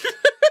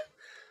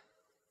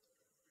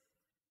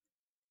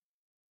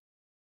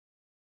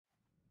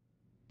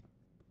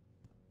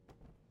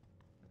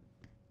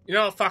 You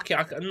know what? Fuck it.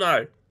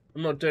 No,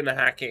 I'm not doing the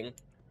hacking.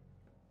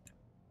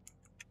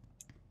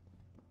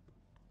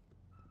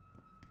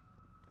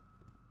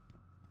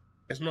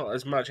 It's not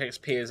as much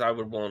XP as I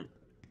would want.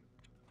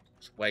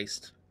 It's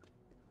waste.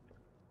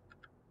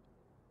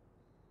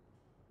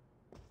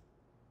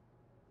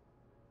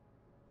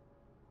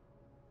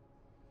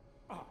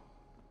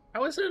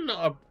 How is there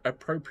not an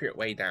appropriate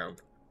way down?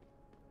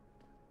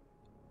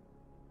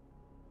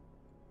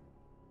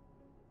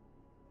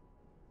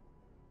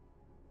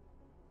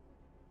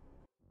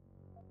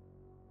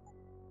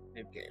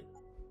 New game.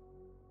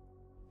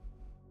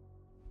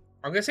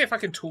 I'm gonna see if I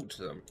can talk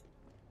to them.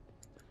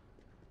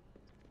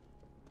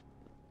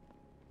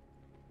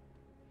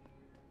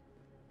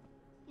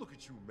 Look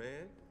at you,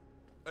 man.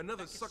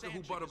 Another sucker who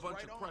bought a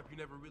bunch of crap you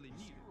never really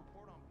needed. You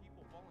report on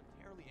people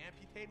voluntarily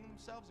amputating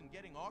themselves and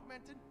getting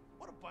augmented?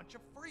 What a bunch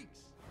of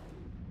freaks.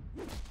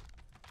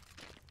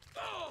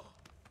 Oh!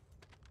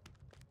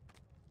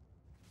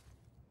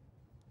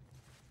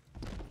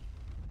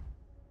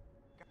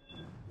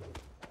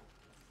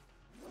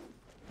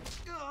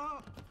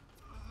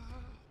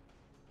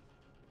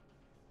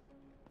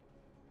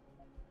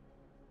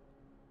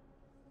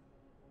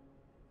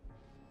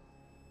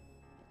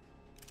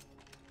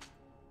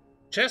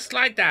 Just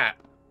like that.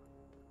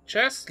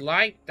 Just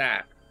like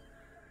that.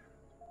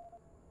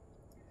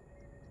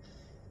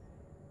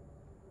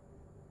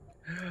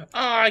 Oh,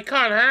 I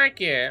can't hack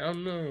it. Oh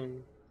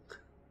no.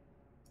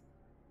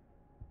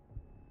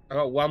 I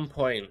got 1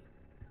 point.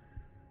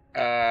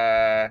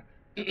 I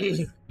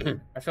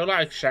feel like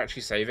I should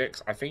actually save it,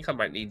 'cause I think I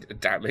might need a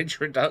damage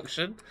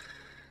reduction.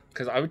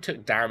 Because I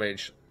took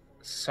damage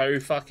so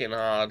fucking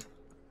hard.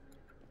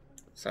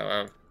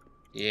 So,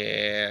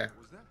 yeah.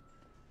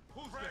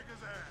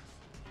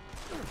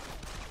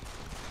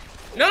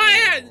 No,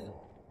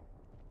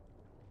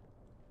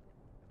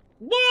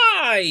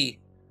 why?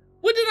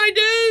 What did I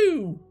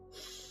do?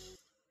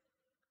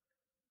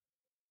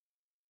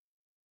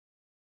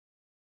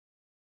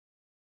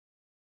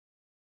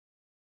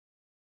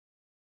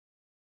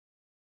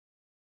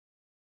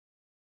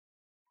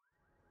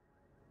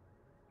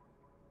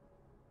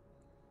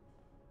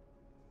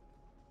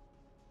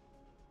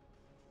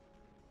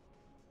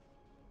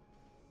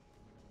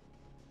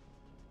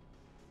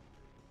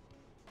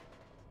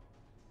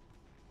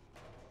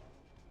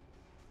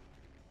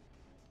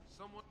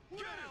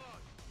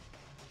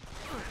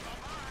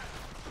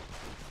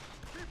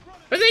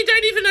 But they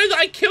don't even know that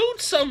I killed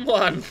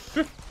someone.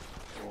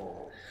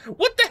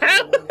 What the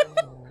hell?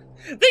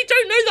 They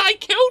don't know that I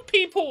killed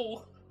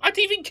people. I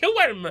didn't even kill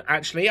them,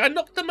 actually. I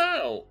knocked them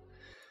out.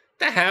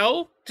 The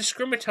hell?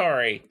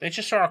 Discriminatory. They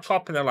just saw a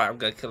cop and they're like, I'm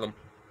going to kill him.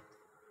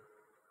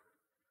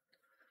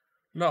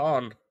 Not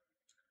on.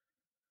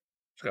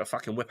 Just got to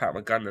fucking whip out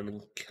my gun and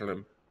then kill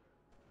him.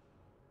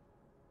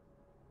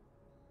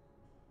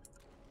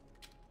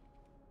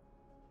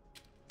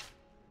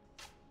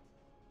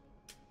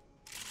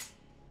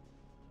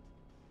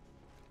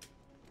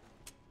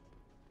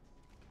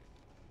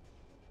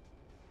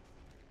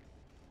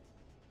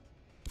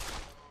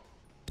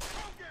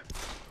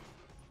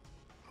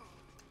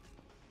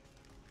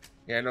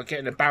 Yeah, not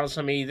getting a bounce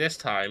on me this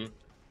time.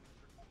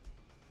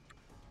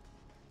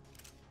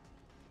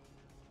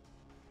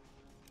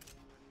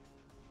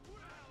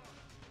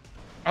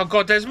 Oh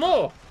god, there's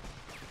more!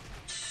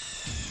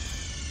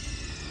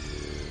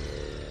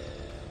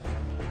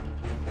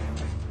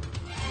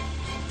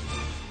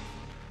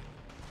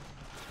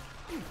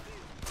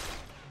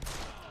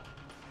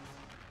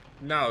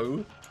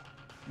 No.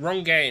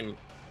 Wrong game.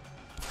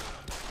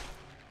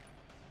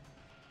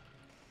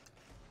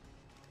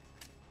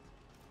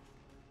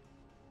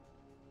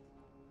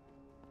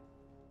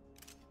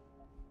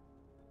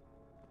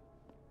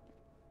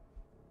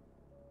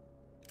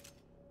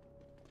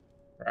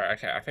 Right,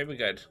 okay, I think we're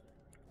good.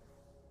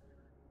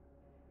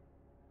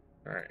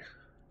 Alright.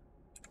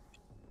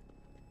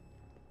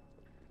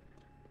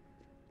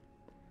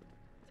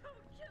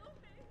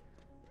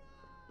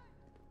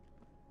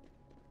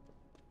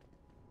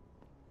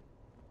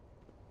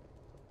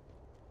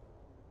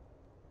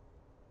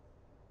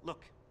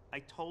 Look,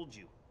 I told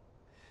you.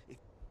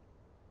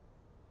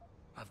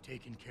 I've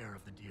taken care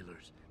of the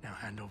dealers. Now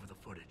hand over the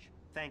footage.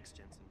 Thanks,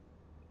 Jensen.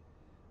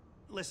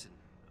 Listen,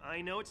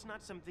 I know it's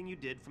not something you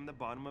did from the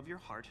bottom of your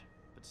heart,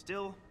 but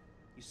still,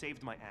 you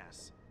saved my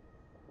ass.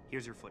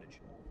 Here's your footage.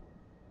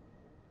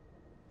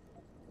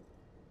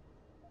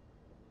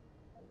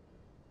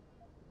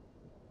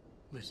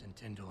 Listen,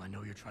 Tyndall, I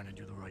know you're trying to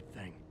do the right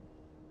thing.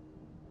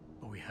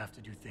 But we have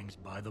to do things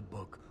by the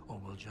book, or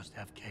we'll just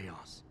have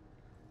chaos.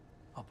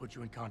 I'll put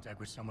you in contact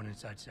with someone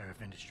inside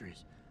Seraph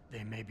Industries.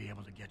 They may be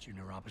able to get you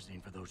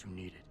neuropozyne for those who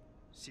need it.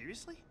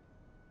 Seriously?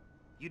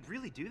 You'd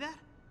really do that?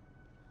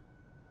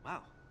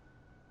 Wow.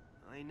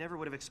 I never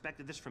would have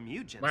expected this from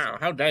you, Jensen. Wow,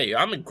 how dare you?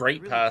 I'm a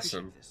great really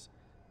person.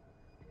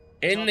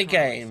 In the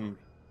game.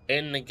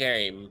 In the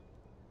game.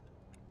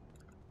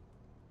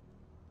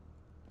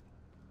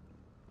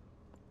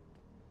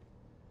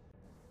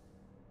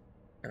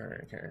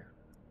 Okay.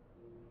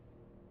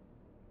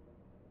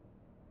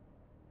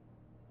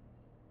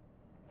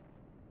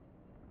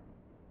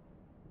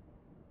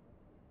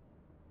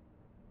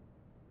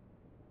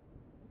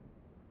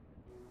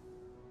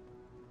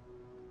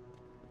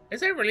 Is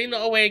there really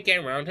not a way of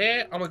getting around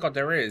here? Oh my god,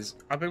 there is.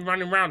 I've been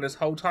running around this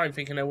whole time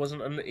thinking there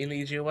wasn't an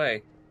easier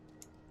way.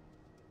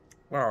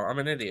 Wow, I'm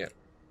an idiot.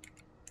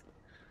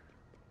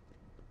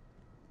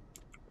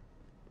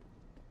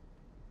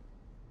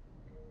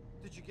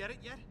 Did you get it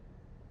yet?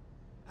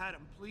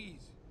 Adam,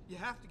 please. You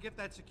have to get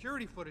that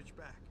security footage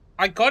back.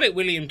 I got it,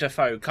 William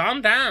Dafoe.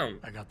 Calm down.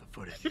 I got the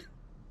footage.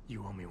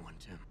 You owe me one,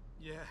 Tim.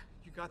 Yeah,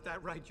 you got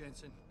that right,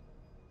 Jensen.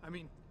 I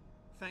mean,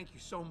 thank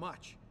you so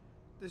much.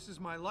 This is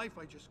my life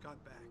I just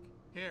got back.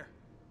 Here,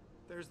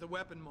 there's the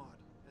weapon mod,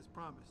 as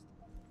promised.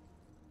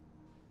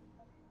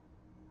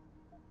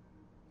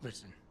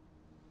 Listen,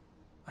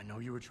 I know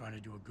you were trying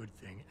to do a good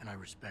thing, and I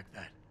respect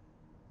that.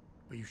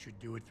 But you should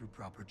do it through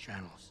proper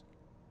channels.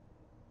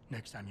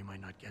 Next time you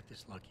might not get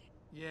this lucky.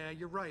 Yeah,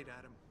 you're right,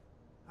 Adam.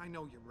 I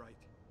know you're right.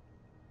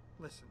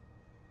 Listen,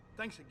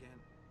 thanks again.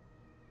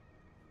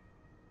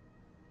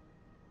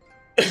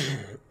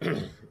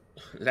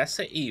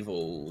 Lesser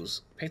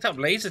evils. Picked up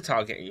laser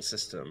targeting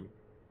system.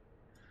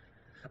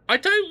 I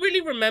don't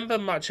really remember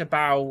much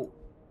about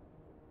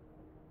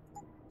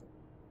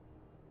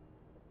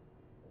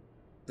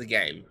the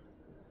game.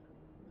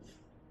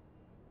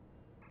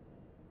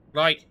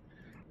 Like,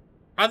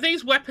 are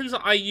these weapons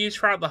that I use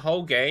throughout the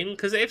whole game?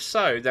 Because if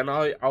so, then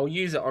I'll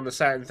use it on a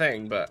certain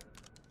thing, but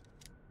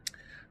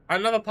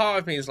another part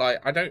of me is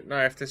like, I don't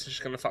know if this is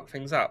just going to fuck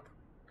things up,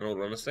 in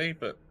all honesty,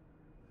 but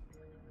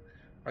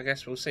I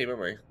guess we'll see, won't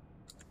we?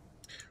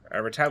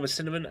 Return with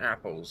cinnamon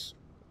apples.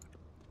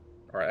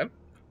 Alright then.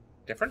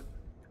 Different.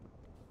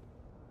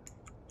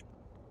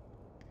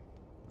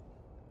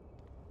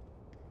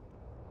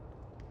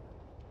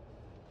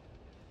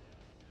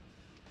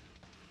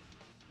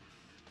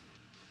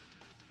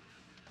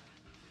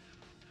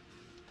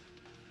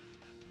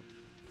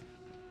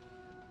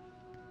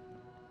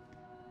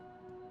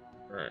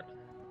 Alright.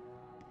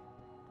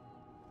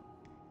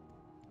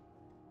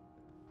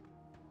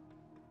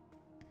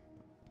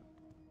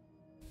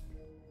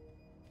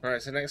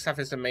 Alright, so next stuff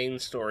is the main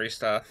story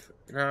stuff.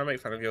 You know, I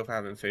make fun of you for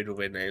having food with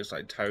weird names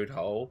like Toad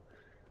Hole.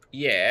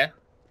 Yeah.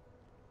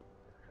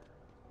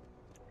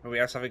 But we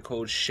have something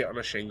called Shit on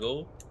a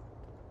Shingle.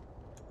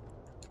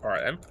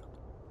 Alright then.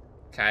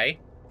 Okay.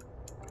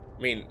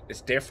 I mean,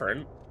 it's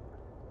different.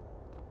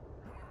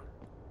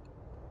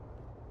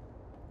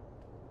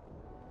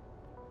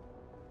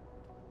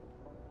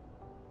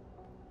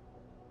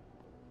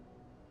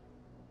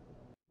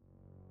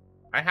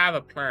 I have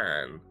a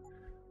plan.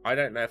 I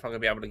don't know if I'm going to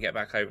be able to get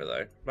back over,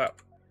 though. But,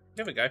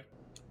 here we go.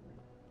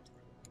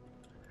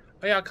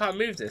 Oh yeah, I can't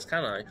move this,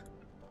 can I?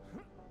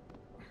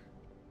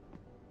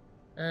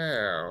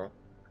 Oh.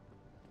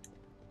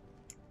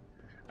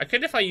 I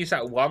could if I use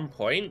that 1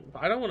 point,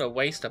 but I don't want to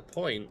waste a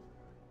point.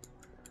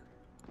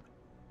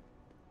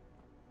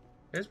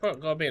 There's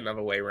got to be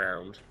another way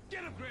round.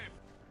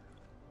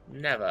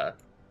 Never.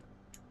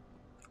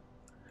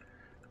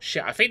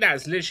 Shit, I think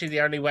that's literally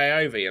the only way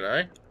over, you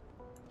know?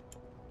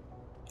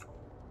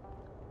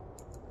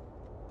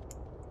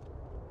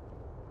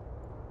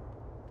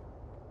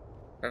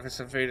 Go for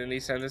some food and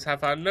these senders. Have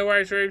fun. No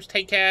worries, Rubes.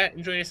 Take care.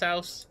 Enjoy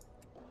yourselves.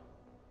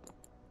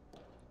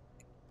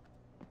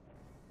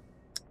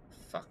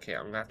 Fuck it.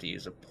 I'm gonna have to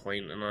use a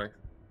point, am I?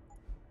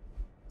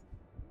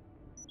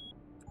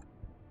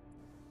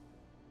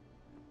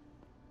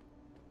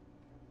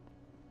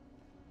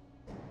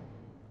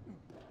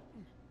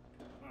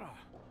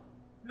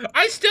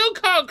 I still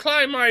can't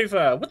climb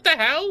over. What the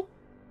hell?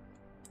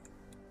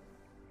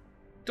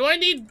 Do I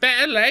need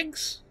better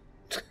legs?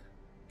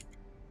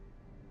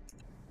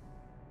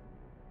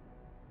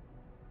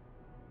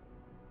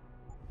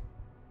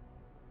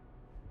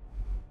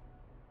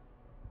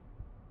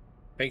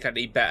 I think I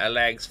need better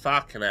legs.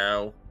 Fucking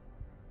hell.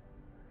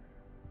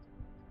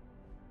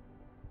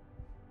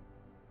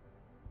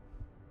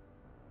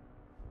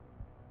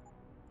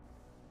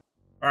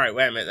 Alright,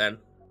 wait a minute then.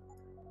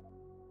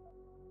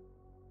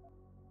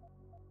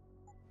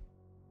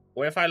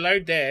 What if I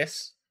load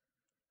this,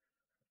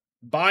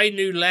 buy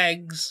new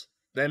legs,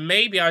 then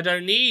maybe I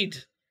don't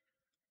need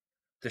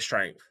the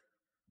strength.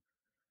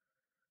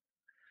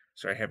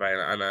 Sorry, here,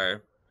 I know.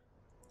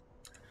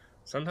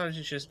 Sometimes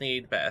you just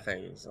need better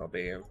things. I'll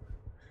be in.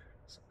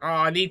 Oh,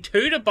 I need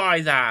 2 to buy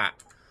that.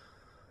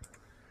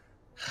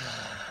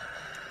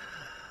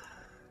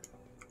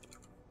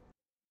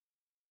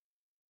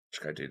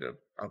 Just go do the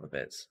other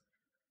bits.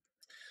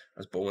 I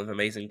was born with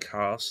amazing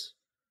cars.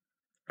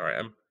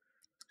 Alright,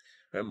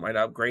 my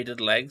upgraded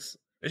legs.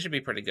 This should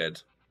be pretty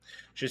good.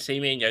 Should see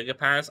me in yoga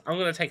pants. I'm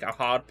gonna take a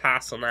hard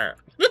pass on that.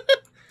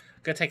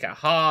 Gonna take a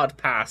hard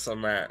pass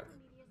on that.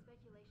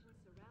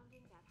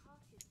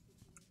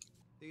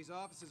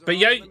 But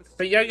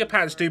yoga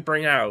pants do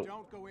bring out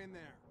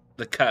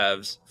the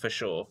curves for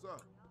sure.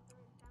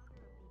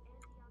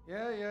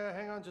 Yeah,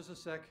 hang on just a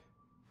sec.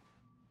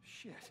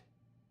 Shit.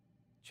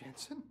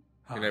 Jensen?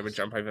 You never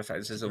jump over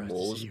fences and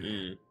walls.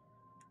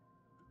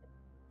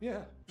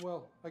 Yeah,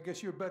 well, I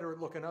guess you're better at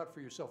looking out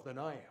for yourself than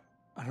I am.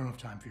 I don't have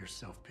time for your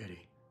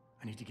self-pity.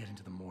 I need to get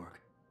into the morgue.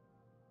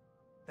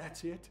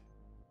 That's it?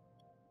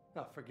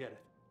 Now, forget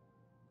it.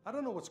 I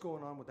don't know what's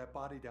going on with that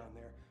body down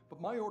there,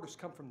 but my orders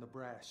come from the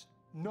brass.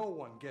 No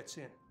one gets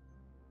in.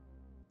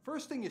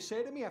 First thing you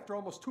say to me after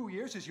almost 2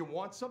 years is you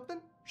want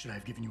something? Should I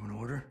have given you an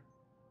order?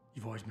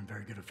 You've always been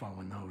very good at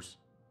following those.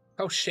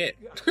 Oh, shit.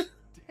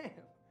 Damn.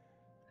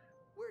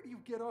 Where do you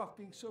get off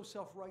being so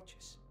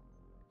self-righteous?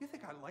 You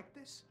think I like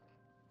this?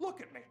 Look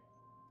at me.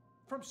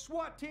 From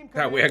SWAT team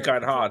that we're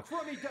going hard.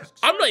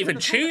 I'm not even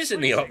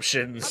choosing the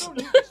options. I don't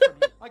need this from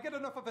you. I get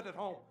enough of it at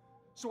home.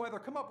 So either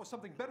come up with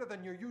something better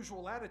than your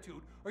usual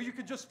attitude, or you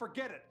can just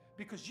forget it,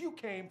 because you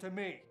came to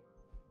me.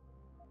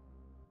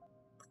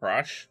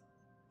 Crush.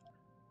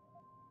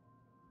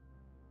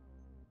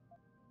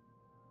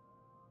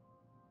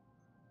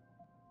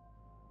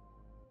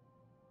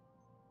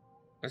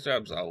 Let's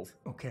absolve.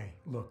 Okay,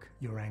 look,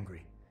 you're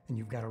angry, and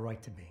you've got a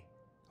right to be.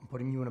 I'm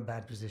putting you in a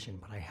bad position,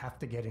 but I have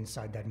to get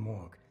inside that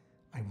morgue.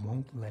 I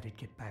won't let it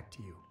get back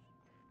to you.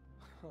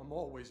 I'm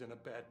always in a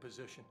bad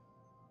position.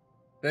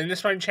 Then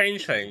this won't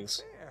change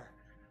things. Fair.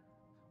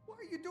 Why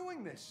are you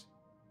doing this?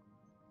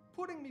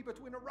 Putting me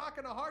between a rock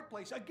and a hard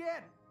place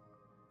again.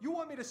 You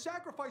want me to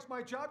sacrifice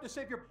my job to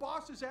save your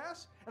boss's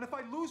ass? And if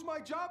I lose my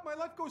job, my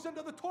life goes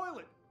into the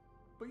toilet.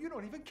 But you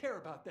don't even care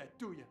about that,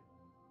 do you?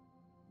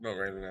 Not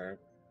really, no.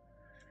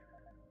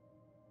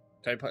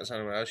 Don't put it on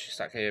anyone else. You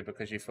stuck here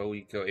because you feel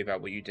guilty about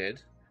what you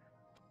did.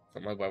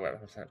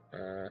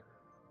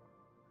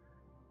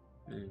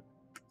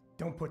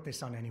 Don't put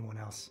this on anyone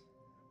else.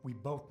 We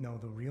both know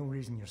the real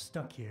reason you're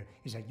stuck here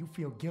is that you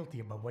feel guilty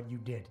about what you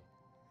did.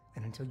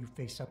 And until you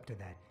face up to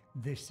that,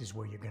 this is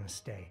where you're gonna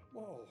stay.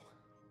 Whoa,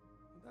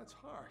 that's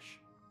harsh.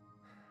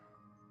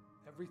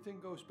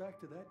 Everything goes back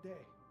to that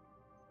day.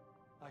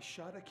 I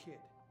shot a kid,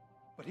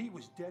 but he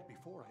was dead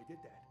before I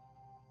did that.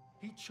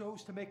 He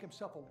chose to make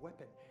himself a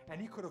weapon,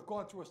 and he could have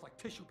gone through us like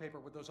tissue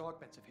paper with those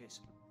augments of his.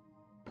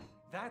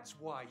 That's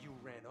why you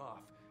ran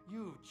off.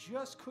 You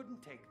just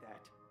couldn't take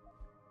that.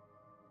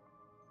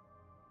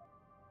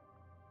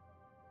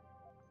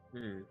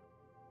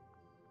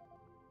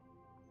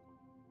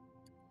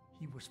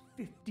 He was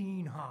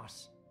 15,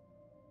 Haas.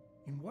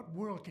 In what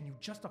world can you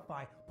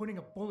justify putting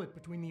a bullet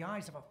between the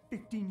eyes of a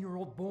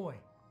 15-year-old boy?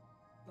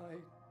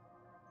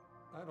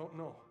 I don't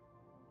know.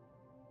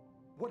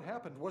 What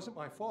happened wasn't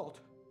my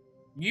fault.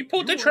 You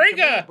pulled the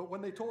trigger! But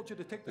when they told you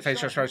to take the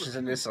facial shot, expressions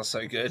in this are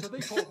so good. So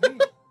they told me.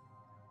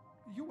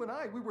 You and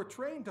I, we were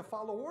trained to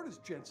follow orders,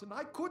 Jensen.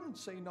 I couldn't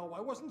say no. I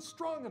wasn't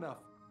strong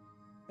enough.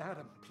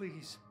 Adam,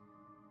 please.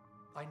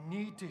 I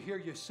need to hear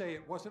you say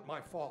it wasn't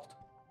my fault.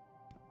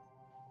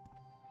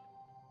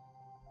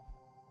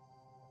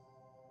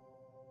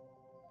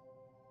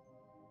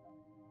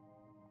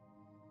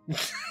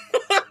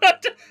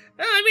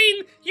 I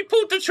mean, you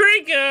pulled the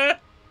trigger.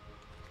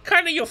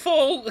 Kind of your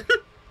fault.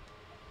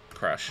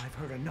 Crush. I've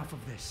heard enough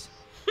of this.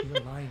 You're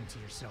lying to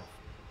yourself.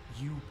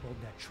 You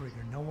pulled that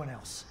trigger, no one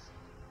else.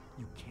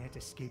 You can't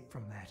escape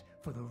from that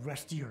for the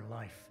rest of your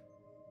life.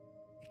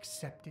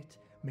 Accept it,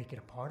 make it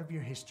a part of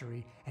your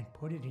history, and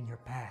put it in your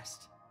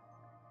past.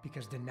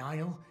 Because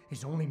denial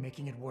is only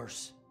making it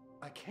worse.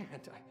 I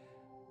can't.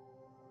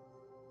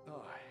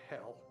 Oh,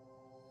 hell.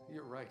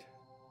 You're right.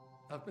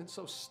 I've been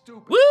so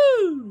stupid.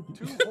 Woo!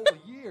 2 whole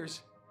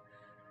years.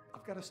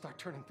 I've got to start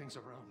turning things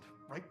around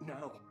right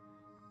now.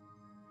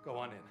 Go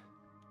on in.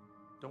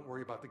 Don't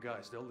worry about the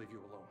guys. They'll leave you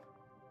alone.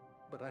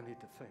 But I need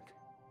to think.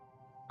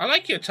 I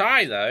like your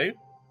tie, though.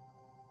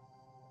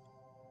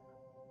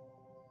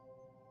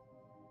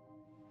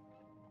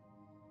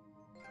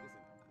 Listen,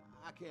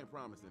 I can't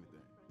promise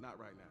anything. Not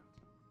right now.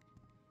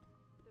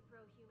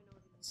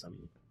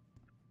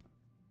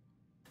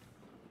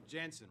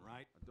 Jensen,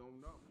 right? I don't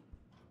know.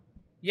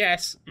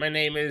 Yes, my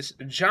name is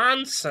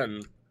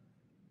Johnson.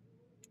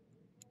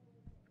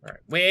 All right,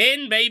 we're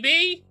in,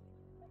 baby.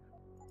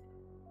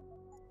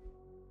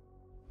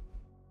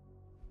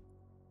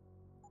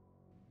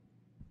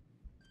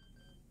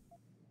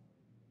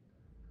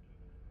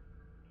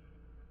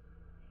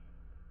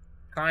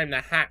 Time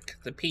to hack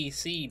the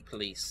PC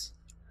police.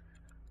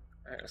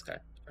 Alright, let's go.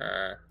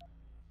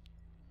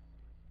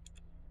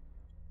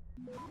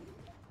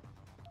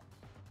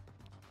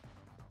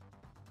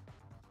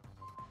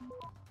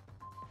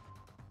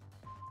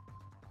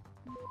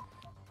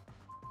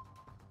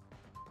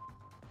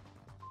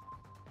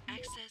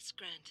 Access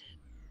granted.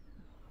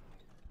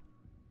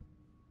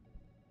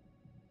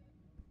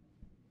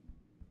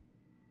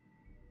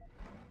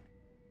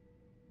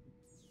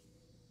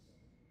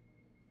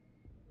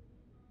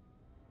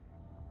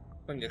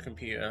 On your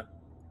computer.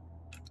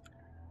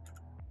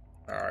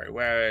 Alright,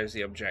 where is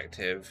the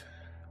objective?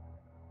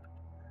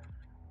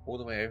 All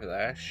the way over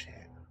there? Shit.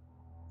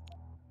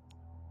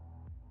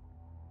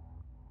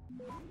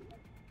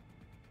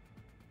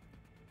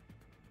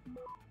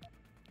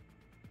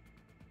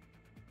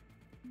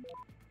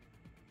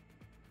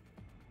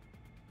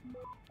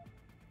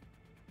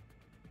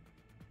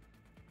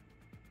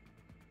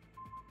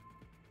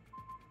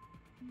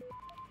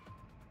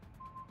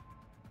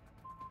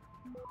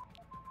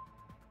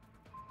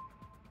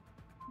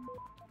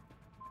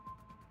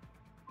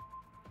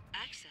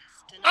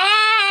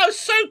 Oh,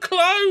 so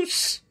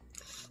close!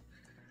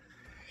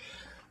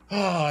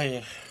 Oh,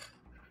 yeah.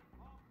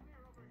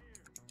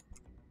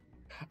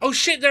 Oh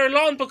shit, they're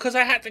alarmed because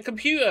I hacked the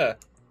computer.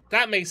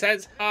 That makes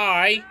sense.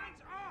 Hi.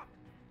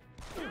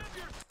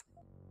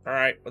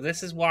 Alright, well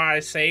this is why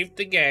I saved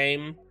the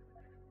game.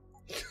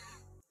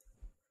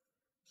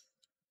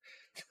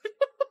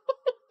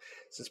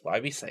 This is why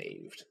we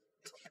saved.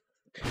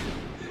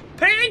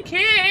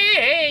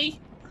 Pancake!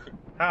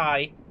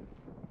 Hi.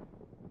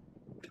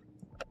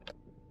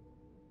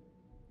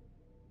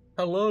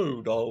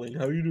 Hello, darling.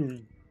 How you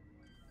doing?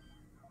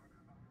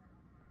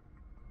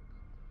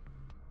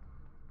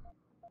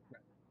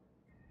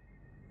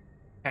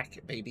 Hack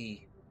it,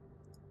 baby.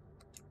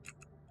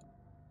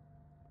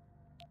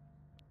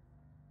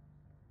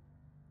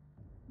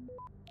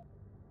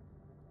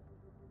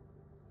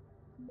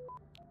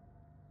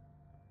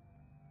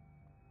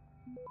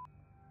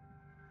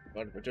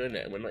 God, we're doing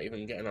it and we're not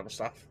even getting other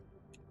stuff.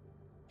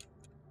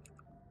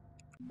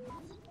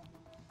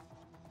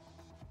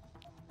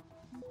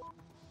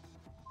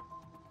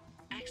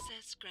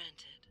 Access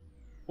granted.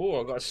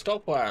 Oh, I got a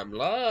stopworm.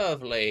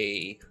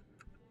 Lovely.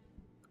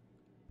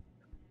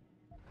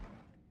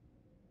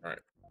 Alright.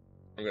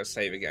 I'm gonna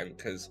save again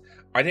because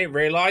I didn't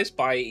realize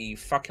by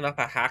fucking up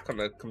a hack on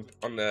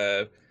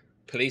the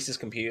police's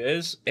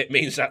computers, it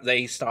means that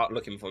they start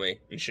looking for me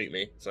and shoot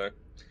me. So,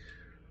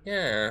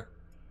 yeah.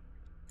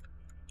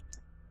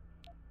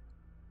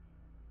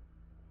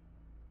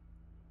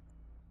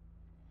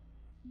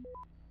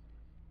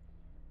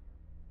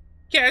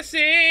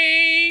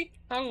 Cassie!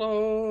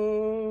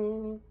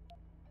 Hello!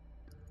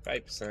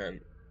 5%.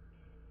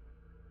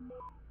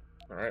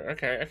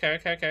 Alright,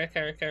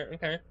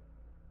 okay.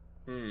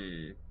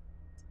 Hmm.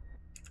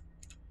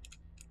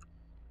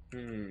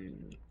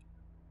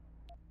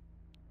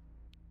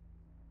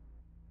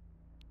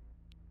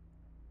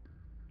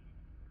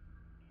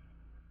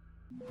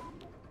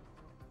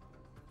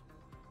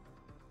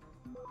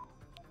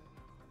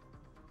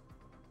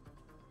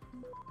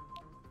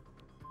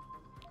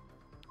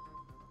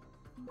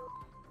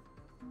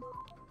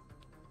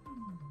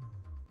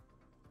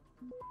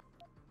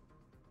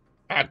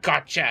 I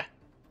gotcha!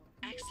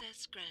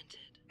 Access granted.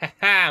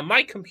 Haha,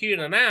 my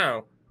computer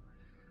now!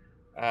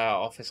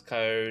 Office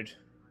code.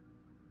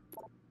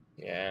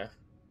 Yeah.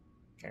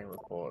 Game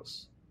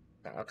reports.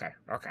 Okay.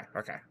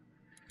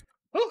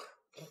 Whew.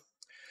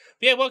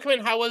 Yeah, welcome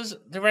in. How was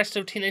the rest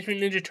of Teenage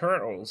Mutant Ninja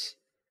Turtles?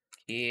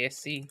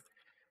 Kissy.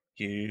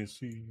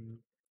 Kissy.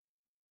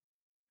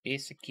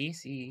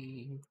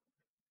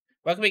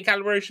 Welcome in,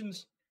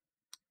 Calibrations.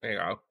 There you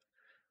go.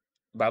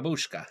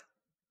 Babushka.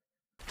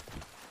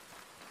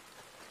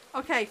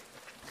 Okay,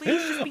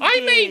 please just be I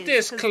deers, made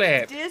this 'cause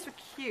clip. Deers were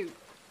cute.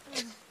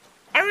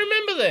 I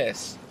remember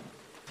this.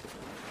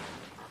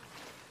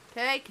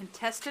 Okay,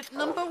 contestant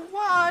number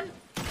 1.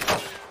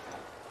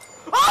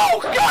 Oh,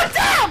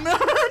 goddamn! No,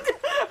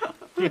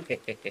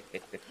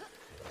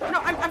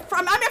 I'm your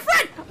friend!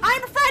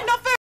 I'm a friend, not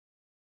food!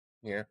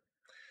 Yeah.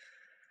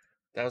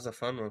 That was a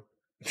fun one.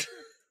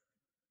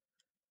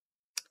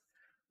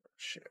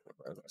 Shit,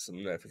 I've got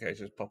some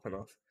notifications popping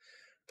off.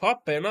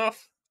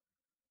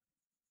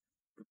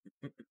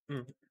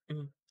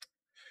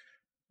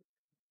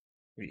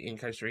 We in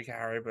Costa Rica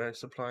Haribo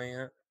supply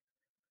yet?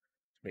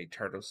 Make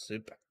turtle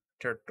soup.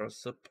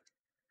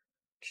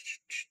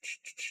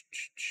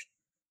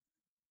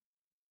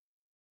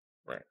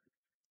 Right.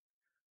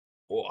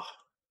 Oh.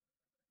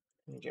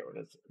 Get rid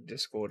of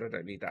Discord. I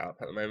don't need that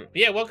up at the moment.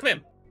 But yeah, welcome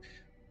in.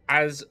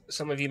 As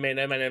some of you may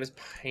know, my name is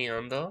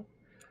Panda.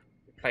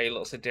 We play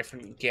lots of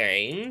different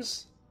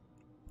games.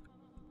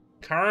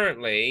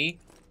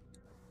 Currently,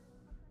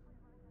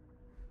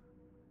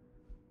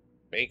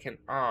 please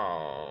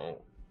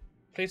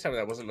tell me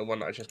that wasn't the one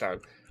that I just done.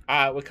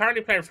 We're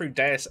currently playing through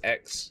Deus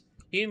Ex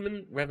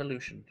Human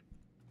Revolution.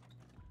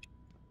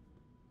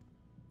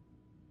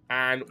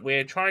 And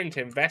we're trying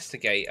to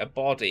investigate a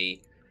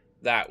body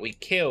that we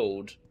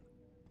killed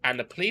And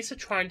the police are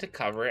trying to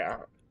cover it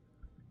up.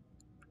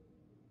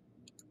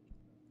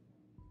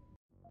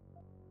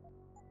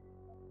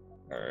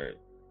 Alright.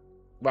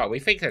 Well, we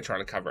think they're trying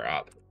to cover it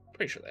up.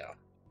 Pretty sure they are.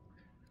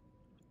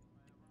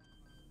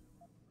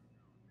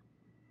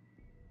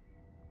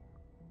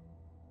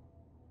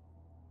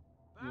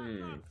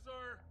 Hmm.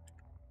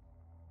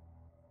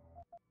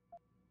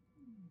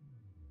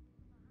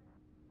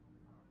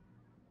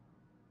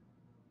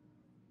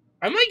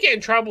 I might get in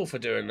trouble for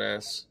doing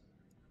this.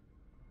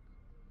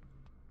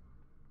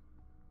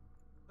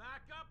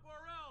 Back up or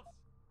else!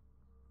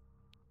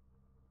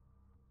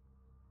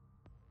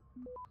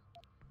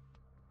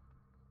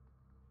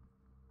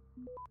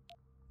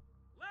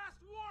 Last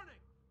warning!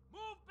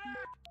 Move back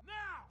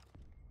now!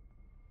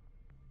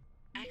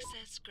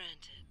 Access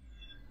granted.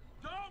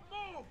 Don't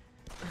move!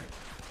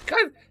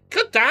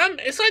 God damn!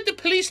 It's like the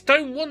police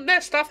don't want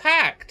their stuff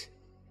hacked.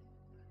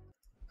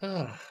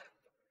 Ugh.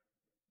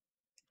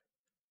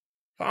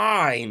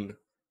 Fine.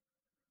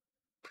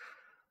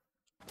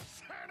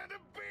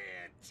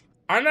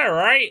 I know,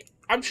 right?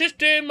 I'm just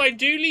doing my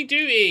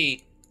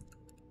duty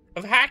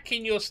of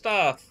hacking your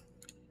stuff.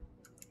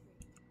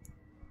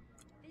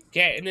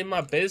 Getting in my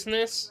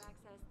business.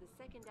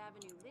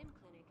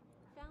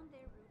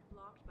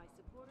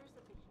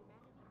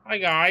 Hi,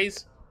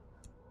 guys.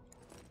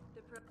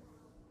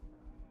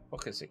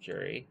 Pocket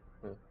security.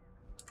 Huh.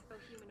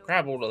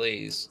 Grab all of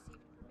these.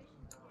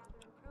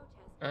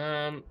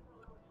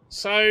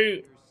 So,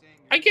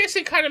 I guess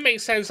it kind of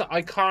makes sense that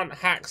I can't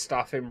hack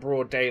stuff in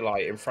broad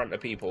daylight in front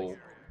of people.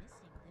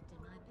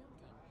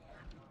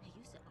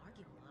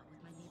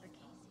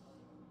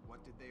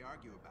 What did they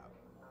argue about?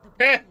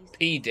 Heh,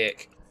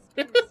 P-dick.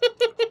 Lazarus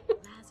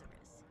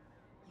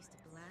used to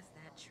blast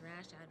that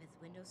trash out of his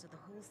window so the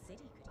whole city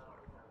could hear.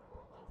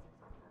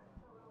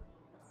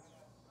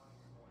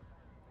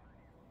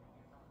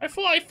 I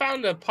thought I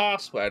found a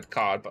password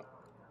card, but...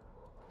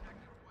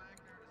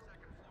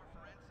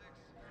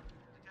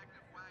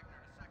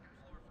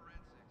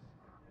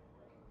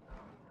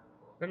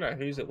 I don't know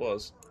whose it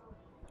was.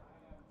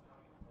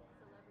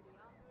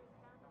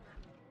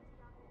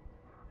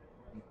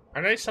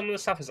 I know some of the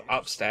stuff is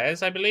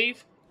upstairs, I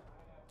believe.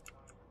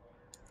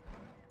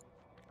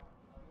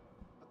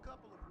 A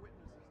couple of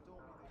witnesses told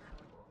me they saw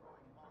you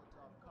throwing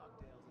Molotov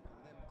cocktails at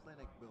the Limb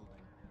Clinic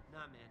building.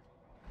 Nah, man.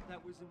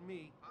 That wasn't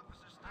me.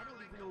 I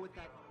don't even know what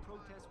that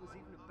protest was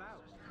even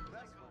about.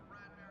 That's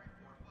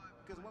funny.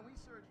 Because when we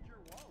searched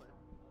your wallet,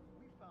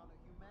 we found a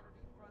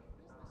Humanity Front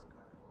business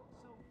card.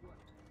 So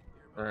what?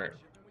 Alright.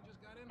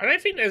 I don't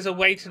think there's a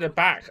way to the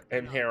back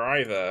in here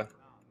either.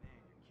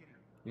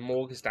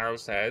 Morgue is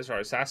downstairs,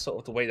 right? So that's sort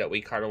of the way that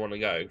we kind of want to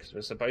go, because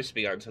we're supposed to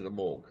be going to the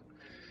morgue.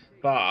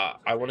 But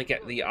I want to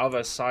get the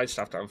other side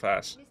stuff done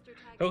first.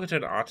 Talking to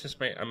an artist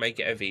and make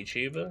it a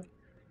VTuber.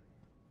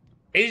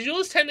 Is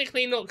yours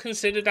technically not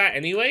considered that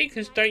anyway?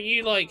 Because don't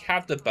you, like,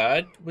 have the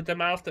bird with the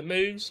mouth that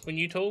moves when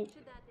you talk?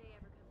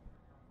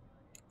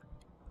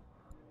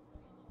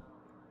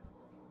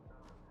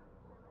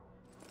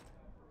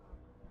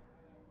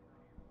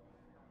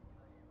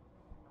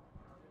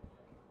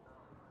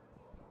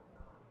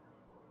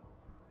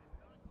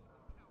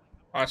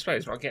 I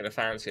suppose I'm getting a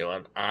fancy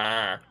one.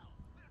 Ah.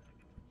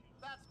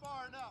 That's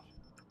far enough.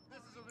 This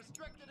is a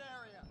restricted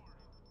area.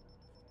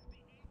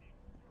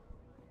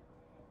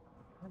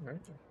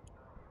 Alright.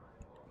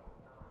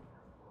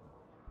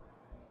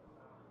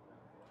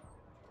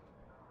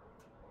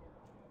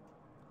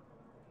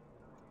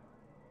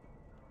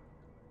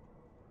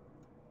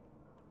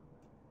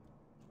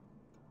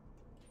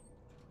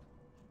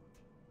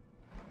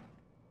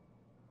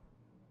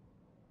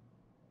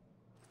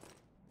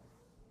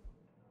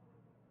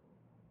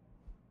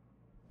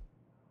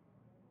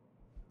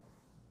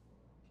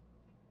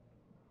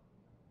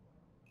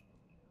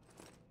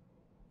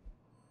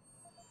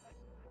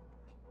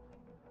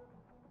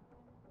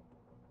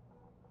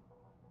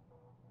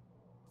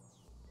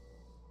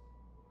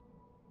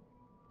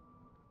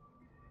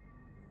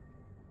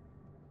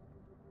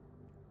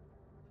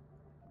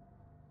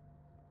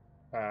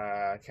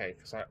 Okay,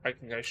 because I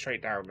can go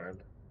straight down then.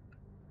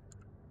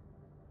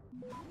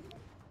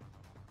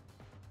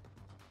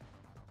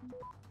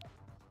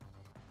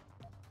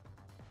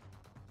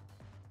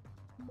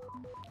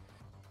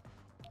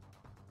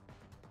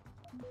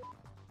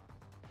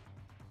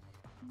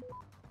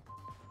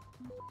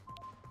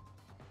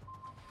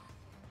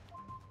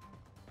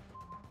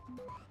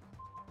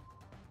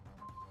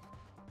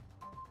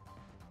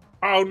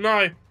 Oh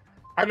no!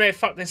 I may have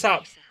fucked this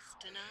up.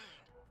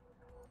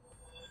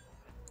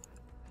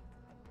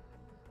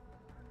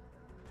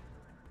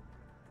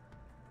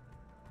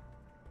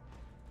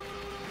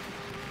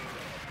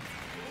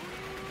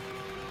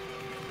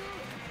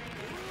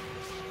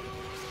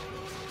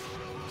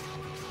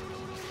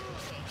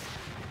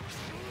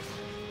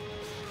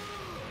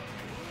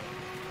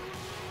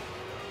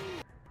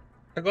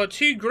 I got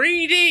too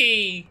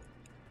greedy!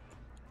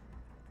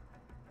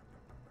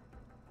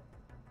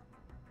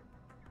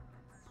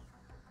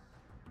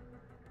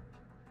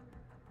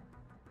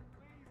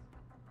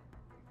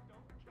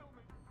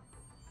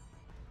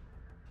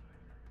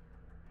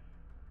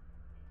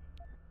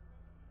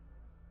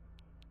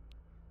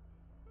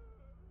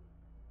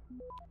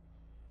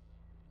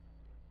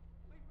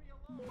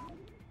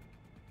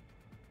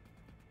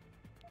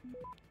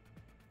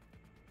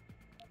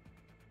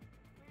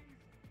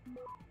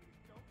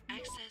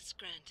 Access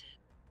granted.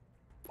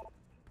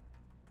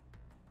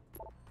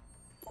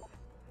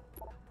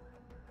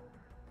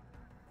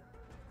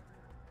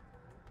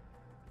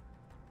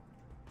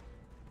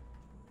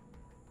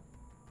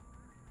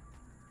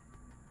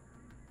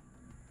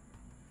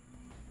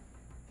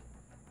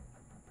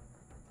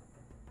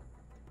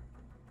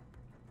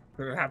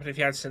 What would happen if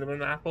you had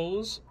cinnamon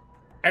apples?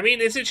 I mean,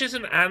 is it just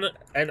an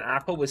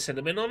apple with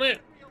cinnamon on it?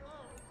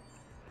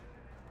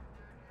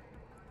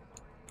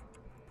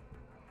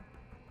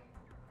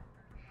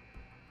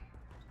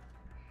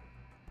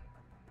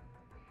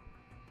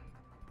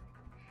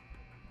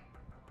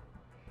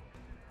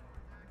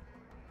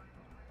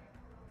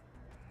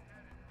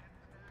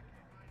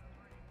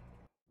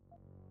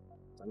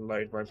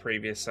 Unload my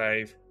previous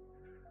save.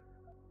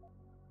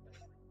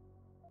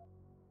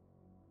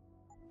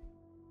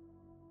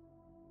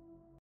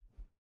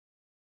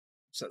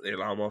 So the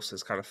alarm off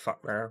is kind of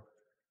fucked now.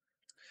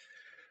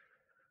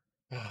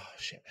 Oh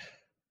shit.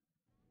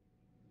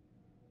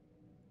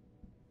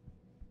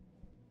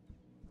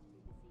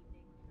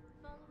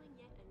 Following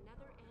yet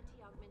another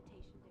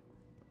anti-augmentation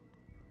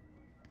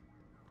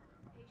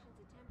patients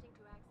attempting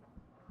to access.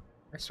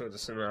 I spilled the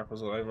cinnamon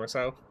apples all over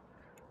myself.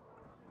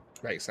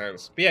 Makes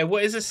sense. But yeah,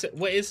 what is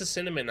a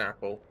cinnamon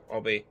apple,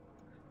 Obby?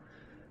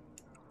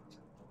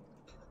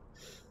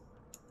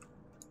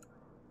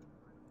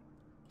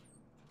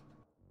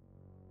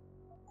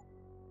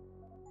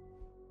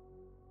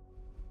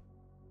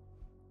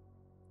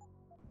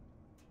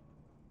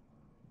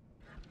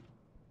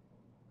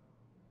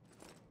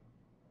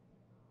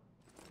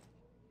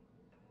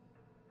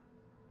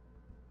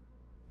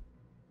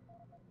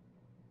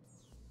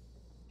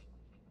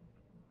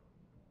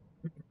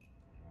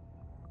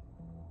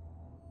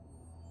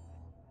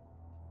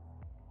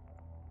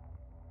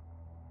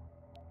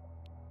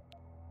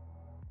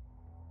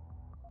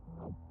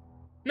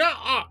 No!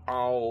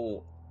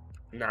 Oh.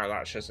 No,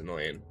 that's just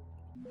annoying.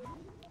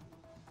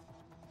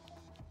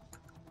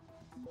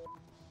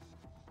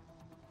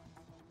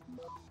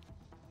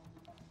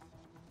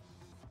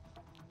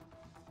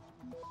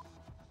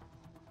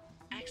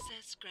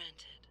 Access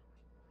granted.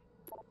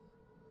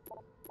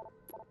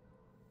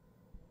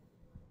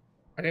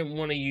 I didn't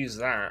want to use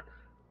that.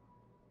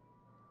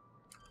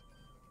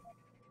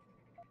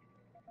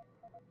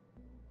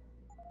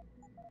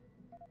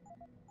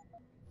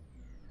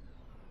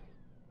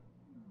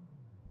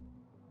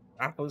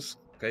 Apples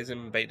goes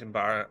in baked in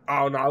butter.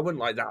 Oh no, I wouldn't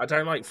like that. I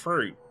don't like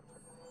fruit.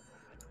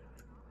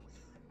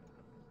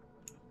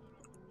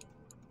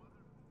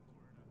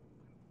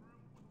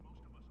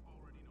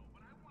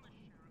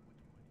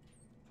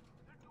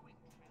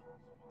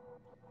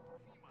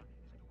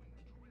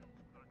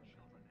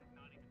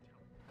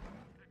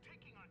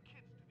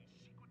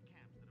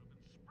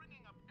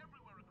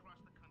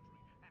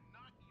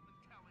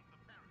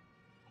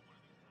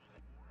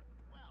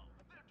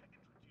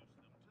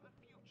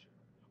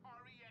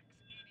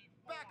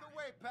 Back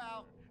away,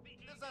 pal.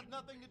 This has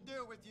nothing to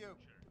do with you.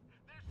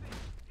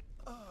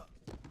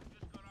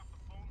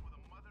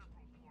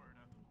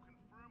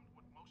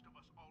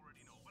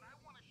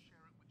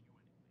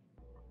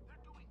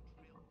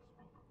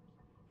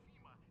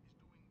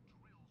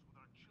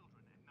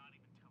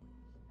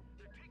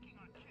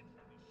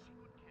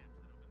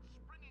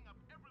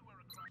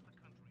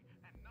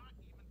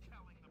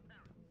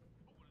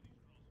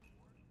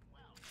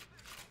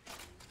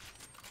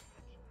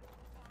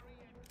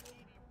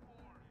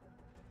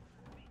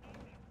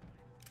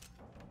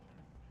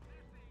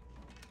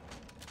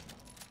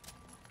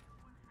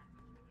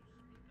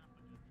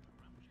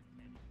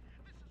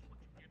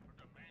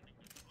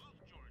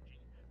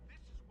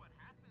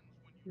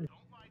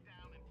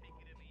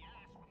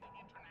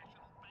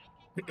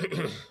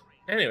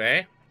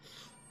 Anyway.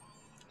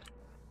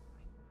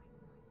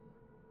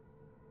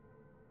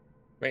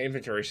 My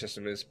inventory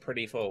system is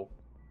pretty full.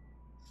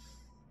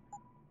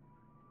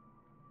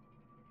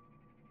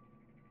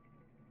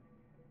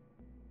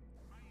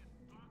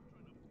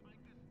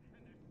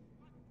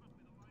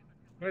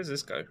 Where does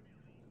this go?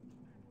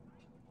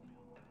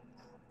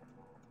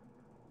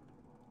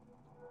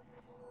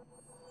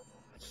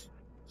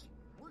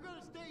 We're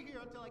gonna stay here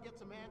until I get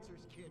some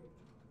answers, kid.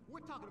 We're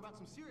talking about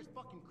some serious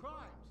fucking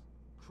crimes.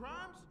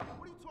 Crimes?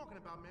 What are you talking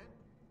about, man?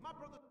 My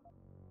brother...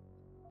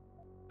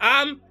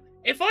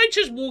 If I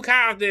just walk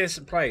out of this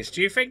place,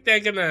 do you think they're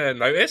gonna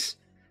notice?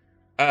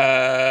 All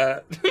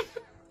right,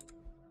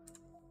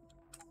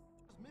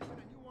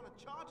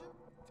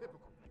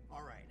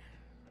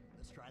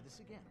 let's try this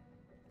again.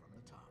 From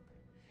the top.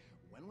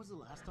 When was the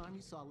last time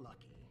you saw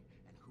Lucky,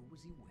 and who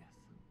was he with?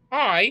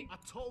 Hi. I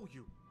told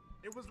you.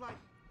 It was like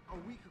a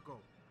week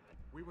ago.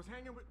 We was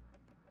hanging with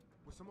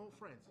some old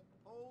friends.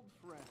 Old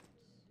friends.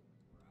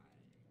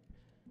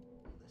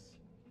 Right. Listen,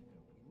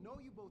 we know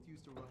you both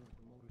used to run with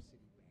the Motor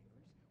City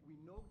Bangers. We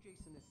know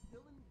Jason is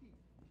still in the heat.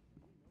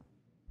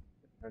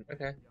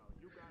 Okay. Yo,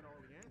 you got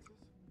all the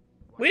answers?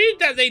 Weird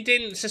that they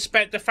didn't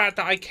suspect the fact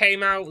that I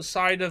came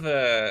outside of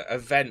a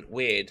vent.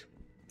 Weird.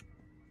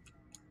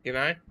 You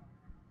know?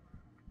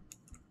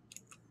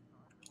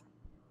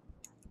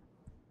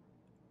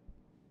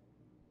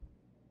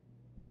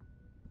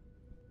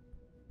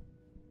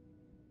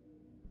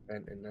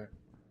 Vent in there.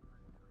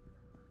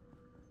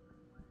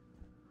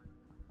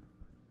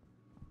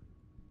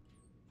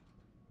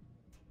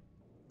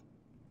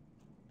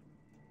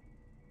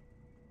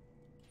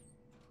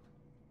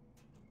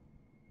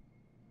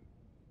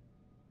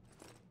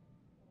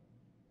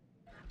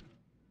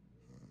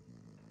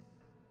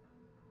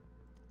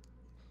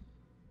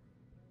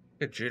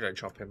 Good judo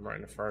chop him right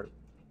in the throat.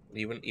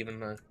 You wouldn't even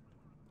know.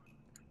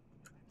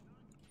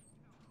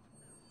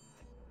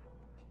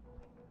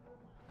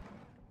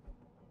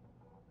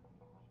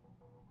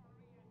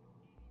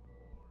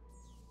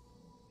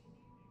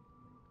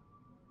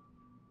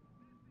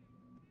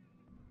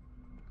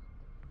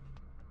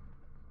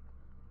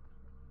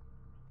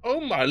 Oh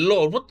my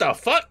lord, what the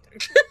fuck?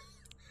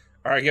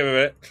 Alright, give me a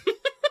minute.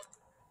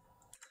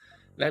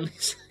 Let me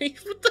see.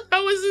 What the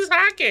hell is this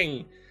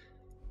hacking?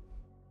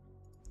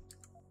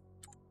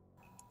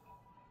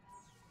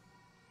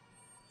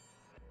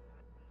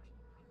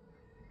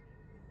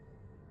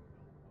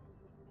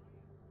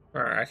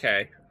 Alright,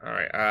 okay.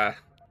 Alright,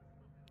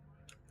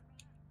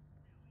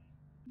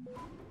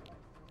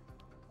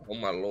 oh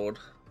my lord.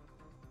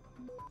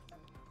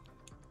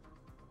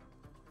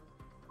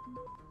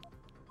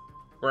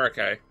 We're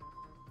okay.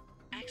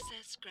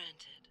 Access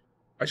granted.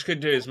 I just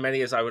couldn't do as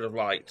many as I would have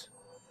liked.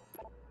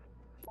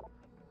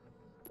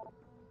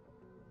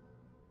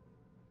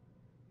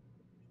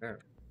 Yeah.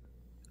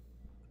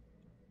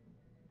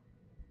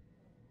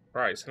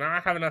 Right, so now I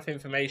have enough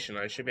information.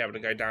 I should be able to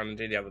go down and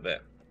do the other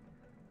bit.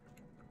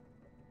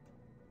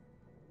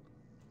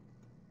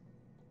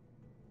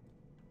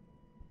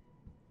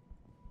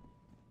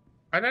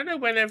 I don't know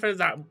whenever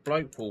that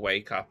bloke will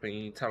wake up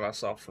and tell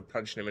us off for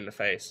punching him in the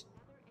face.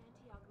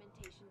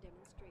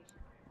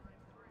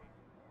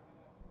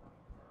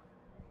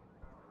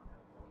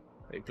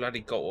 He bloody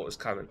got what was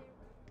coming.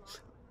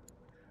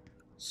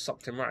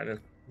 Socked him right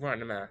in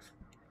the mouth.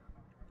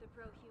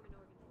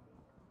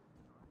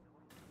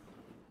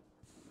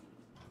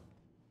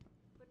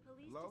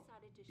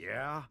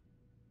 Yeah?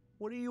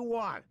 What do you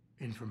want?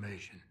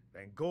 Information.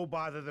 Then go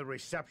bother the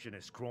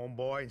receptionist, Chrome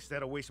Boy,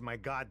 instead of wasting my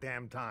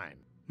goddamn time.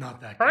 Not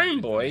that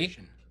Chrome Boy?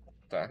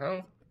 What the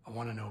hell? I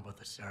want to know about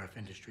the Seraph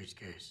Industries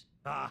case.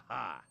 Ha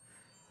ha!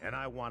 And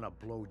I want a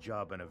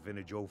blowjob and a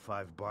vintage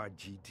 05 bar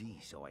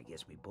GT, so I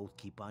guess we both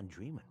keep on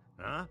dreaming.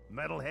 Huh,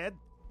 metalhead?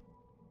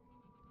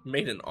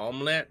 Made an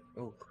omelet?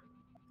 Oh.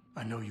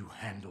 I know you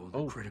handled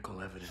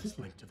critical evidence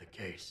linked to the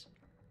case,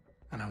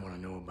 and I want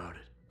to know about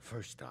it.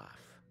 First off,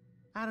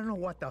 I don't know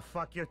what the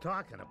fuck you're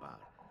talking about.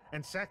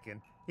 And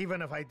second,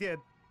 even if I did,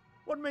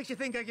 what makes you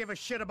think I give a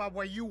shit about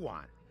what you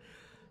want?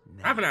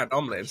 I haven't had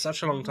omelet in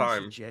such a long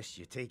time. I suggest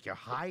you take your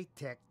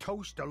high-tech,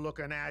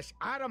 toaster-looking ass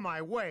out of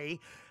my way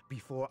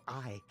before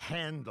I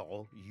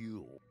handle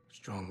you.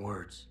 Strong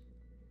words.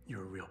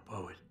 You're a real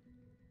poet.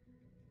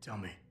 Tell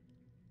me,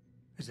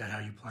 is that how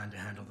you plan to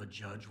handle the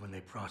judge when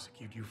they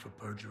prosecute you for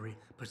perjury,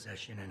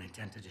 possession, and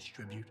intent to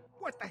distribute?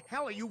 What the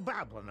hell are you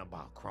babbling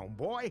about, Chrome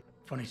Boy?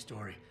 Funny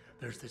story.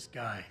 There's this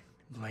guy,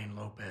 Blaine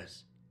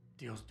Lopez.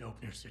 Deals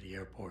dope near City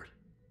Airport.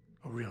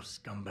 A real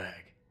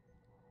scumbag.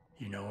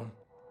 You know him?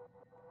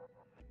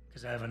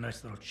 Because I have a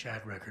nice little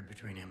chat record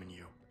between him and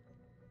you.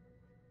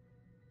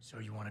 So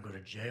you want to go to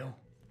jail?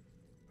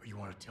 Or you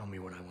want to tell me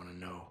what I want to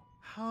know?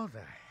 How the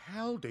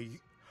hell do you...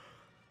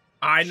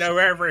 I know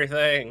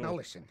everything. Now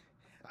listen,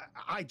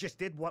 I just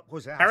did what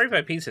was asked.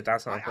 Haribo pizza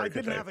does sound pretty I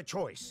good. didn't have a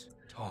choice.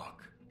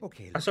 Talk.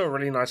 Okay. I saw a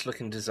really nice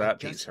looking dessert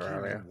pizza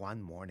earlier.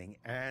 One morning,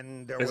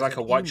 and there There's was like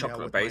a an white email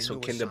chocolate with my base new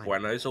with Kinder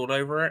assignment. Buenos all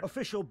over it.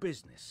 Official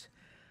business.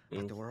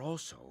 But there were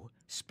also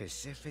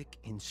specific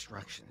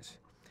instructions.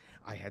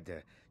 I had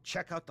to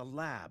check out the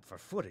lab for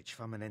footage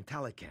from an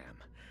IntelliCam.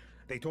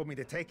 They told me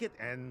to take it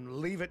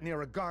and leave it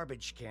near a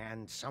garbage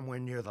can somewhere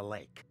near the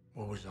lake.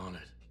 What was on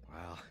it?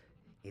 Well,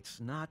 it's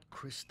not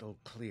crystal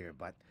clear,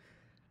 but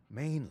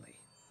mainly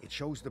it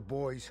shows the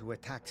boys who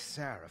attacked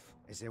Seraph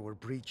as they were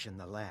breaching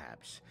the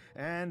labs.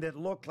 And it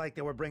looked like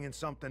they were bringing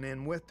something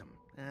in with them.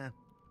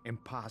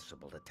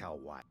 Impossible to tell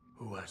what.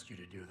 Who asked you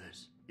to do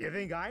this? You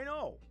think I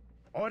know?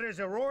 Orders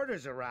are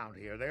orders around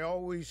here. They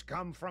always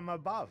come from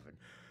above. And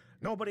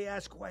nobody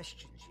asks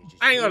questions. You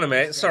just Hang on a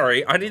minute,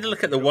 sorry. I need to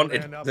look at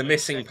the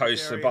missing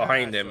poster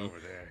behind him.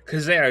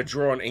 Because they are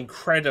drawn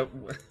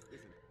incredible.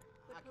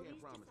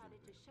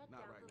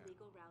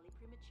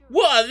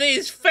 What are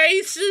these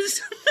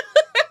faces?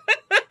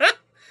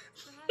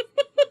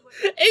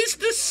 It's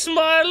the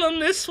smile on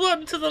this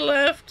one to the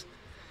left,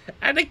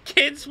 and the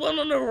kid's one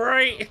on the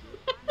right.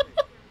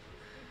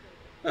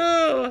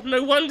 Oh,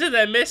 no wonder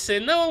they're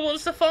missing. No one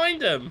wants to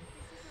find them.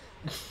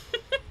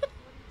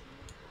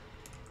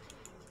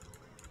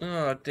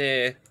 Oh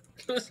dear.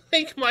 It's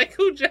like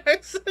Michael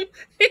Jackson.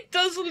 It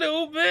does a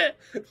little bit.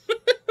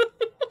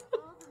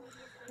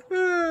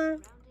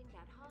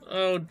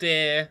 Oh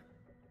dear.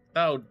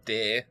 Oh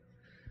dear.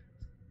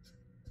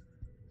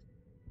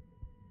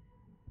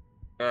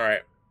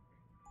 Alright.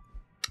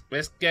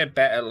 Let's get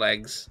better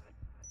legs.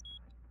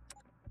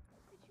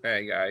 There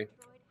you go.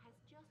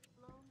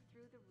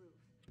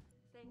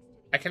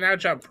 I can now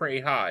jump pretty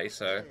high,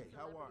 so... Hey,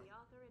 how are you?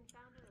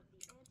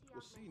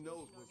 Well, she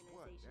knows what's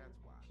what, that's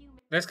why.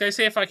 Let's go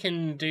see if I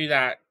can do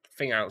that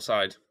thing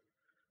outside.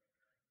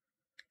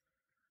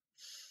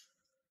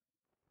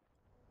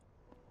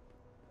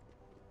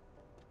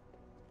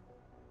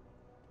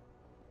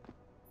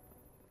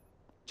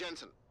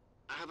 Jensen,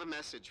 I have a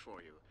message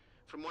for you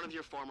from one of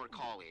your former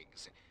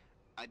colleagues,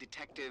 a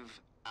Detective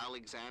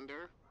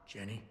Alexander.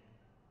 Jenny,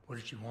 what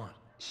did she want?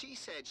 She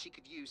said she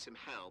could use some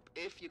help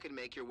if you can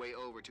make your way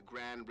over to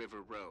Grand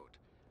River Road.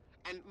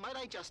 And might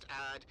I just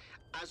add,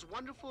 as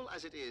wonderful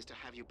as it is to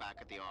have you back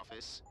at the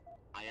office,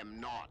 I am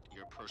not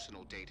your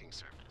personal dating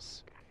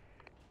service.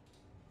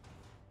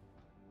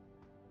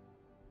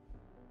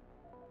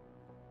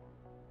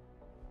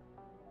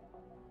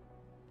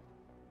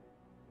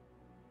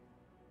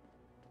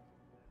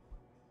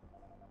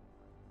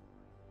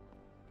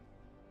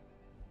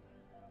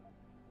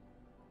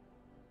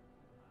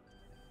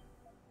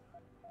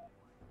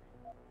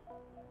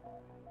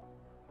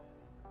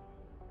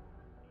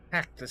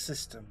 Hack the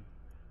system.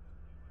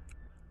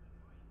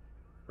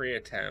 3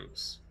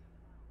 attempts.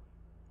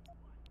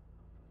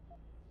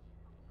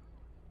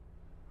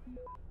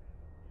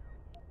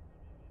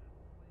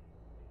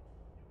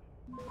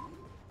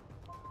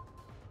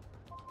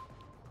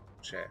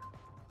 Shit.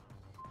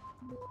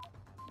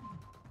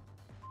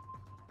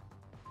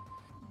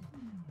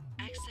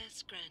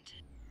 Access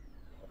granted.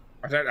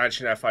 I don't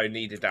actually know if I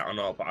needed that or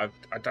not, but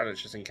I've done it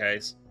just in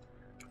case.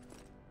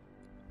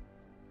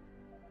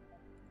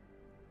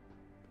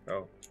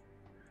 Oh.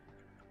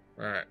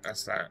 Alright,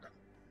 that's that.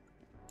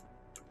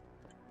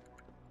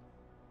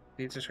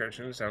 These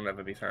descriptions, they'll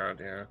never be found,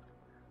 yeah.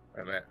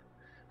 Wait a minute.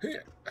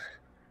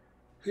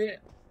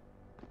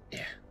 Yeah.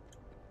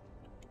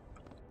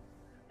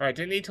 Alright,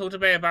 didn't he talk to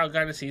me about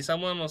going to see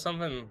someone or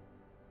something?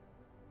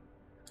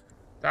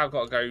 I've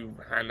got to go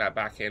hand that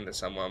back in to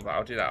someone, but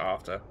I'll do that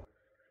after.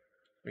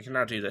 We can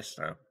now do this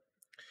now.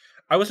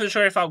 I wasn't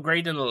sure if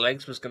upgrading the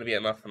legs was going to be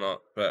enough or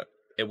not, but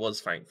it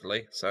was,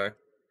 thankfully, so...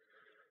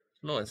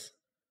 Nice.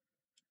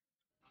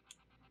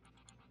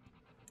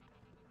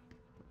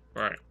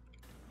 Right.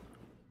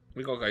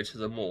 We gotta go to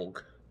the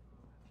morgue.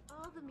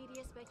 All the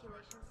media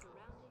speculation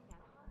surrounding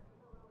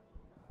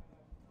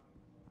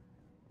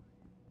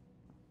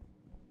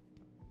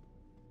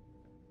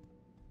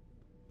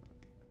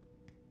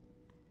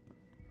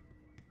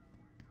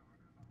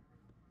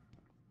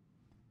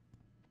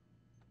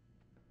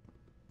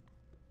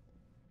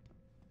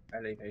that.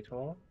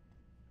 Elevator.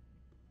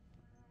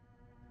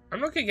 I'm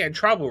not gonna get in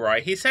trouble,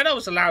 right? He said I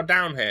was allowed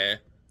down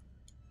here.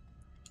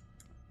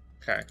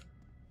 Okay.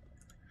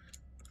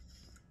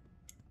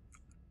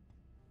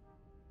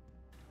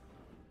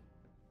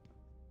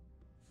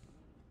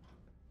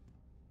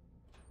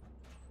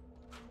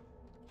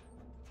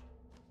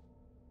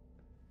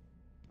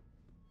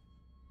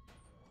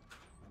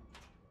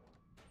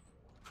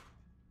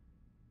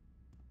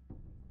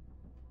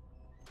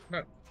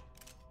 No.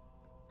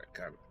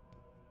 Okay.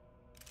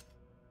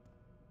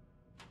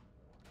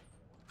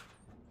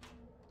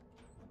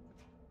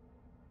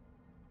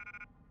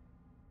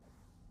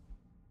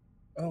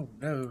 Oh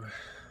no.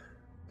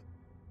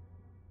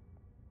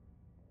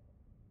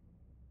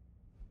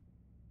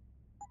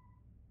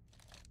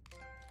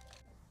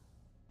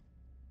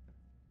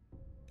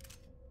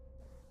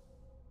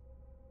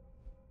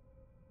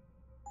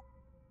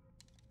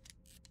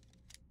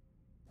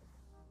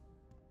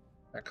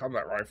 That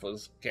combat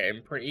rifle's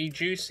getting pretty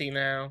juicy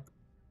now.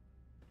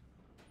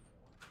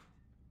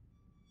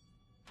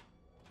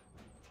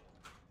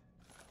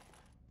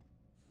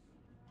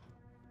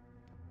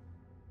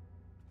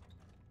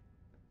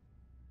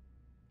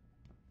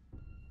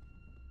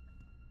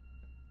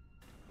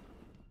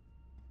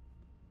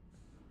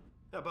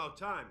 About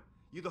time.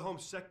 You the home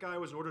sec guy I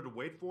was ordered to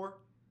wait for?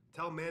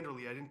 Tell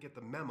Manderley I didn't get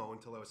the memo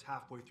until I was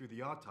halfway through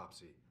the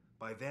autopsy.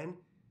 By then,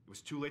 it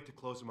was too late to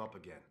close him up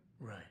again.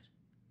 Right.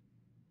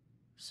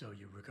 So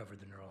you recovered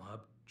the neural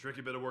hub?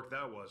 Tricky bit of work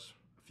that was.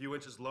 A few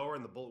inches lower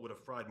and the bullet would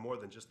have fried more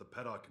than just the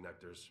pedog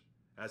connectors.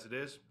 As it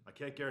is, I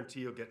can't guarantee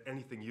you'll get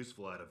anything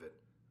useful out of it,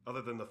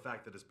 other than the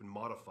fact that it's been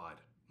modified.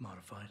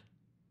 Modified?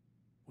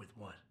 With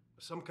what?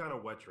 Some kind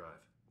of wet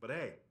drive. But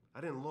hey,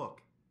 I didn't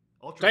look.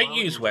 Don't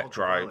use wet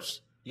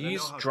drives.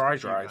 Use dry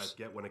drives.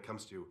 You guys get when it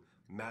comes to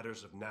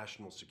matters of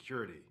national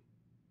security.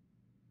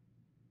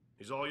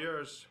 He's all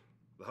yours.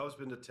 The hub's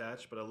been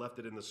detached, but I left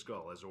it in the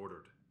skull as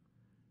ordered.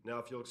 Now,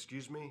 if you'll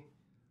excuse me,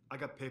 I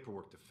got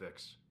paperwork to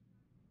fix.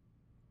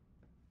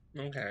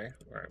 Okay,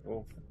 right,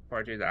 well, before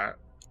I do that.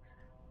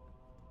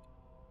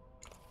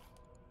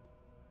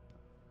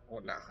 I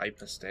want that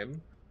hyperstim.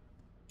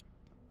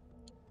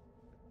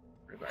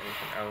 Is there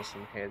anything else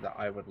in here that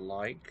I would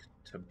like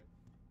to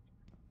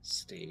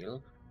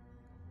steal?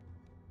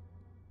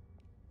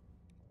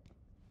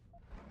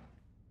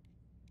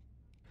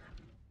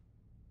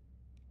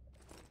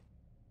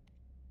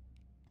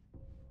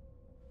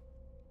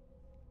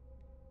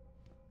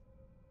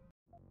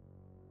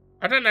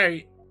 don't know.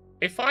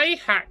 If I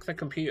hack the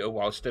computer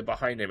while stood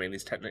behind him and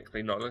he's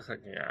technically not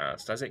looking at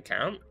us, does it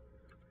count?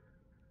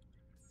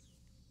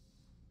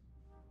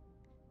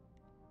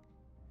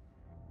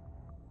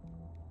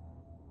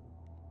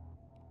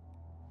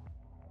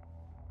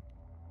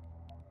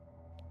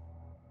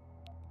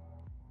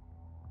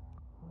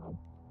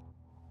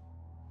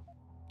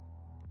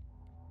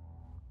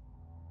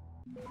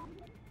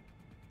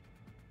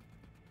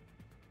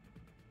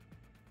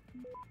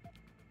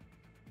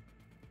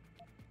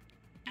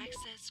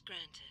 Access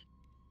granted.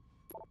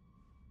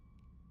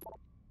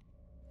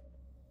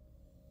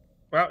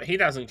 Well, he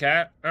doesn't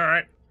care.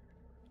 Alright.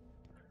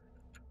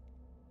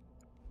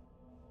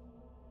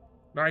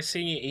 Nice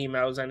seeing your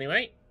emails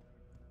anyway.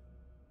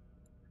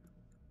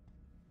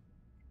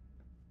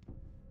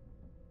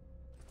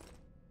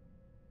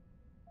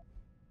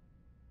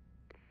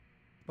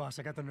 Boss,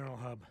 I got the neural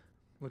hub.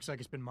 Looks like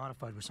it's been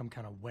modified with some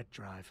kind of wet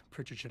drive.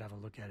 Pritchard should have a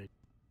look at it.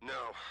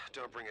 No,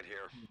 don't bring it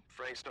here.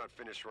 Frank's not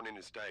finished running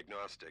his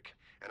diagnostic,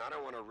 and I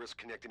don't want to risk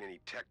connecting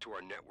any tech to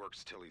our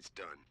networks till he's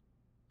done.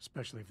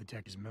 Especially if the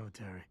tech is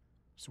military.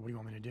 So what do you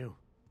want me to do?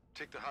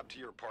 Take the hub to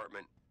your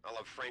apartment. I'll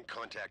have Frank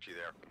contact you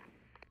there.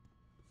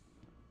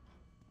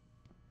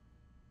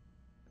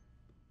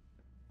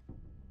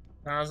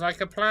 Sounds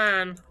like a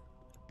plan.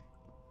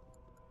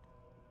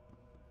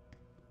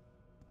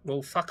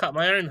 We'll fuck up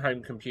my own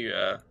home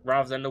computer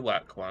rather than the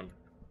work one.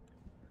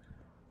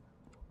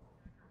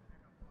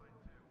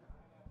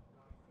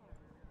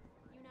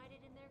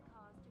 United in their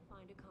cause to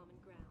find a common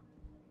ground.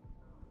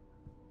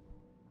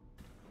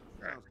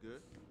 Sounds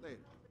good. Later.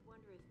 Would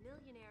wonder if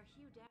millionaire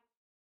Hugh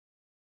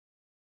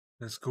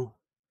Let's go.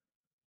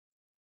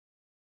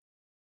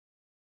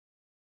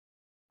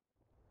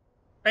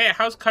 Hey,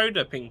 how's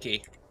Coda,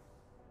 Pinky?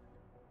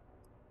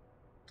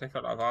 I think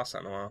I've asked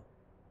that in a while.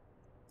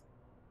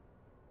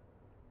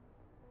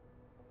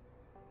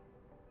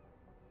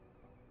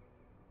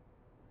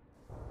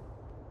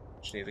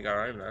 Just need to go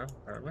home now,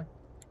 apparently.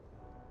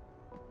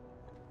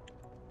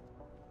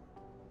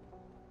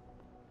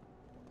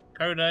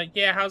 Coda,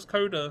 yeah, how's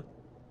Coda?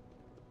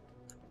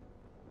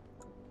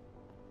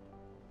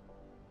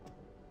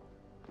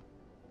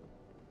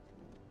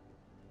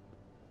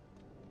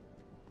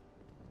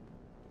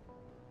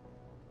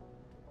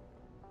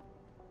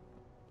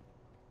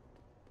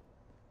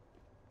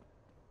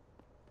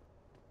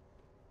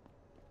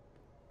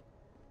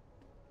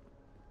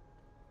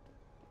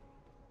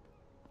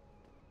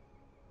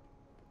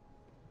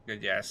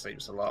 Good, yeah,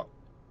 sleeps a lot.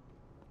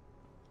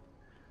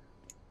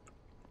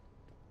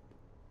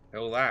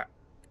 All that.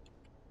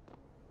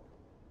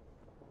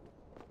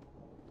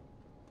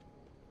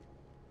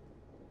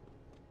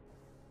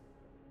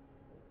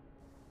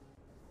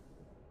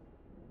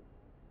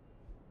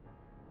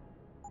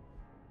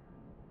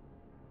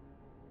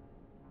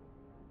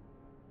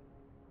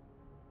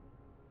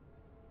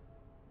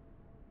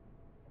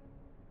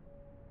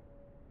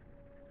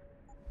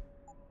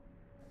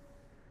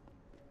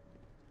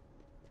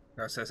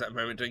 Now says that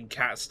moment doing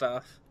cat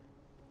stuff.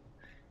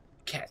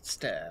 Cat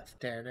stuff.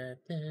 Da, da,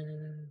 da.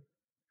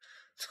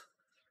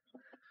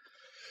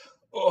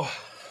 Oh.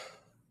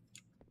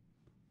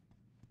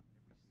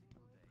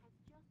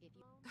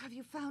 Have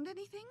you found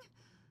anything?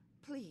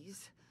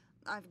 Please,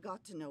 I've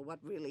got to know what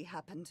really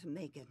happened to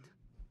Megan.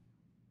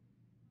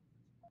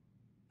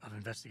 I've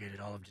investigated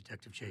all of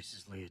Detective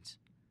Chase's leads.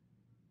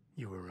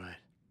 You were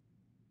right.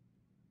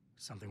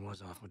 Something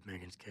was off with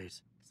Megan's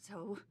case.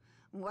 So,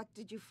 what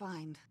did you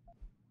find?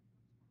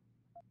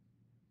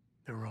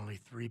 There were only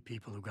 3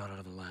 people who got out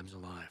of the labs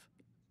alive.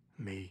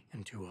 Me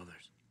and 2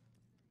 others.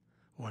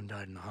 One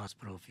died in the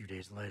hospital a few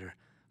days later.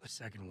 The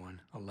second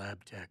one, a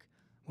lab tech,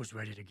 was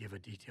ready to give a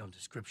detailed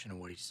description of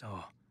what he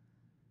saw.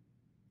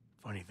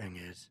 Funny thing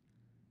is,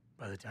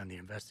 by the time the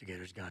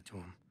investigators got to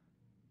him,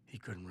 he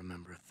couldn't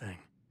remember a thing.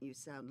 You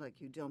sound like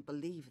you don't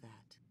believe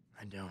that.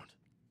 I don't.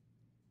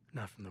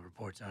 Not from the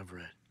reports I've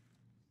read.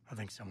 I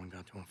think someone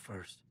got to him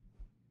first.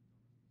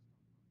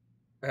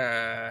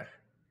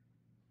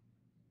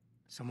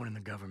 Someone in the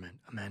government,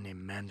 a man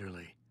named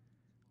Manderley,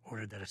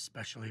 ordered that a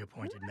specially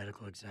appointed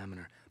medical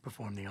examiner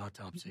perform the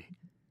autopsy.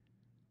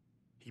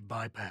 He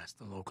bypassed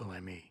the local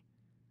ME.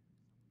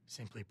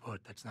 Simply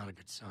put, that's not a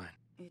good sign.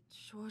 It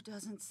sure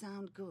doesn't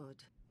sound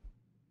good.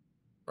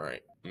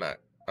 Right,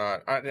 Matt. I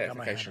got my hand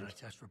Identification. on a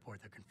test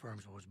report that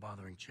confirms what was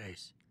bothering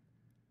Chase.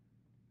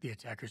 The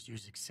attackers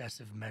used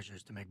excessive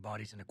measures to make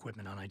bodies and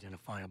equipment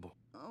unidentifiable.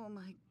 Oh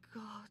my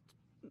God,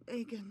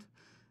 Megan.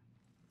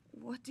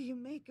 What do you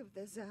make of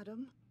this,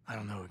 Adam? I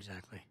don't know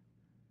exactly.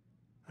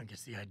 I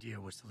guess the idea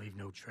was to leave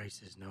no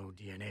traces, no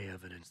DNA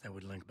evidence that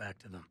would link back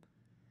to them.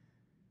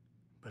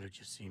 But it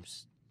just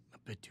seems a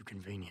bit too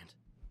convenient.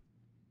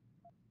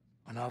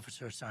 An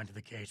officer assigned to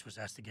the case was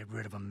asked to get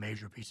rid of a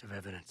major piece of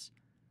evidence.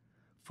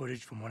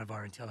 Footage from one of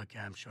our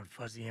intellicams showed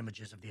fuzzy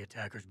images of the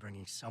attackers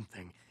bringing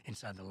something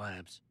inside the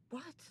labs.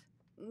 What?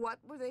 What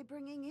were they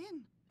bringing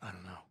in? I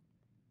don't know.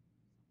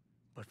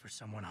 But for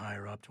someone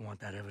higher up to want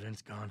that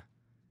evidence gone,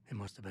 it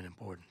must have been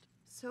important.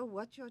 So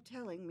what you're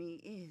telling me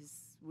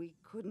is we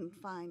couldn't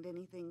find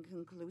anything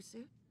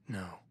conclusive?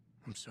 No,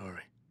 I'm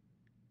sorry.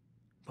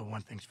 But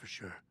one thing's for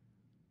sure.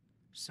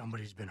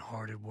 Somebody's been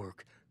hard at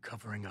work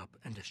covering up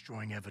and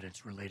destroying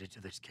evidence related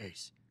to this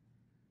case.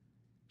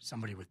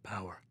 Somebody with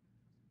power,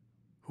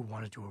 who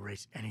wanted to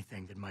erase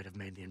anything that might have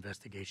made the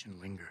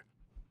investigation linger.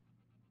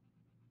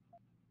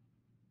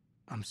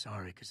 I'm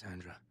sorry,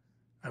 Cassandra.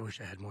 I wish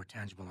I had more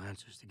tangible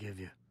answers to give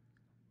you.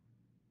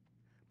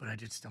 But I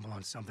did stumble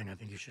on something I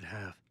think you should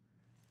have.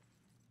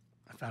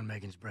 I found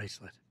Megan's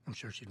bracelet. I'm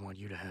sure she'd want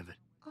you to have it.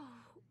 Oh,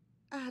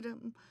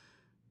 Adam,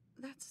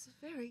 that's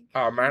very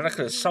Oh kind man, I of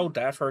could have you. sold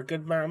that for a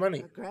good amount of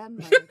money. Her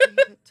grandmother gave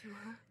it to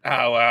her.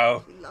 Oh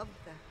wow. She loved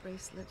that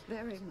bracelet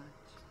very much.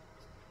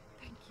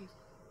 Thank you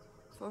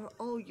for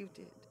all you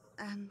did.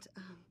 And,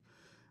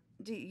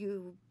 do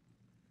you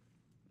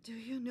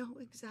know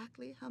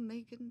exactly how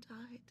Megan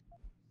died?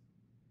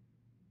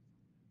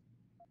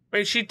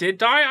 Wait, she did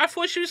die? I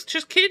thought she was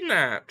just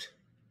kidnapped.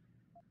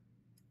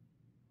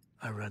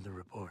 I read the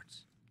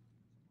reports.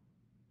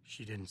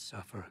 She didn't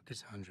suffer,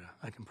 Cassandra.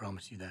 I can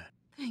promise you that.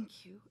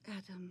 Thank you,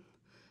 Adam.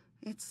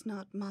 It's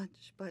not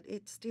much, but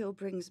it still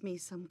brings me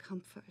some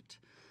comfort.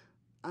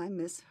 I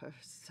miss her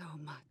so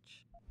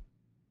much.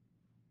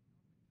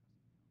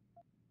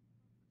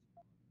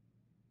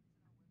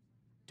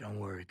 Don't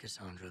worry,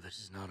 Cassandra. This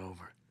is not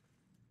over.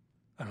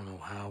 I don't know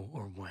how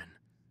or when,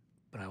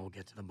 but I will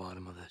get to the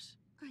bottom of this.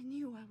 I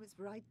knew I was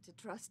right to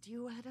trust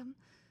you, Adam.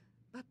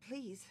 But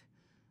please,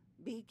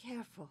 be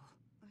careful.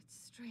 It's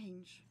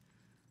strange.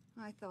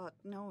 I thought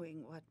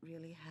knowing what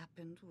really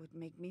happened would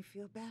make me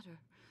feel better.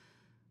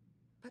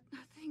 But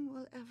nothing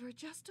will ever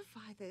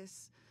justify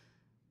this.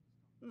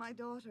 My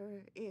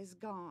daughter is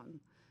gone,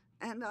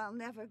 and I'll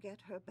never get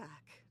her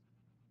back.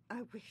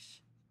 I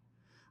wish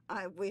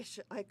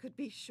I could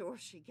be sure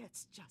she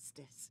gets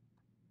justice.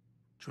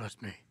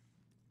 Trust me,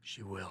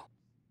 she will.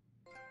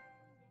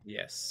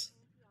 Yes.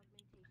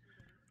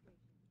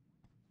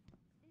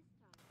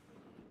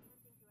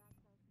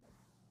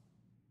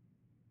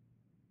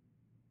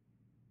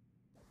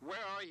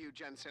 Where are you,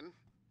 Jensen?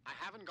 I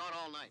haven't got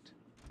all night.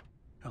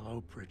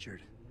 Hello,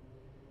 Pritchard.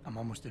 I'm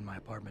almost in my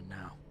apartment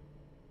now.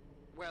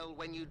 Well,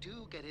 when you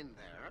do get in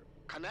there,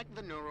 connect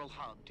the neural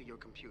hub to your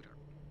computer.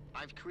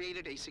 I've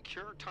created a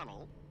secure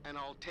tunnel, and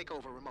I'll take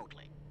over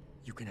remotely.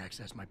 You can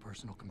access my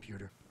personal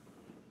computer.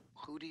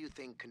 Who do you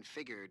think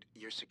configured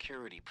your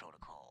security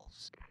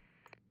protocols?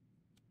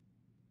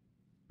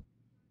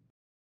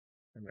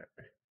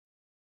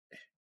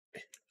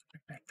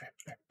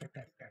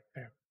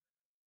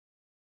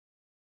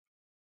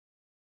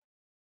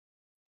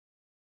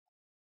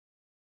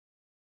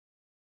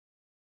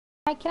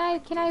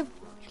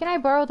 Can I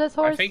borrow this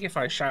horse? I think if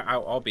I shout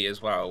out Obby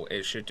as well,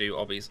 it should do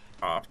Obby's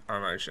art. I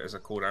don't know, as a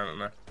cooldown in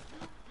there.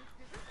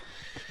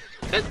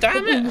 God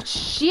damn it!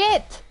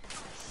 Shit!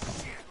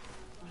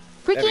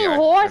 Freaking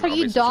horse, are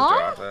you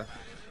dumb? Are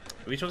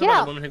we talking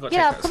about the woman who got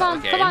taken come on,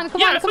 again? come on,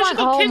 come on, come on!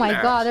 Oh my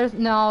god, there's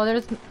no.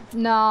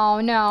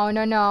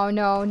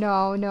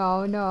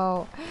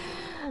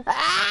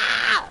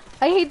 Ah!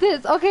 I hate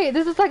this. Okay,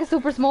 this is like a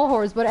super small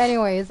horse, but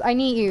anyways, I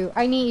need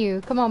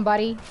you. Come on,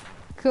 buddy.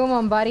 Come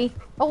on, buddy.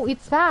 Oh,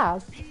 it's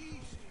fast.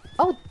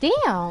 Oh,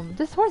 damn,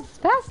 this horse is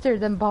faster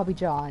than Bobby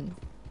John.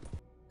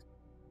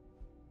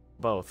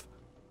 Both,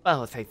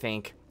 I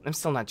think. I'm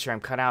still not sure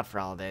I'm cut out for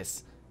all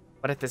this.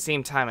 But at the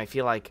same time, I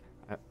feel like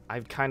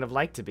I'd kind of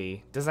like to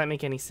be. Does that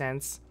make any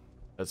sense?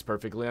 That's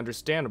perfectly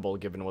understandable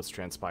given what's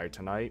transpired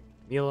tonight.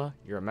 Mila,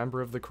 you're a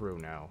member of the crew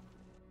now.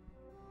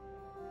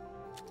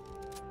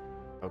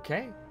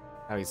 Okay.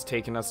 Now he's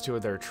taking us to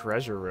their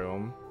treasure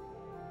room.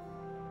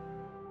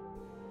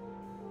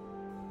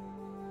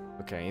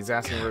 Okay, he's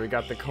asking where we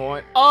got the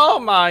coin. Oh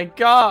my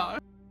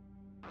god!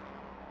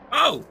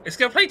 Oh, it's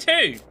gonna play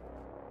too!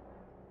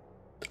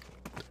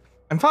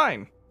 I'm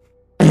fine.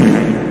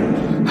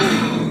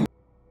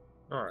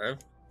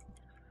 Alright.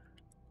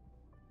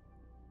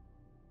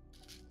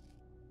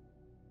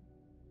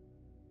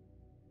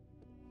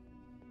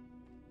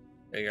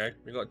 There you go.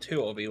 We got two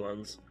Obby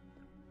ones.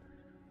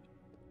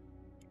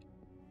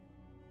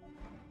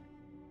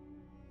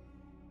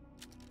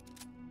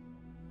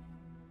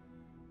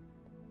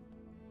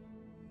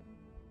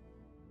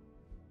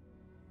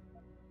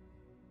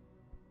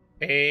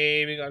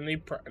 Hey, we got a new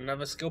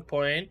another skill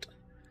point.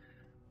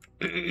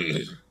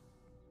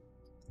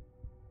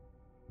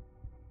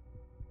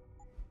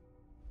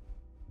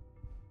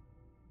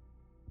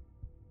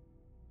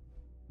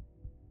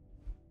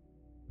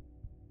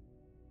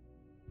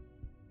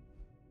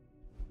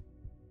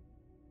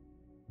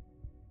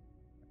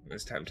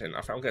 It's tempting.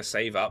 I think I'm gonna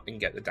save up and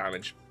get the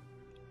damage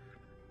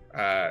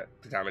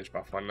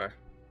buff on there.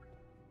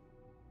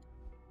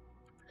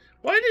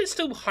 Why did it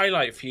still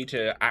highlight for you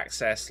to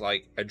access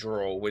like a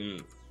drawer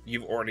when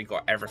you've already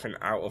got everything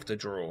out of the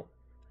drawer?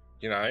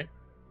 You know?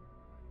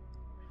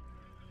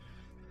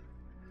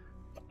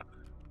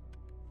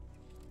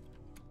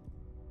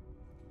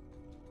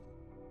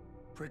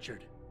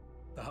 Pritchard,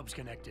 the hub's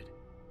connected.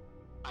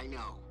 I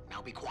know.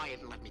 Now be quiet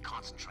and let me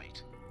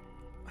concentrate.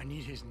 I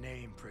need his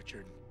name,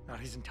 Pritchard, not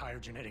his entire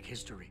genetic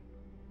history.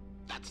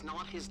 That's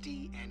not his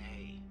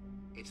DNA.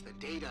 It's the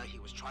data he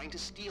was trying to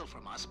steal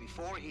from us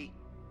before he...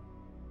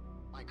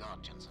 My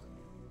God, Jensen.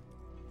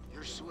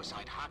 Your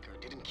suicide hacker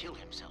didn't kill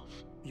himself.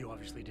 You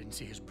obviously didn't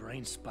see his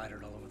brain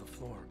splattered all over the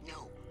floor.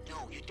 No,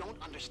 you don't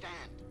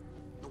understand.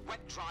 The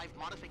wet drive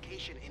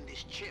modification in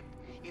this chip,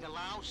 it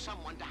allows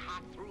someone to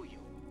hack through you.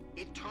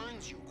 It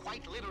turns you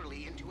quite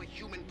literally into a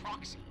human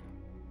proxy.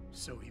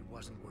 So he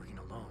wasn't working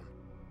alone.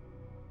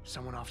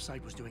 Someone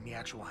off-site was doing the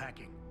actual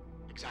hacking.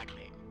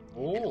 Exactly.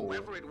 Oh. And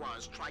whoever it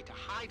was tried to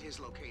hide his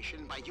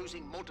location by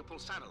using multiple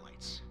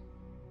satellites.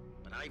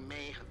 But I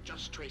may have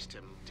just traced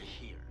him to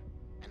here.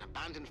 An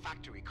abandoned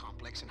factory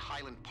complex in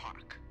Highland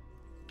Park.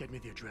 Get me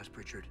the address,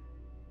 Pritchard.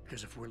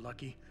 Because if we're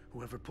lucky,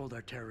 whoever pulled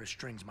our terrorist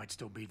strings might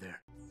still be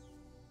there.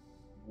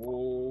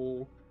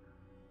 Whoa.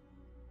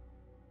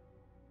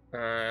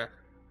 Fine.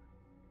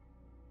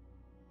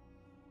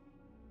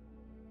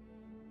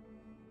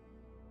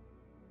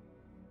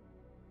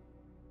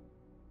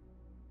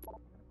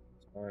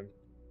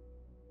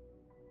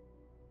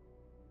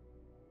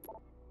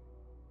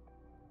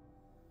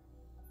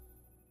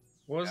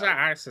 What was that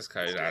access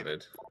code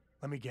added?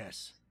 Let me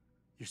guess.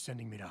 You're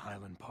sending me to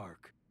Highland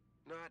Park.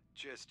 Not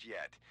just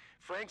yet.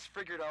 Frank's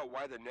figured out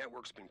why the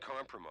network's been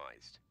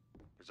compromised.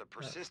 There's a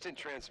persistent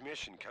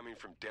transmission coming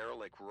from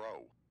Derelict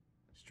Row.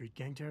 Street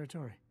gang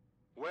territory?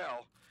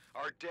 Well,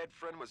 our dead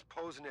friend was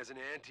posing as an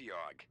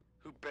anti-aug.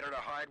 Who better to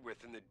hide with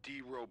than the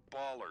D-Row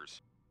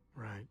ballers?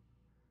 Right.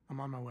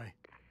 I'm on my way.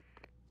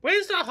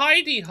 Where's the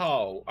hidey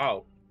hole?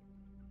 Oh.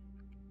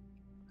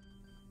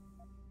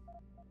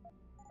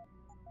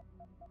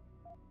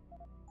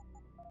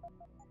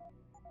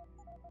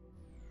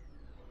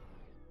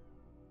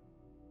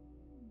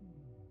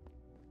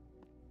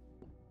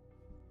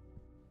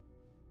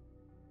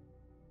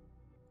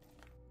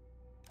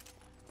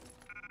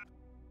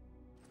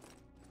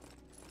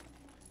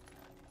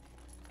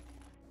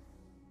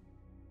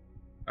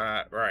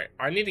 Right.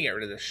 I need to get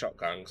rid of this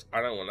shotgun.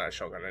 I don't want that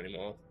shotgun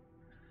anymore.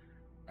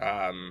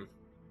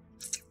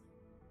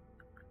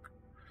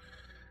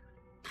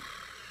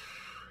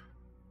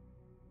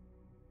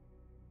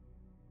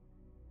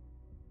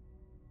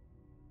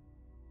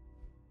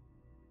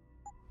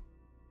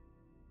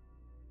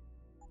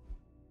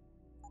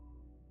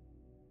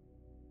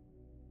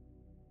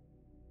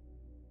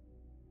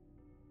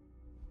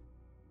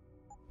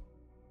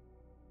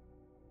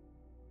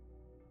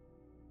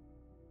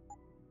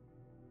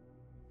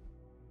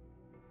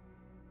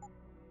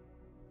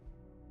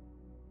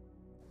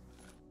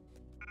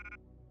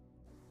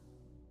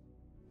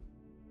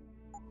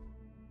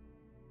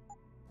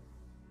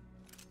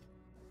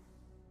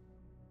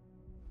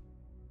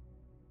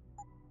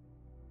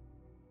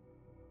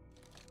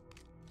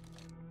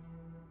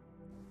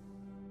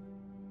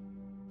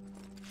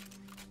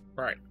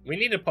 Right, we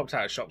need to pop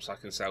out of shop so I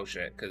can sell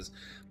shit, because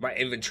my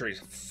inventory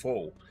is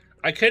full.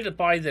 I could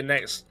buy the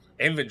next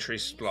inventory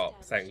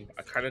slot thing.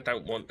 I kind of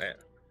don't want it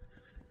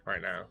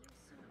right now.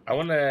 I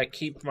want to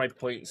keep my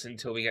points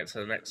until we get to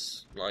the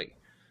next, like...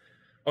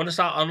 I want to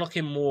start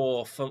unlocking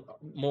more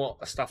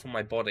stuff on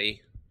my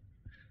body.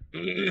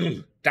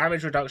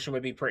 Damage reduction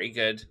would be pretty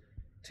good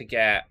to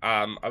get.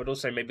 I would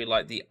also maybe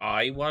like the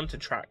eye one to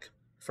track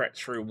threats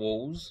through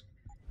walls.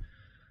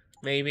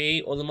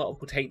 Maybe. Or the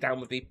multiple takedown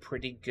would be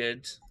pretty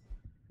good.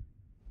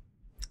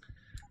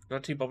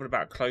 Not too bothered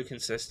about cloaking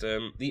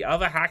system. The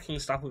other hacking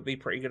stuff would be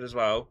pretty good as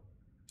well.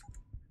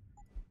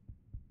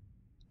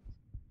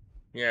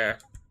 Yeah.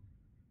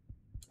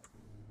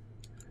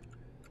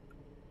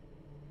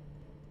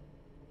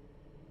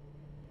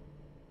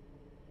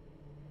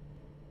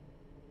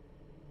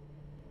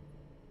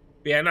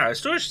 But yeah, no, a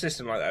storage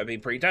system like that would be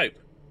pretty dope.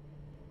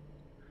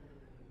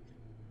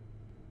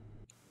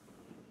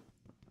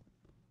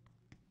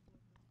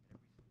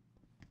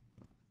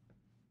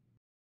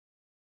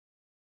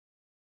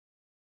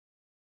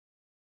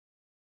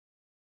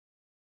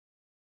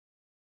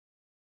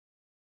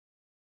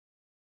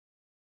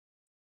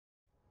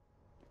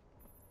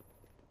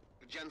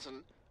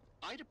 Jensen,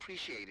 I'd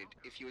appreciate it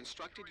if you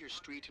instructed your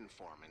street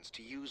informants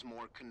to use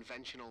more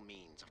conventional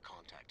means of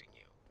contacting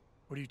you.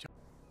 What are you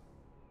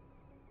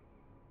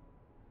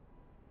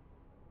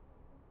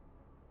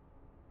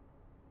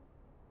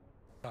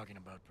talking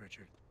about,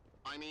 Pritchard?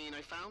 I mean,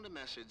 I found a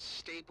message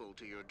stapled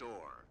to your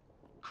door.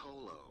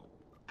 Colo,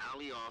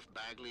 alley off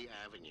Bagley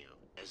Avenue,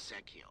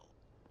 Ezekiel.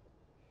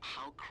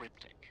 How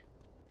cryptic.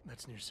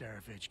 That's near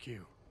Seraph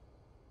HQ.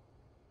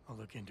 I'll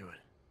look into it.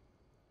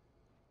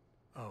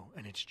 Oh,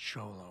 and it's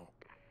Cholo.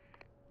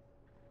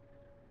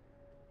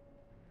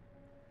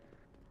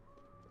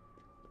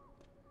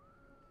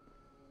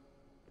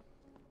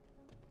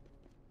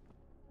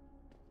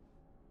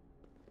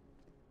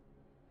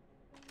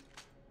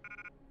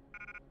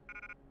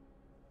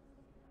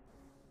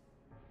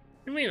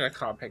 What do you mean I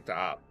can't pick that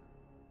up?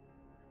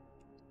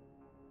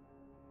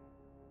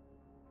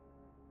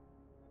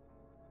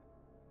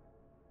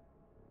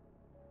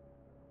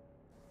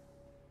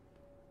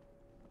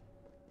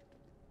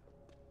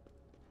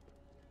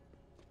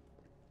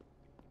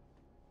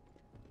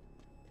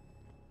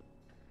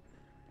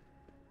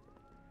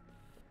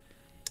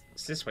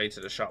 It's this way to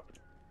the shop.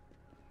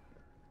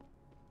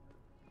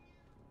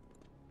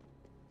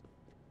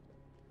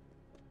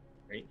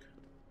 Right.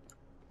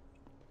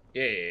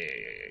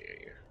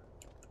 Yeah.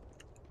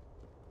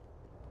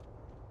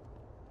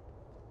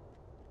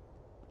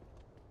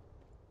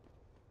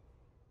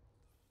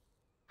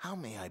 How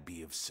may I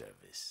be of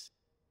service?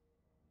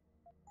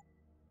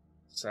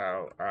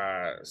 So,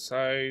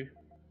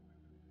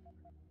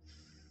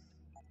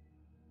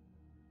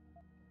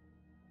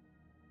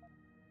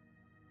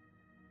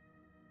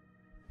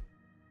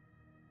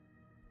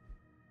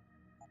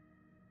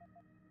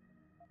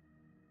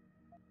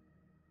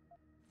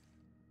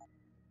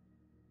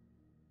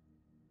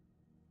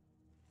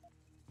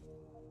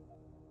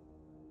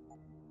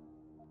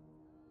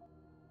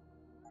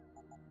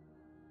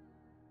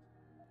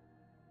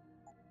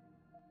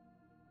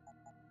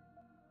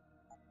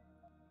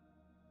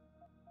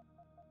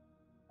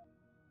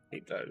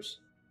 keep those.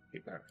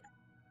 Keep that.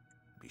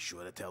 Be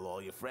sure to tell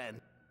all your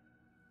friends.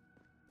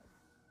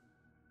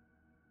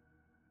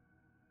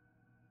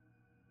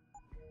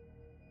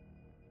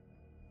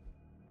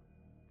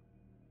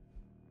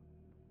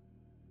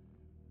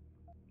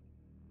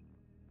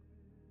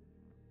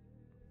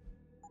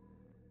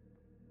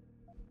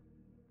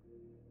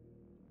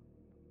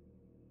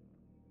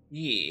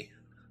 Yeah.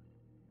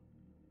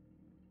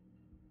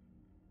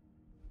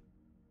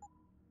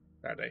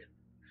 That day.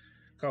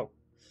 Cool.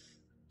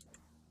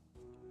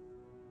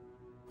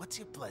 What's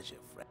your pleasure,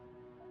 friend?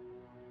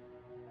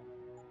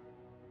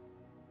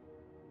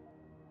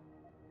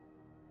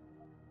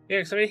 Yeah,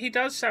 because I mean, he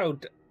does sell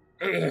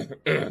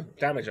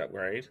damage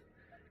upgrade.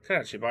 Could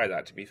actually buy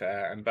that, to be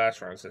fair, and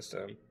burst round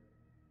system.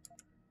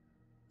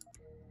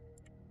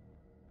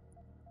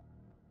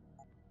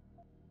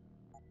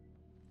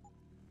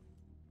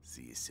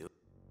 See you soon.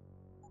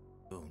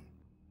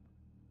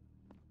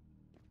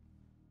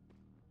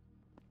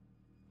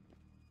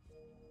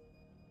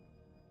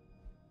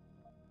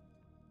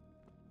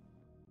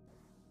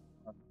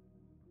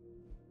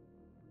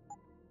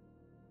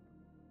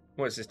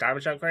 What is this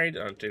damage upgrade?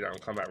 I'll do that on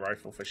combat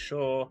rifle for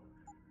sure.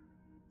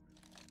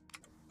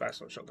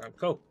 Burst on shotgun.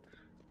 Cool.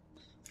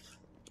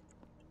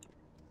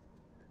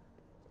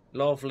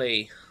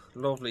 Lovely.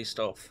 Lovely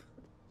stuff.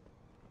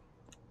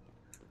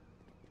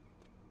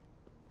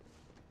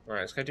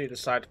 Right, let's go do the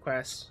side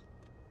quest.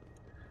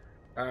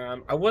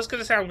 I was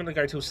going to say I'm going to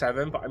go till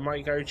 7, but I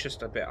might go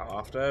just a bit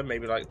after.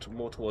 Maybe like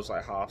more towards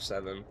like half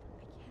 7. I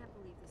can't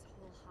believe this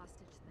whole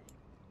hostage thing.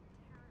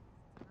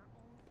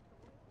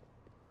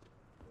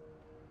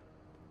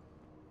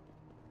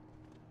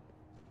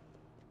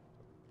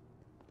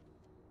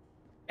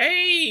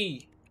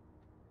 Hey!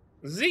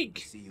 Zeke!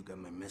 See, you got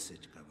my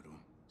message, Cabrón.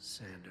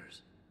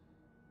 Sanders.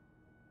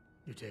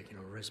 You're taking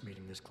a risk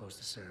meeting this close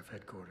to Seraph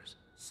headquarters.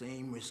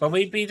 Same risk. But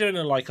we'd be doing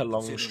a long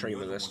Considering stream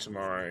you're of the this one who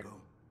let me tomorrow.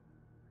 go.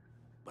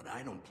 But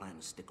I don't plan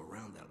to stick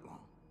around that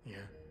long.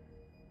 Yeah?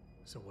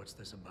 So what's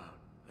this about?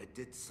 I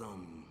did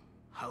some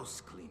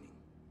house cleaning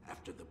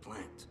after the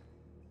plant.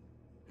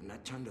 And I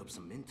turned up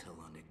some intel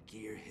on that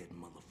gearhead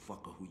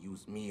motherfucker who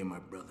used me and my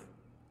brother.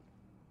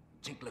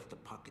 Jink left a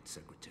pocket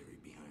secretary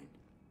behind.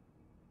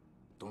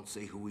 Don't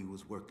say who he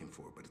was working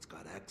for, but it's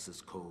got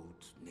access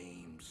codes,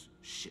 names,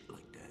 shit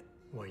like that.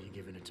 Why are you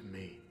giving it to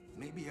me?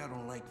 Maybe I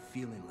don't like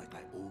feeling like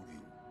I owe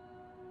you.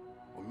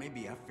 Or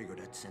maybe I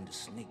figured I'd send a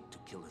snake to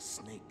kill a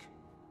snake.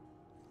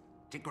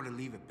 Take or to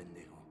leave it,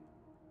 pendejo.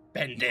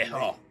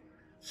 Pendejo.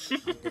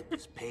 My debt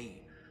is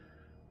paid.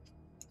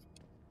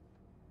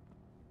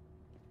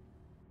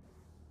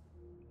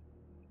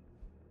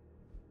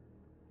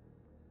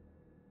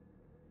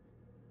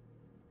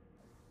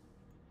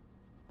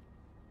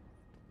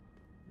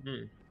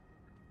 Hmm.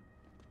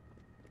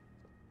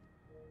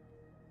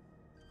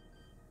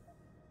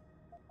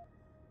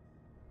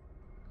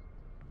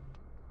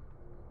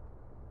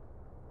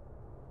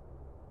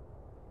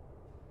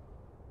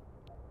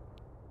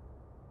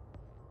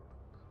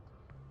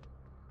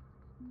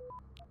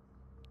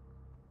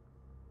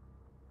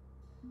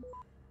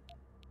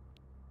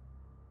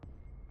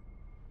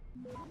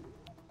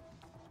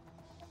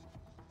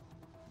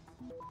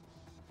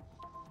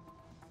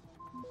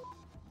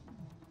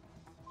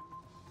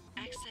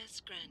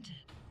 Access granted.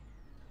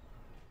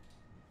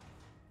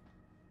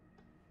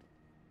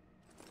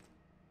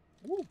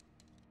 Ooh.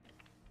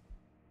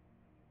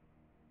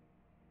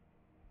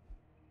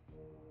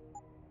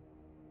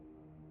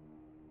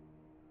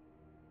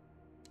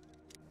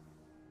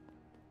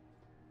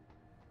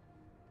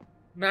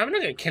 No, I'm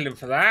not gonna kill him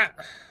for that.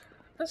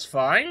 That's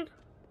fine.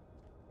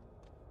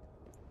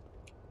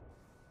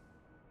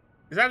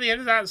 Is that the end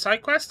of that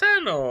side quest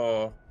then,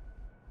 or?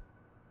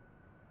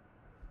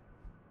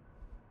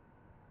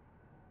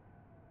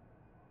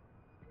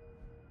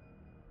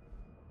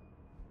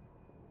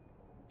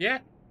 Yeah.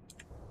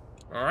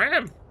 I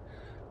am.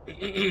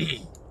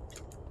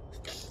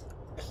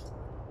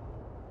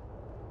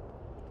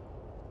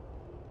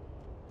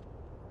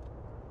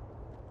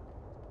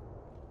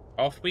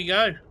 Off we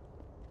go.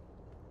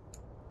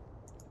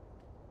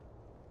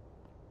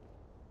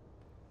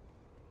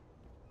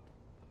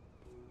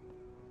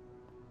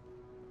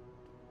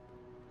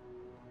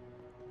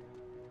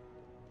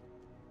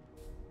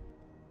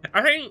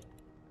 I think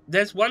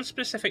There's one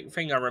specific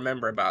thing I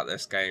remember about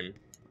this game.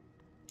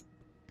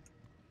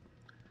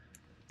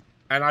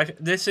 And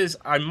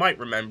I might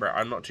remember it,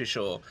 I'm not too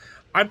sure.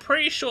 I'm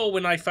pretty sure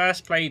when I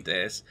first played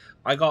this,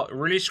 I got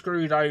really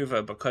screwed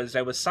over because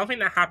there was something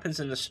that happens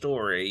in the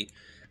story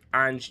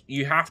and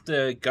you have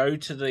to go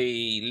to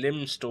the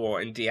limb store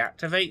and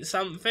deactivate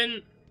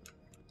something.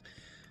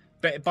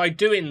 But by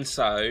doing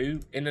so,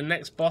 in the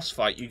next boss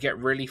fight, you get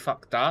really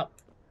fucked up.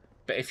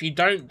 But if you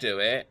don't do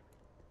it,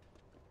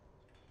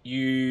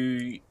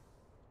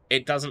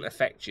 it doesn't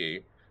affect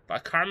you. But I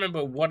can't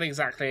remember what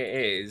exactly it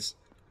is,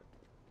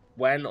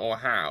 when or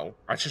how.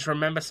 I just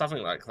remember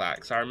something like that,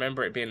 because I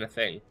remember it being a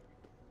thing.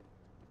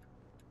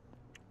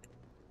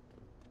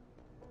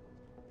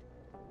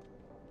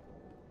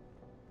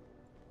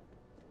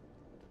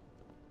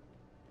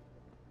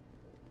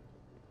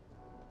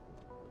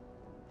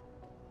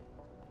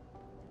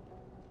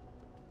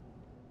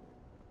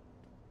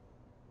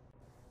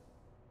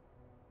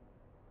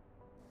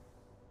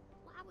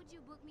 Why would you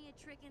book me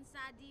a trick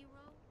inside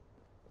D-Row?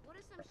 What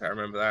are some I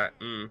remember that.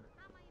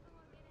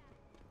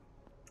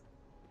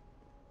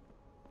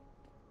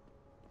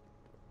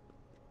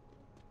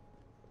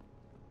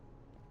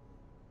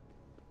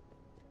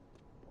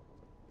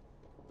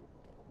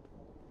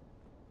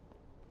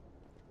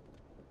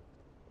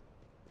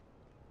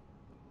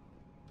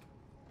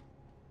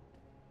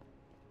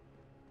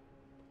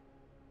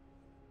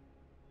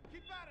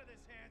 Keep out of this,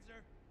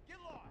 Hanser. Get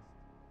lost.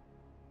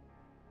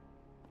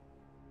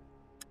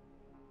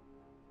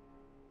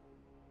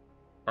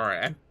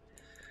 Alright.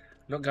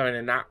 Not going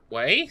in that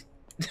way.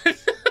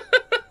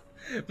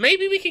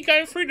 Maybe we could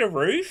go through the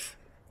roof?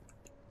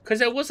 Because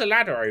there was a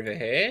ladder over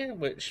here,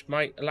 which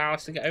might allow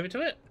us to get over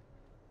to it.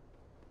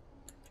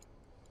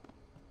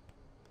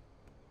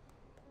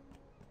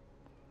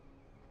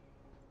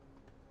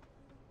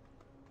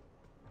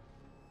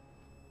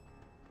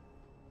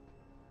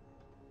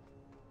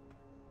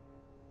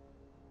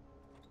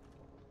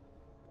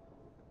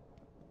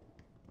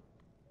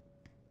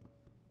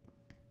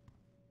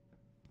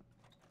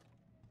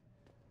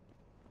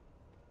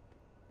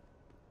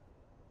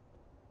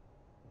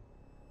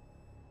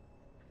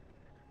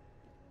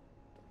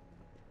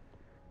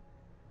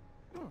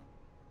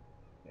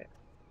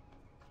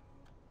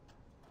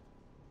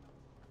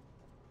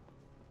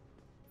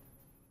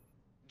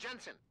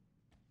 Jensen,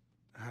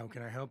 How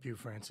can I help you,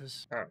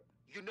 Francis?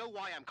 you know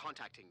why I'm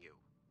contacting you.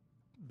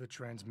 The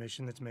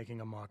transmission that's making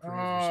a mockery of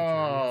your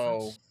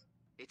security efforts?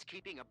 It's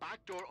keeping a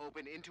back door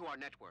open into our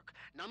network.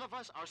 None of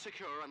us are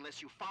secure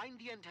unless you find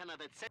the antenna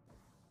that sends...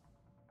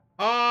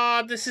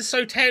 Ah, this is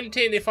so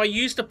tempting. If I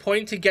use the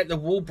point to get the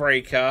wall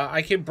breaker,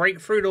 I can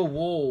break through the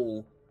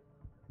wall.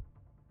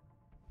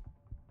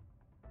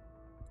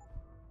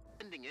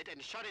 ...sending it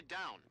and shut it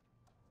down.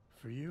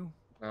 For you?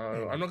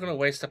 No, I'm not going to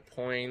waste a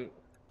point.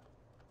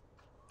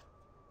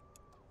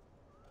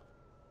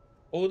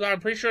 Although I'm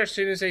pretty sure as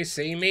soon as they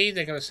see me,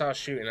 they're going to start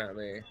shooting at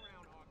me.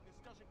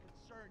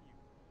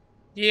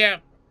 Yeah.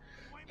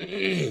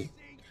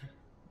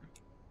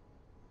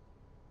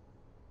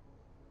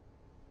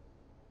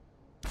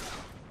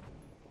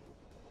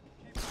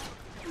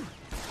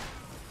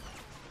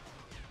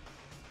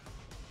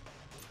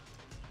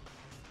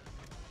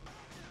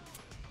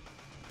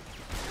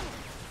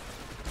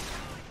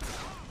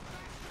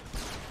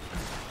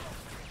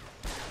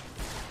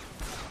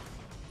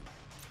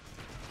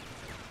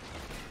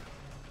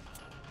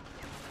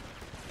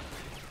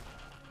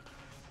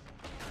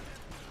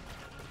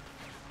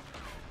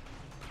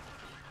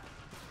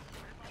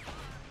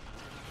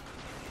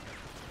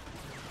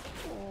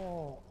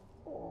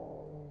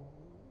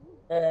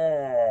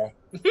 Oh.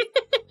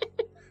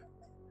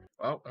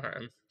 Well,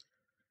 alright.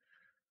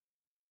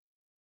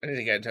 I need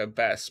to get into a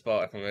better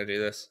spot if I'm going to do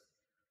this.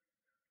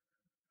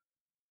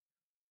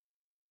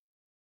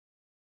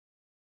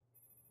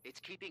 It's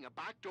keeping a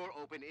back door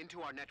open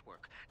into our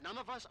network. None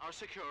of us are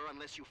secure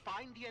unless you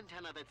find the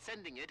antenna that's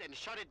sending it and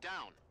shut it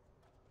down.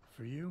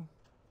 For you,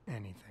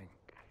 anything.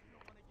 You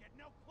don't want to get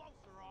no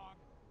closer, Og.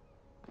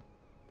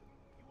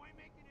 You ain't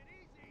making it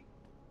easy.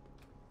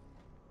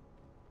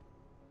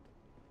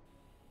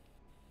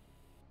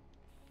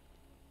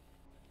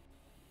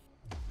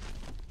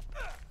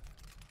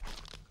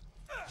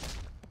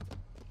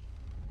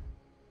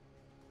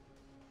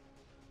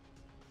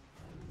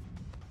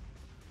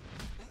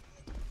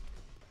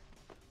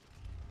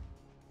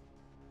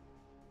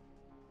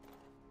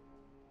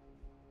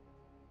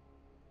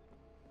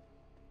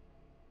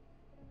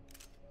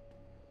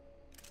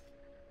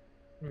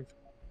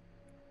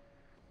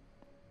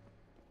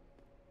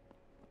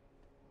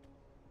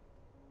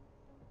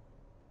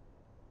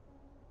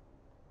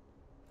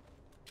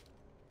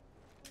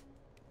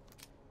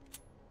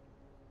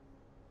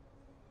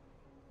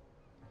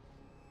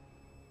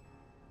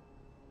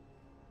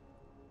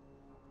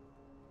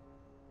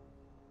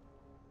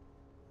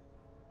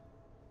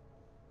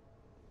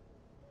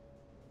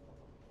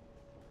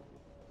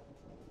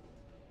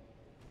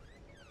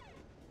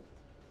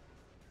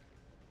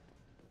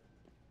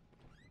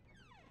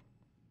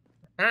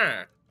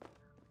 Ah.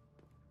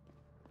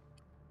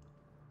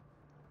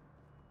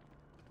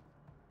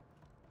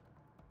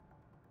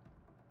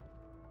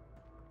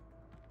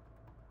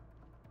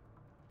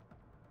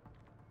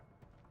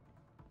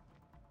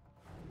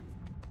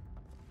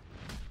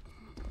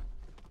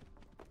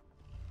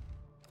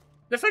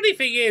 The funny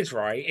thing is,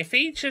 right, if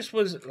he just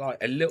was like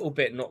a little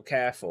bit not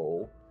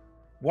careful,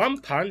 one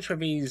punch with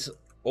these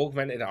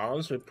augmented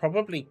arms would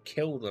probably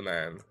kill the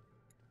man.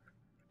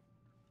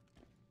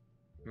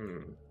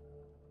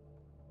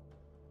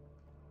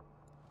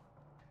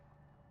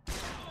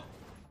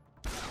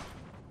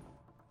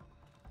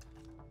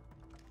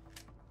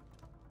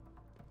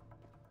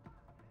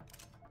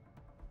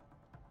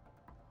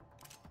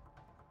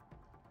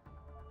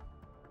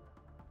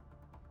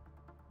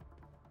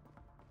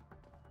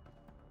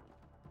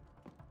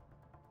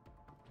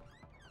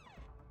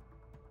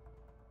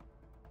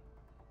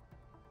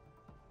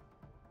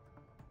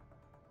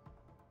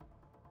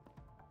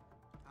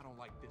 I don't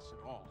like this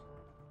at all.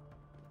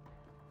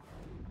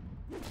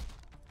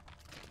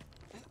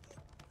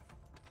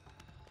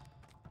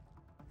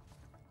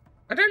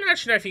 I don't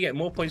actually know if you get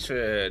more points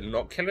for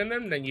not killing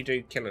them than you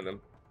do killing them.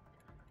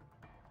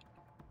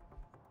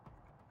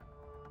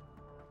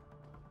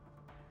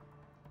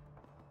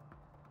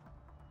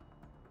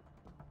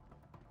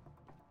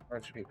 A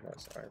bunch of people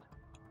outside.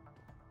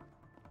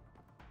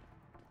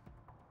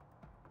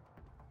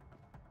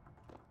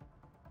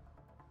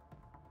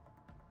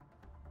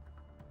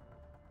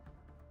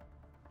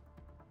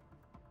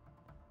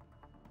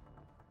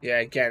 Yeah,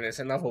 again, it's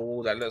another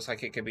wall that looks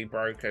like it could be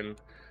broken.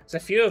 There's a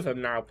few of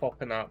them now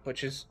popping up,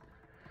 which is...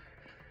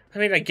 I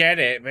mean, I get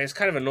it, but it's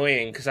kind of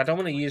annoying because I don't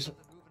want to use...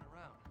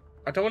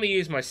 I don't want to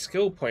use my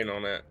skill point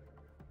on it.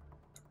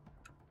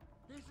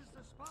 This is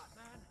the spot,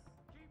 man.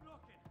 Keep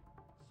looking.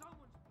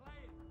 Someone's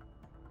playing.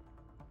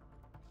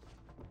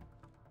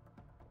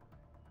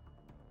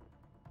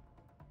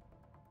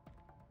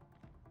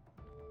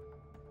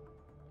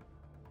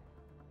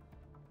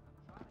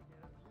 Trying to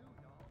get a view,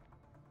 y'all.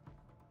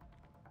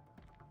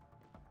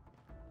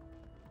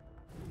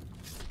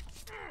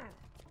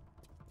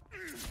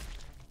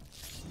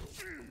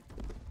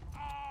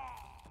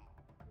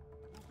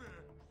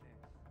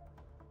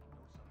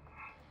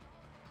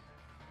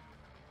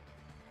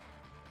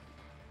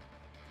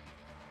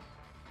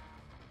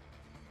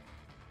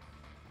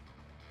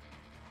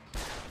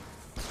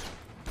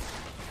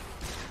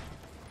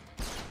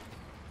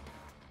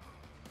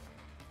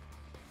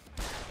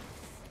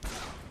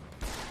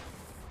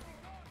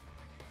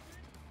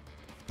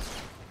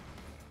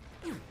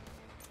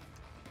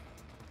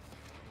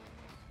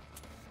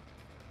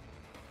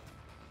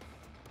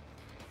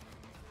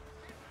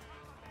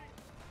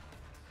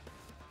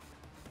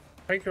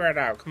 Figure it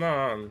out, come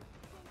on.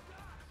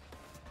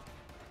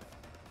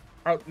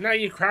 Oh, no,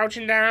 you're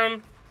crouching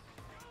down?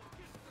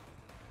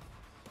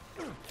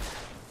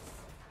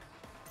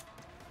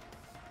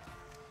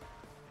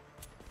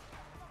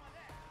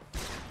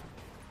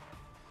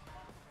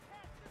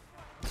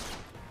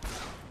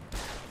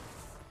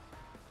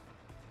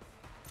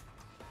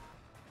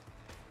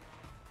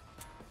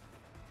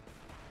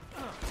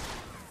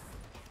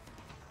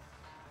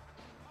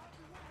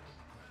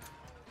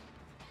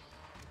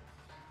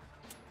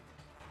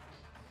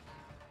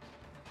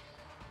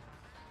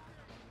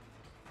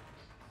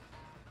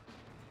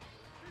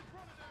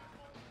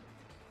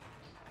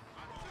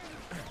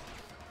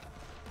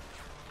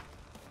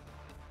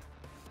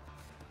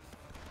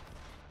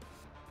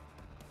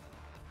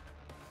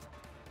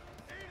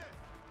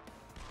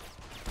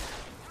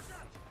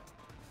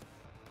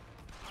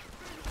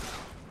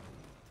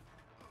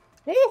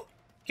 Woo!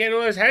 Getting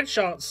all those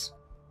headshots.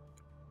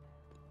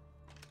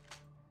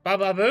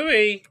 Baba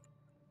Booey.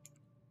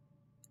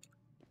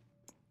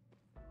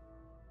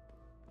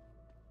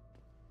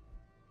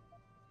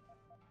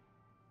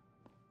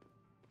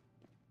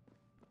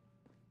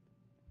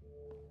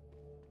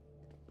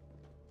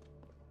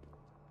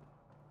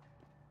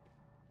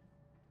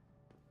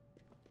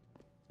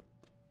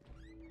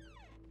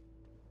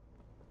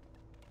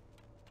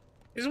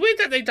 It's weird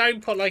that they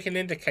don't put like an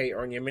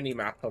indicator on your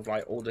mini-map of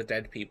like all the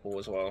dead people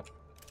as well.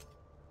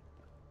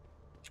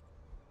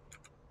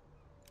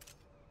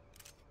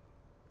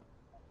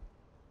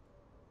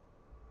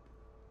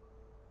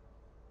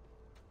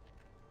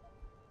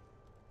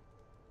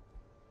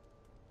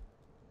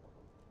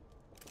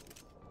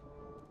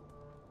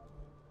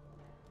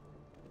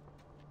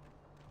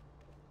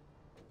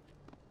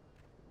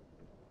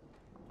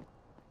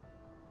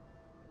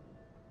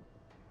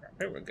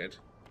 I think we're good.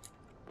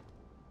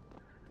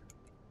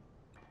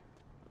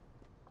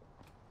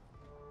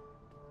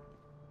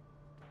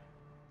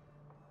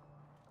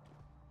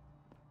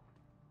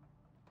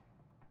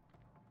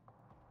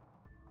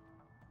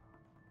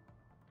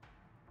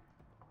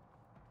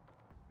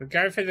 The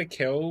go for the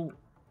kill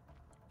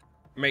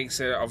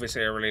makes it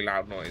obviously a really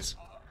loud noise.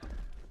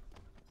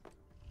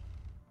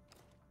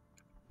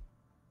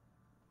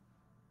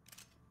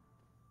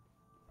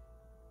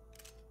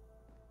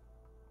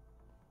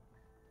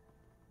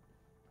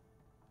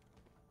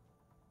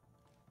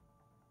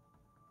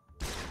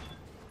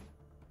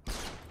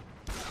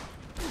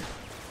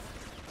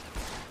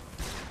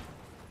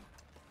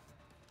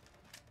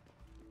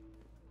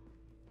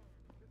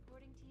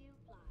 Reporting to you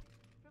live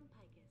from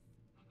Picus.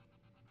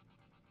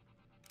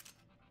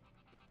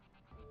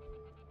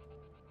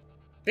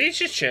 He's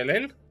just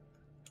chilling.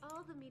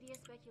 All the media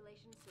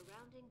speculation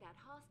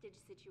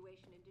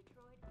situation in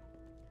Detroit?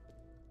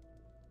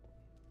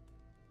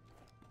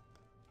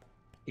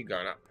 Keep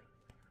going up.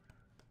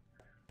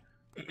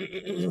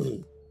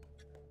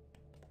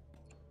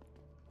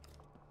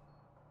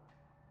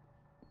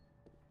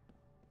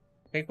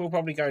 I think we'll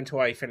probably go into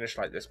A, finish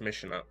like this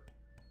mission up.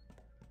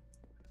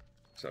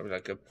 So that was a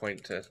good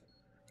point to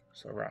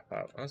sort of wrap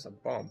up. That's a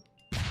bomb.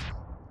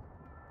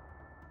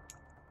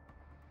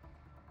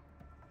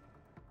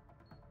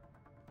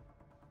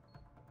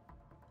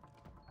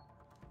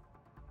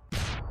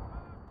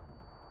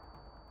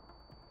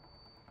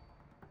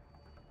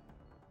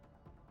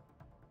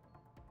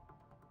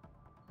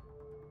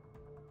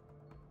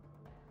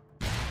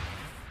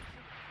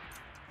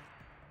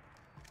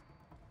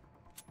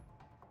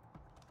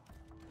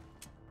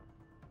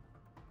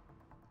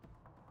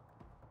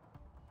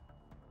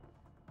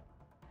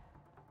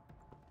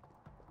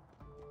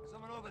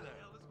 Someone over there. What the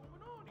hell is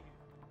going on here?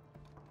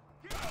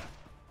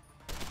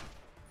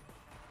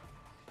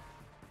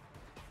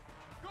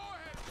 Go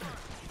ahead, sir.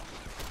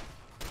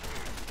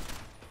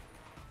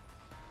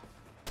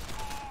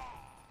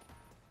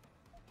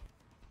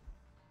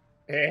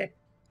 Eh.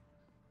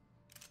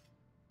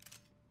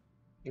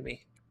 Give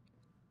me.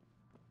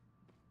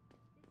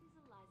 This is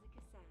Eliza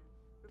Cassan,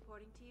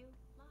 reporting to you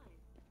live.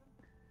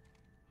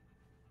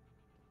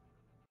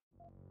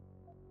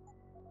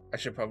 I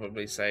should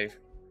probably save.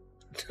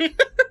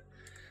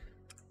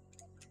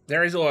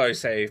 There is auto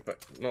save,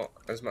 but not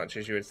as much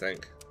as you would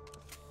think.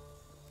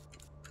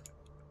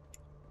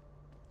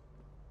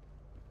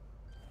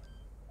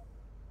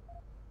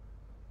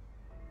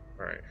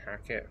 Right,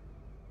 hack it.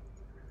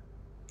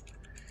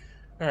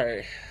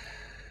 Alright.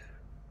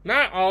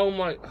 Not oh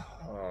my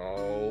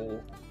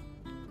oh.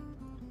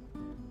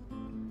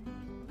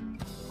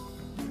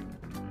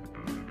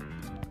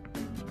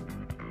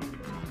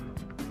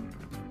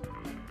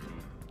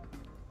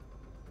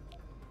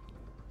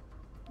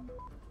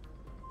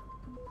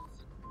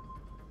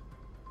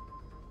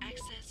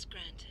 Access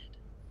granted.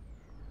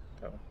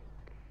 Oh.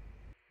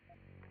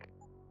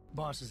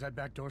 Boss, is that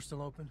back door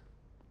still open?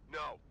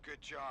 No,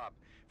 good job.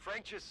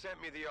 Frank just sent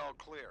me the all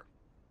clear.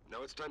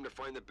 Now it's time to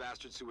find the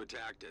bastards who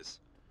attacked us.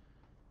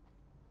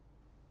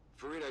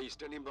 Farida, are you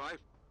standing by?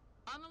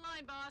 On the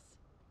line, boss.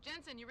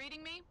 Jensen, you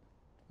reading me?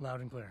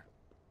 Loud and clear.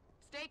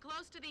 Stay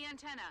close to the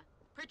antenna.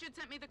 Pritchard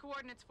sent me the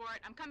coordinates for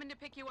it. I'm coming to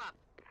pick you up.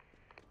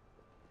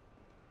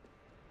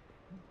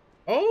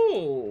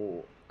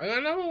 Oh, I got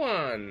another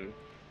one.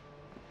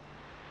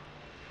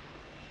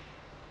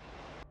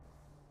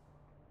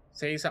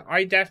 See, so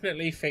I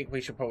definitely think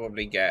we should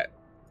probably get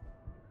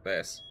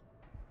this.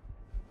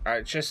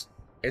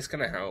 It's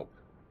gonna help.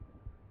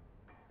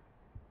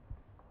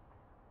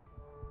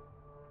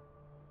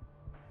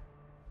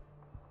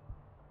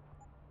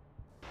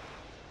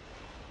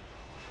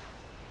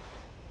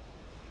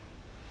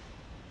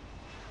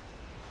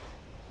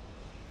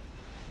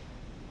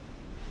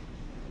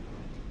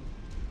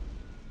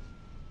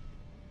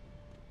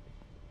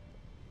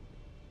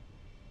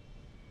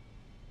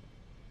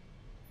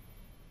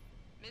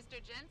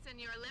 Mr. Jensen,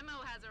 your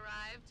limo has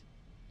arrived.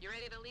 You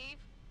ready to leave?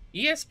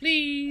 Yes,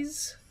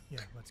 please. Yeah,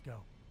 let's go.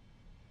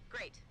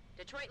 Great.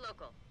 Detroit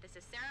local. This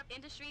is Syrup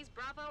Industries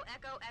Bravo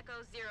Echo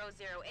Echo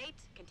 008.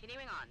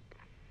 Continuing on.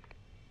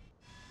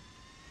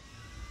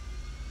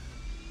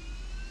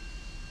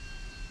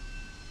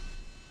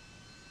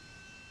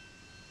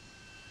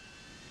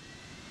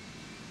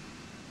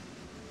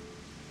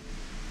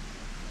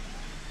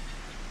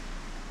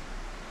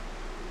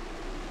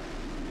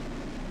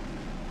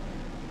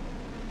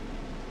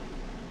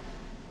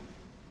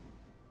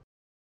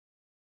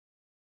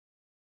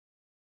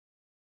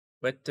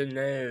 What to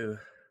know?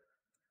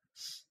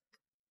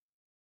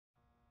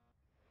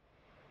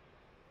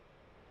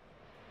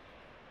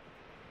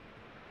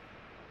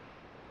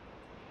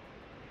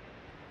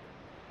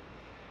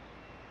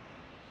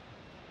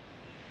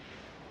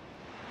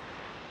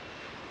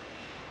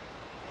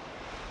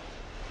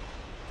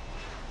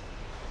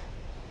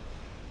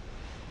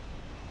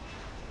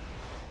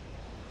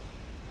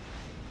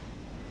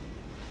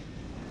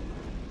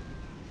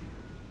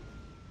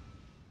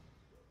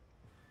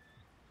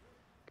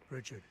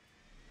 Richard,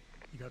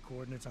 you got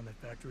coordinates on that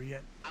factory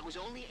yet? I was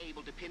only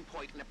able to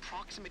pinpoint an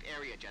approximate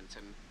area,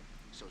 Jensen.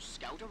 So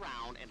scout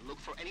around and look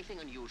for anything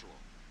unusual.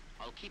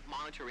 I'll keep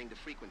monitoring the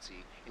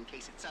frequency in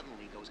case it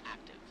suddenly goes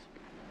active.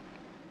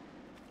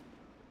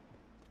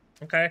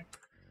 Okay.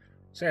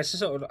 So it's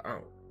just sort of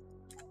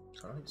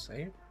can't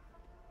save.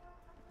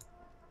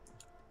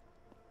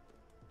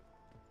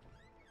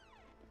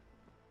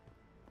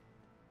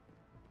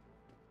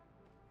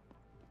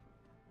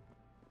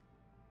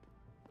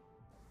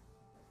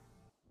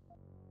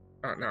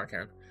 Oh, now I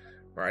can.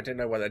 Right, I didn't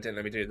know why they didn't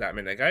let me do that a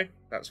minute ago.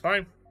 That's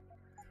fine.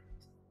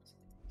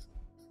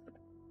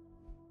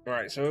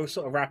 Alright, so we'll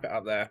sort of wrap it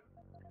up there.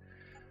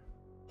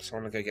 So I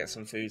want to go get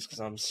some foods because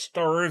I'm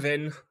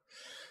starving.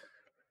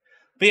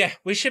 But yeah,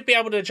 we should be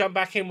able to jump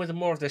back in with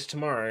more of this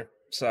tomorrow.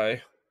 So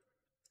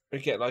we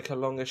get like a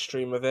longer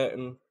stream of it,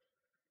 and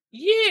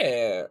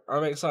yeah,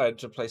 I'm excited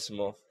to play some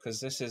more because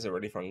this is a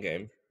really fun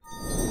game.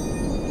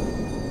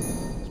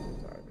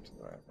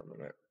 a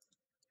minute.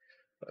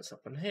 What's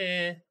up on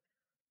here?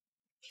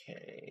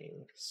 Okay,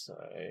 so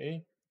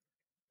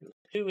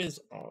who is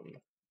on?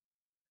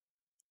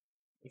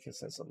 We can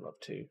send some love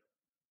to.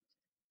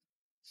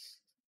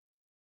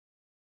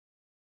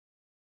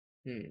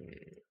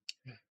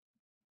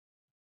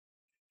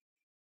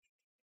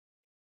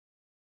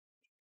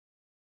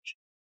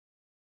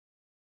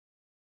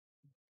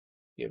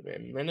 Give me a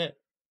minute.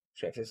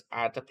 Check this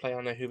add to play.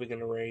 I know who we're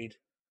gonna raid.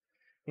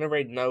 I'm gonna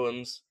raid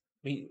Noam's.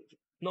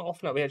 Not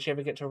often that we actually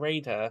ever get to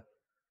raid her,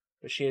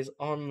 but she is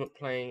on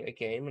playing a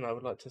game, and I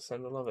would like to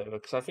send a love over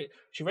because I think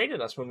she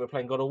raided us when we were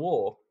playing God of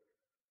War.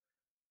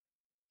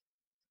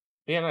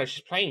 But yeah, no,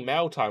 she's playing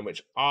Mailtime,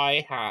 which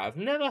I have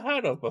never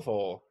heard of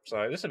before.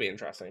 So this will be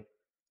interesting.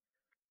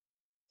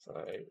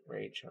 So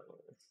raid channel.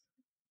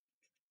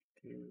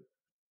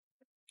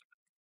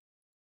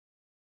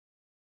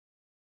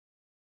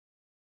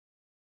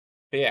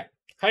 But yeah,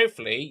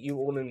 hopefully you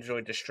all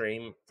enjoyed the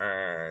stream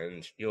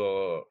and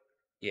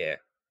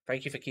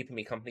thank you for keeping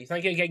me company.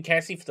 Thank you again,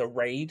 Cassie, for the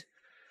raid.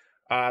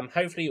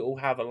 Hopefully you all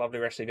have a lovely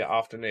rest of your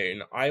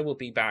afternoon. I will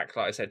be back,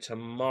 like I said,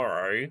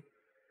 tomorrow.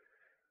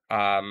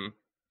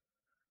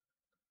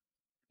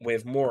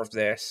 With more of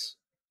this.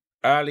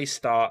 Early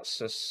starts,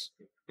 just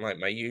like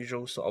my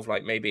usual, sort of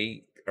like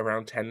maybe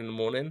around 10 in the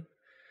morning.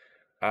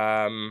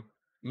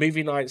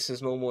 Movie nights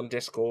as normal on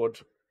Discord.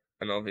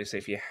 And obviously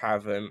if you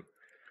haven't,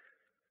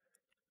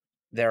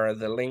 there are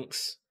the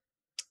links.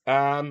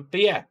 But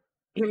yeah.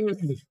 8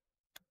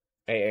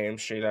 a.m.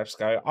 street, let's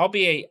go. I'll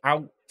be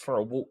out for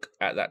a walk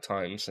at that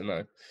time, so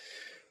no.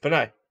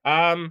 But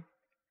no.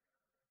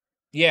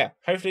 Yeah,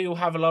 hopefully you'll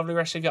have a lovely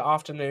rest of your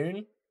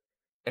afternoon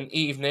and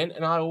evening,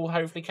 and I will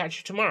hopefully catch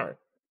you tomorrow.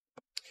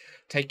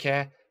 Take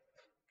care.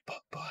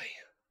 Bye-bye.